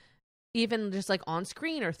Lucy. Even just like on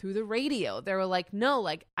screen or through the radio. They were like, no,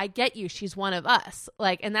 like, I get you. She's one of us.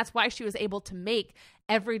 Like, and that's why she was able to make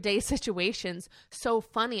everyday situations so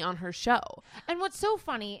funny on her show. And what's so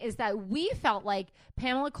funny is that we felt like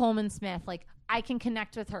Pamela Coleman Smith, like, I can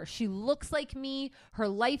connect with her. She looks like me. Her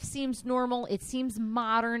life seems normal. It seems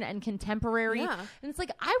modern and contemporary. Yeah. And it's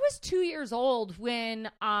like, I was 2 years old when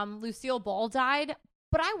Lucille Ball died,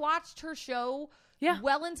 but I watched her show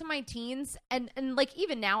well into my teens and like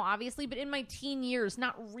even now, obviously, but in my teen years,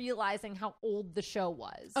 not realizing how old the show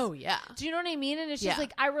was. Oh, yeah. Do you know what I mean? And it's just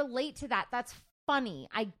like, I relate to that. That's funny.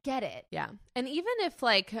 I get it. Yeah. And even if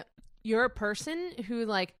like you're a person who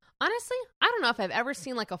like, honestly, I don't know if I've ever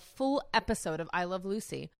seen like a full episode of I Love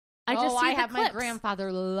Lucy. I have my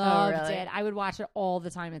grandfather loved it. I would watch it all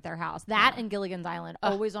the time at their house. That and Gilligan's Island,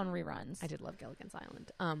 always on reruns. I did love Gilligan's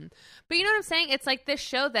Island. But you know what I'm saying? It's like this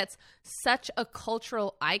show that's such a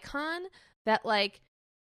cultural icon that like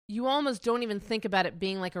you almost don't even think about it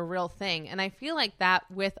being like a real thing. And I feel like that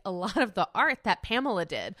with a lot of the art that Pamela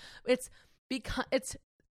did. It's because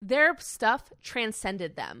their stuff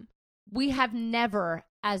transcended them. We have never,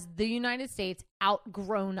 as the United States,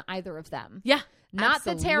 outgrown either of them. Yeah. Not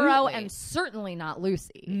absolutely. the tarot and certainly not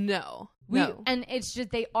Lucy. No. And it's just,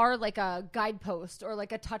 they are like a guidepost or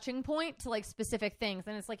like a touching point to like specific things.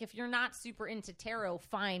 And it's like, if you're not super into tarot,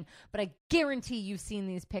 fine. But I guarantee you've seen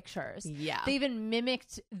these pictures. Yeah. They even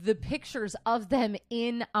mimicked the pictures of them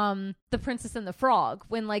in The Princess and the Frog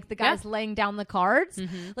when like the guy's laying down the cards.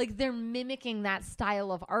 Mm-hmm. Like they're mimicking that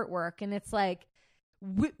style of artwork. And it's like,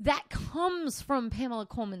 that comes from Pamela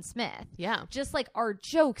Coleman Smith. Yeah. Just like our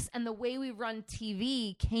jokes and the way we run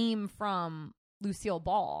TV came from Lucille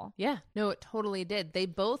Ball. Yeah. No, it totally did. They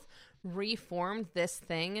both reformed this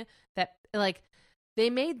thing that like they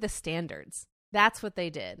made the standards. That's what they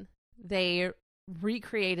did. They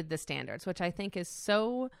recreated the standards, which I think is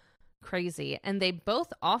so crazy. And they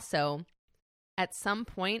both also at some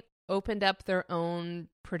point opened up their own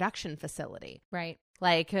production facility. Right.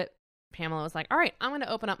 Like Pamela was like, all right, I'm going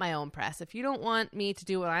to open up my own press. If you don't want me to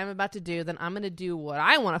do what I'm about to do, then I'm going to do what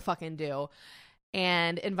I want to fucking do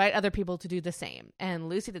and invite other people to do the same. And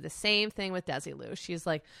Lucy did the same thing with Desilu. She's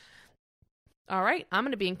like, all right, I'm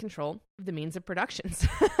going to be in control of the means of productions.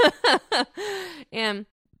 And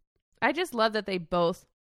I just love that they both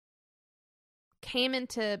came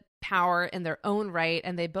into power in their own right.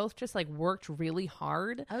 And they both just like worked really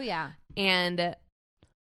hard. Oh, yeah. And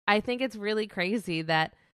I think it's really crazy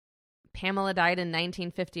that Pamela died in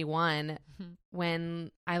 1951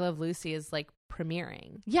 when I Love Lucy is like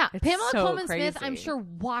premiering. Yeah. It's Pamela so Coleman crazy. Smith, I'm sure,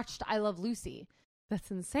 watched I Love Lucy.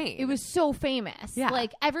 That's insane. It was so famous. Yeah.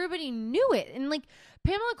 Like everybody knew it. And like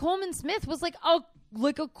Pamela Coleman Smith was like a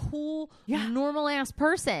cool, normal ass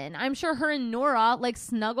person. I'm sure her and Nora like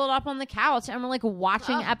snuggled up on the couch and were like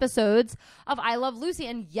watching episodes of I Love Lucy.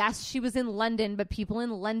 And yes, she was in London, but people in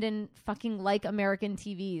London fucking like American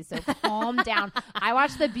TV. So calm down. I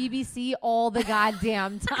watch the BBC all the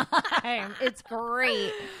goddamn time. It's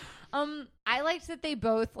great. I liked that they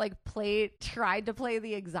both like tried to play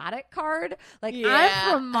the exotic card. Like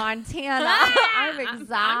I'm from Montana. I'm exotic.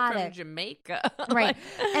 I'm from Jamaica. Right.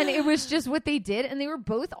 And it was just what they did. And they were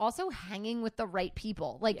both also hanging with the right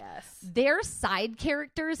people. Like their side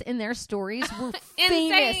characters in their stories were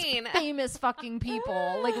famous fucking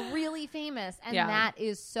people. Like really famous. And that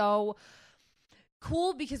is so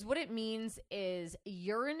cool because what it means is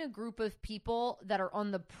you're in a group of people that are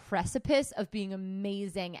on the precipice of being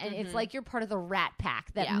amazing, and it's like you're part of the Rat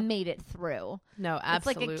Pack that made it through. No,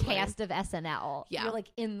 absolutely. It's like a cast of SNL. Yeah. You're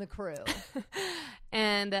like in the crew.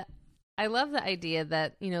 And I love the idea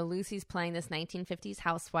that, you know, Lucy's playing this 1950s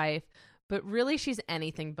housewife, but really she's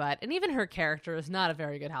anything but. And even her character is not a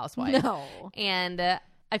very good housewife. No. And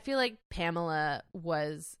I feel like Pamela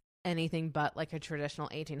was anything but like a traditional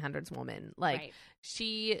 1800s woman. Like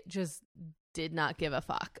she just did not give a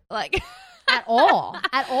fuck. Like at all.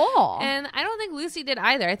 And I don't think Lucy did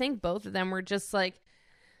either. I think both of them were just like,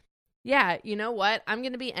 yeah, you know what? I'm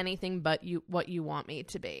going to be anything but what you want me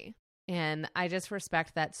to be. And I just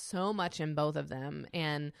respect that so much in both of them.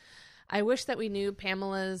 And I wish that we knew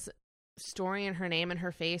Pamela's story and her name and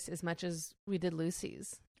her face as much as we did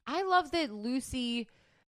Lucy's. I love that Lucy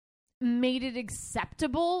made it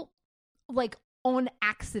acceptable, like on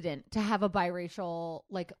accident, to have a biracial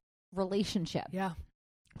like relationship. Yeah.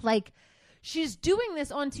 Like she's doing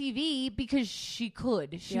this on TV because she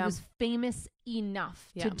could. She was famous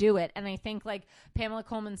enough to do it. And I think like Pamela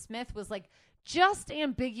Coleman Smith was like just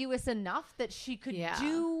ambiguous enough that she could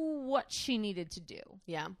do what she needed to do.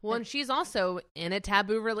 Yeah. Well, and she's also in a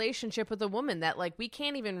taboo relationship with a woman that like we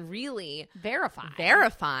can't even really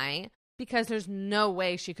verify because there's no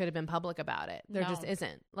way she could have been public about it. There just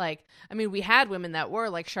isn't. Like, I mean, we had women that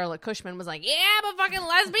were like Charlotte Cushman was like, yeah, I'm a fucking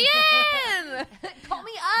lesbian. Call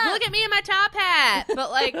me up. Look at me in my top hat.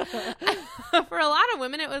 But like for a lot of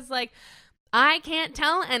women, it was like, I can't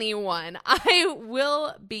tell anyone. I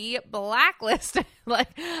will be blacklisted. Like,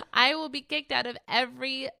 I will be kicked out of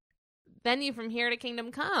every venue from here to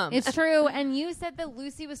Kingdom Come. It's true. And you said that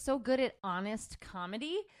Lucy was so good at honest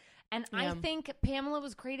comedy. And I think Pamela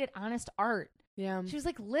was great at honest art. Yeah. She was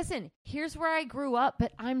like, listen, here's where I grew up,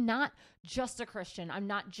 but I'm not just a Christian. I'm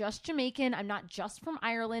not just Jamaican. I'm not just from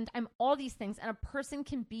Ireland. I'm all these things. And a person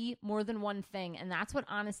can be more than one thing. And that's what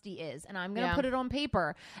honesty is. And I'm going to put it on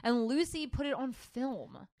paper. And Lucy put it on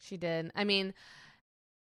film. She did. I mean,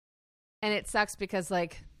 and it sucks because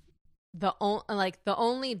like the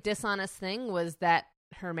only dishonest thing was that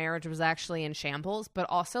her marriage was actually in shambles, but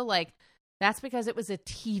also like that's because it was a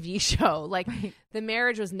TV show. Like, the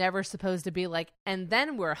marriage was never supposed to be like, and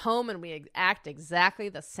then we're home and we act exactly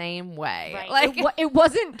the same way. Right. Like, it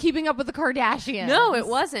wasn't Keeping Up with the Kardashians. No, it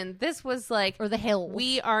wasn't. This was like, or The Hills.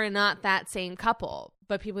 We are not that same couple,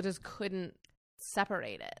 but people just couldn't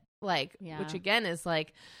separate it. Like, which again is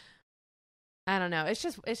like, I don't know. It's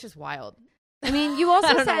just wild. I mean, you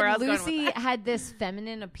also said Lucy had this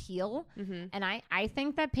feminine appeal, and I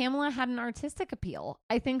think that Pamela had an artistic appeal.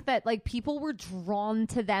 I think that like people were drawn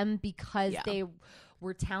to them because they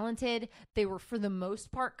were talented. They were for the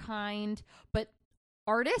most part kind, but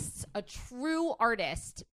artists, a true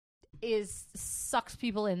artist sucks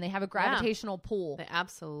people in. They have a gravitational pull. They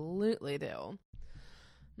absolutely do.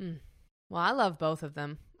 Well, I love both of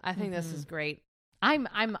them. I think this is great.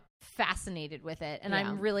 I'm fascinated with it, and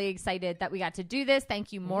I'm really excited that we got to do this.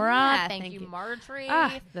 Thank you, Maura. Thank you, Marjorie.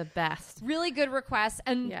 The best. Really good requests,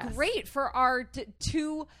 and great for our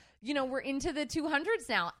two. You know, we're into the 200s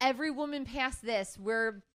now. Every woman past this,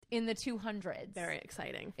 we're in the 200s. Very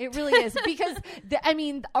exciting. It really is because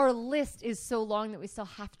our list is so long that we still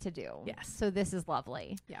have to do. Yes. So this is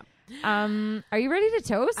lovely. Yeah. Are you ready to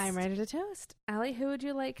toast? I'm ready to toast. Allie, who would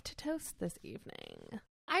you like to toast this evening?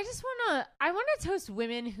 I want to toast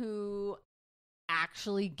women who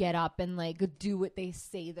actually get up and like do what they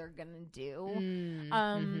say they're going to do.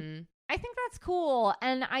 I think that's cool.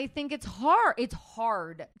 And I think it's hard. It's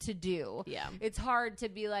hard to do. Yeah. It's hard to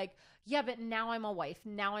be like, yeah, but now I'm a wife.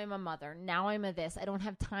 Now I'm a mother. Now I'm a this. I don't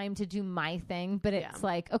have time to do my thing. But it's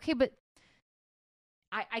like, okay, but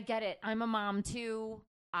I get it. I'm a mom too.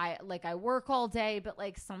 I work all day, but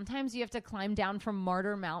like sometimes you have to climb down from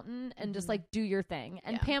Martyr Mountain and just like do your thing.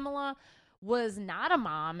 And Pamela was not a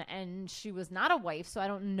mom and she was not a wife. So I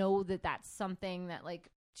don't know that that's something that like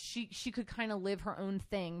she could kind of live her own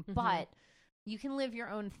thing, but you can live your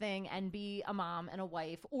own thing and be a mom and a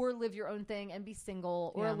wife, or live your own thing and be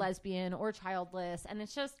single or a lesbian or childless. And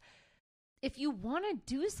it's just, if you want to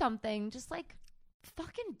do something, just like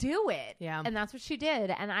fucking do it. Yeah. And that's what she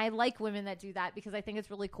did. And I like women that do that because I think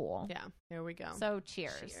it's really cool. Yeah. There we go. So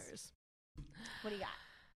cheers. What do you got?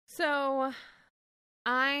 So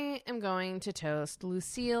I am going to toast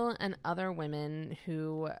Lucille and other women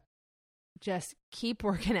who just keep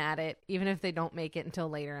working at it, even if they don't make it until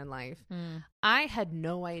later in life. I had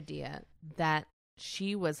no idea that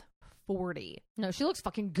she was 40. No, she looks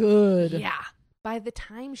fucking good. Yeah. By the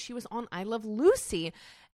time she was on I Love Lucy.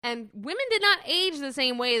 And women did not age the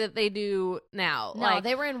same way that they do now. No,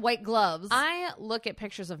 they were in white gloves. I look at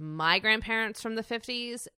pictures of my grandparents from the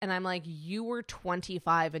 50s, and I'm like, you were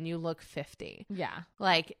 25 and you look 50. Yeah.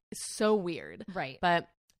 Like, so weird. Right. But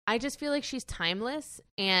I just feel like she's timeless,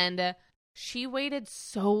 and she waited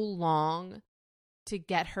so long to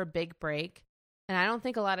get her big break. And I don't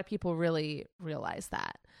think a lot of people really realize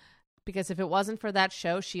that. Because if it wasn't for that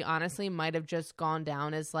show, she honestly might have just gone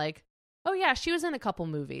down as like, oh, yeah, she was in a couple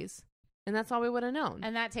movies. And that's all we would have known.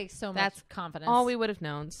 And that takes so much confidence. All we would have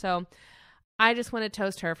known. So I just want to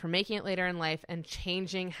toast her for making it later in life and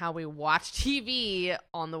changing how we watch TV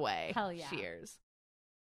on the way. Hell yeah. Cheers.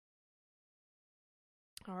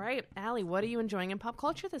 All right, Allie, what are you enjoying in pop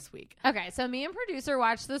culture this week? Okay, so me and producer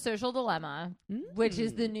watched The Social Dilemma, which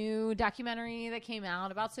is the new documentary that came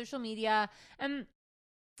out about social media. And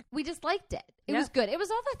we just liked it. It was good. It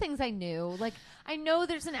was all the things I knew. Like, I know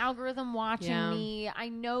there's an algorithm watching me. I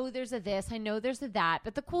know there's a this. I know there's a that.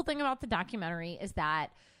 But the cool thing about the documentary is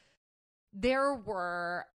that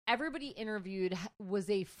everybody interviewed was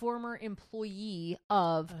a former employee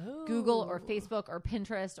of Google or Facebook or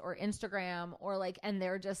Pinterest or Instagram or like, and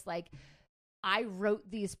they're just like, I wrote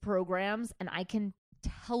these programs and I can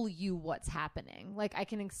tell you what's happening. Like, I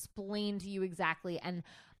can explain to you exactly. And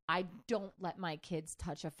I don't let my kids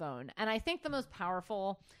touch a phone. And I think the most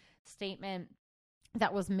powerful statement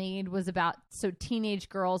that was made was about teenage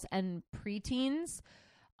girls and preteens.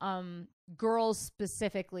 Girls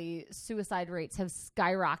specifically, suicide rates have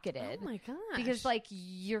skyrocketed. Oh my gosh. Because like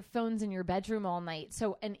your phone's in your bedroom all night.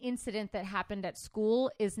 So an incident that happened at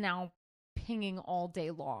school is now pinging all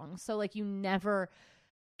day long. So like you never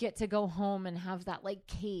get to go home and have that like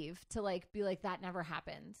cave to like be like, that never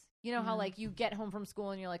happened. You know how like you get home from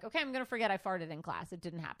school and you're like, okay, I'm going to forget I farted in class. It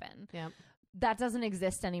didn't happen. Yeah. That doesn't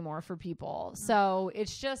exist anymore for people. So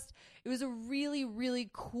it was a really, really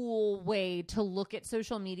cool way to look at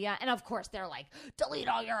social media. And of course they're like, delete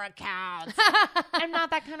all your accounts. I'm not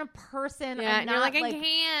that kind of person. Yeah, and you're like, I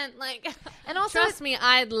can't. Like, and also, trust me,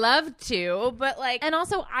 I'd love to, but like. And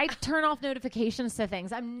also, I turn off notifications to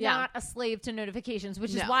things. I'm not a slave to notifications,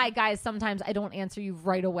 which is why, guys, sometimes I don't answer you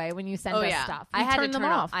right away when you send us stuff. I had to turn them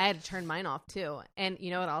off. I had to turn mine off too. And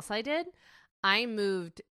you know what else I did? I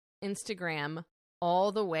moved Instagram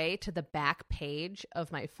all the way to the back page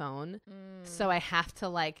of my phone. So I have to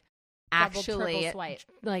like actually swipe.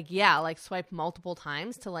 Like swipe multiple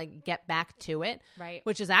times to like get back to it. Right.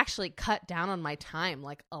 Which is actually cut down on my time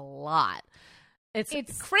like a lot.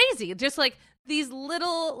 It's crazy. Just like these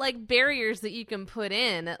little like barriers that you can put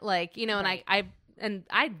in, like, you know, and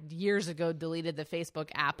I years ago deleted the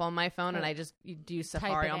Facebook app on my phone, and I just do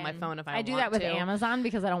Safari on my phone if I want to. I do that with Amazon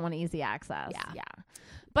because I don't want easy access. Yeah.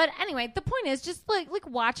 But anyway, the point is just like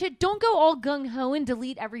watch it. Don't go all gung ho and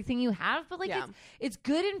delete everything you have. But like it's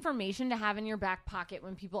good information to have in your back pocket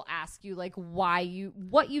when people ask you like what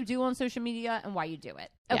you do on social media and why you do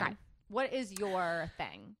it. Okay. Yeah. What is your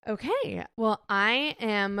thing? Okay. Well, I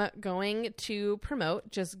am going to promote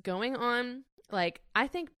just going on. Like, I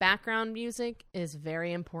think background music is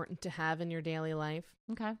very important to have in your daily life.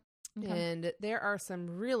 Okay. And there are some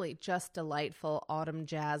really just delightful autumn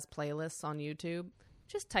jazz playlists on YouTube.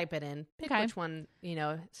 Just type it in. Pick which one, you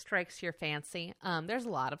know, strikes your fancy. There's a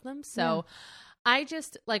lot of them. So I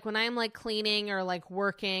just, like, when I'm, like, cleaning or, like,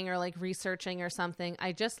 working or, like, researching or something,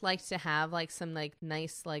 I just like to have, like, some, like,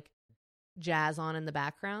 nice, like, jazz on in the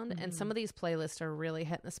background. And some of these playlists are really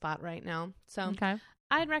hitting the spot right now. So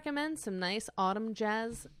I'd recommend some nice autumn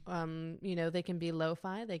jazz. You know, they can be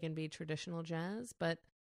lo-fi, they can be traditional jazz, but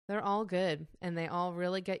they're all good, and they all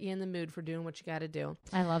really get you in the mood for doing what you got to do.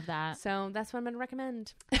 I love that. So that's what I'm going to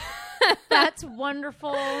recommend. That's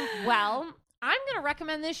wonderful. Well, I'm going to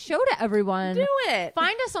recommend this show to everyone. Do it.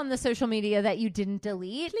 Find us on the social media that you didn't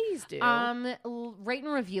delete. Please do. Rate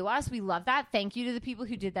and review us. We love that. Thank you to the people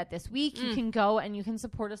who did that this week. You can go and you can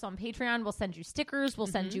support us on Patreon. We'll send you stickers. We'll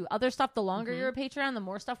send you other stuff. The longer you're a Patreon, the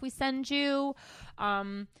more stuff we send you.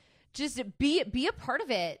 Just be a part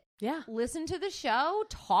of it. Yeah. Listen to the show.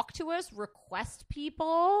 Talk to us. Request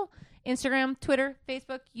people. Instagram, Twitter,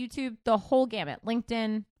 Facebook, YouTube, the whole gamut.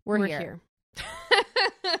 LinkedIn. We're here.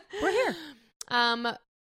 We're here.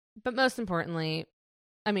 But most importantly,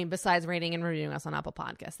 I mean, besides rating and reviewing us on Apple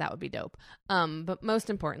Podcasts, that would be dope. But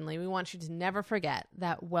most importantly, we want you to never forget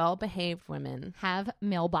that well-behaved women have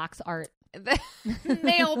mailbox art.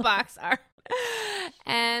 Mailbox art.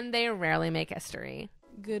 And they rarely make history.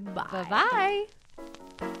 Goodbye. Bye-bye.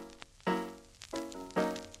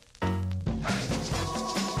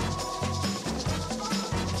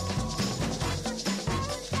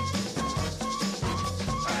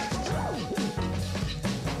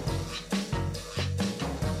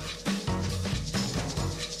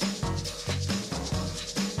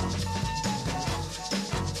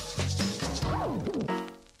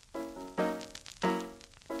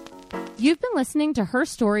 You've been listening to Her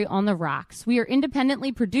Story on the Rocks. We are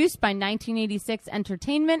independently produced by 1986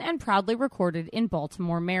 Entertainment and proudly recorded in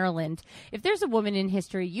Baltimore, Maryland. If there's a woman in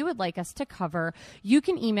history you would like us to cover, you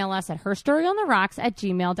can email us at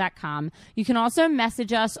herstoryontheRocks@gmail.com. You can also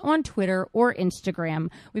message us on Twitter or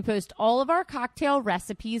Instagram. We post all of our cocktail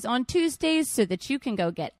recipes on Tuesdays so that you can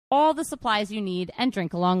go get all the supplies you need and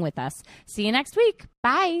drink along with us. See you next week.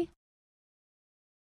 Bye.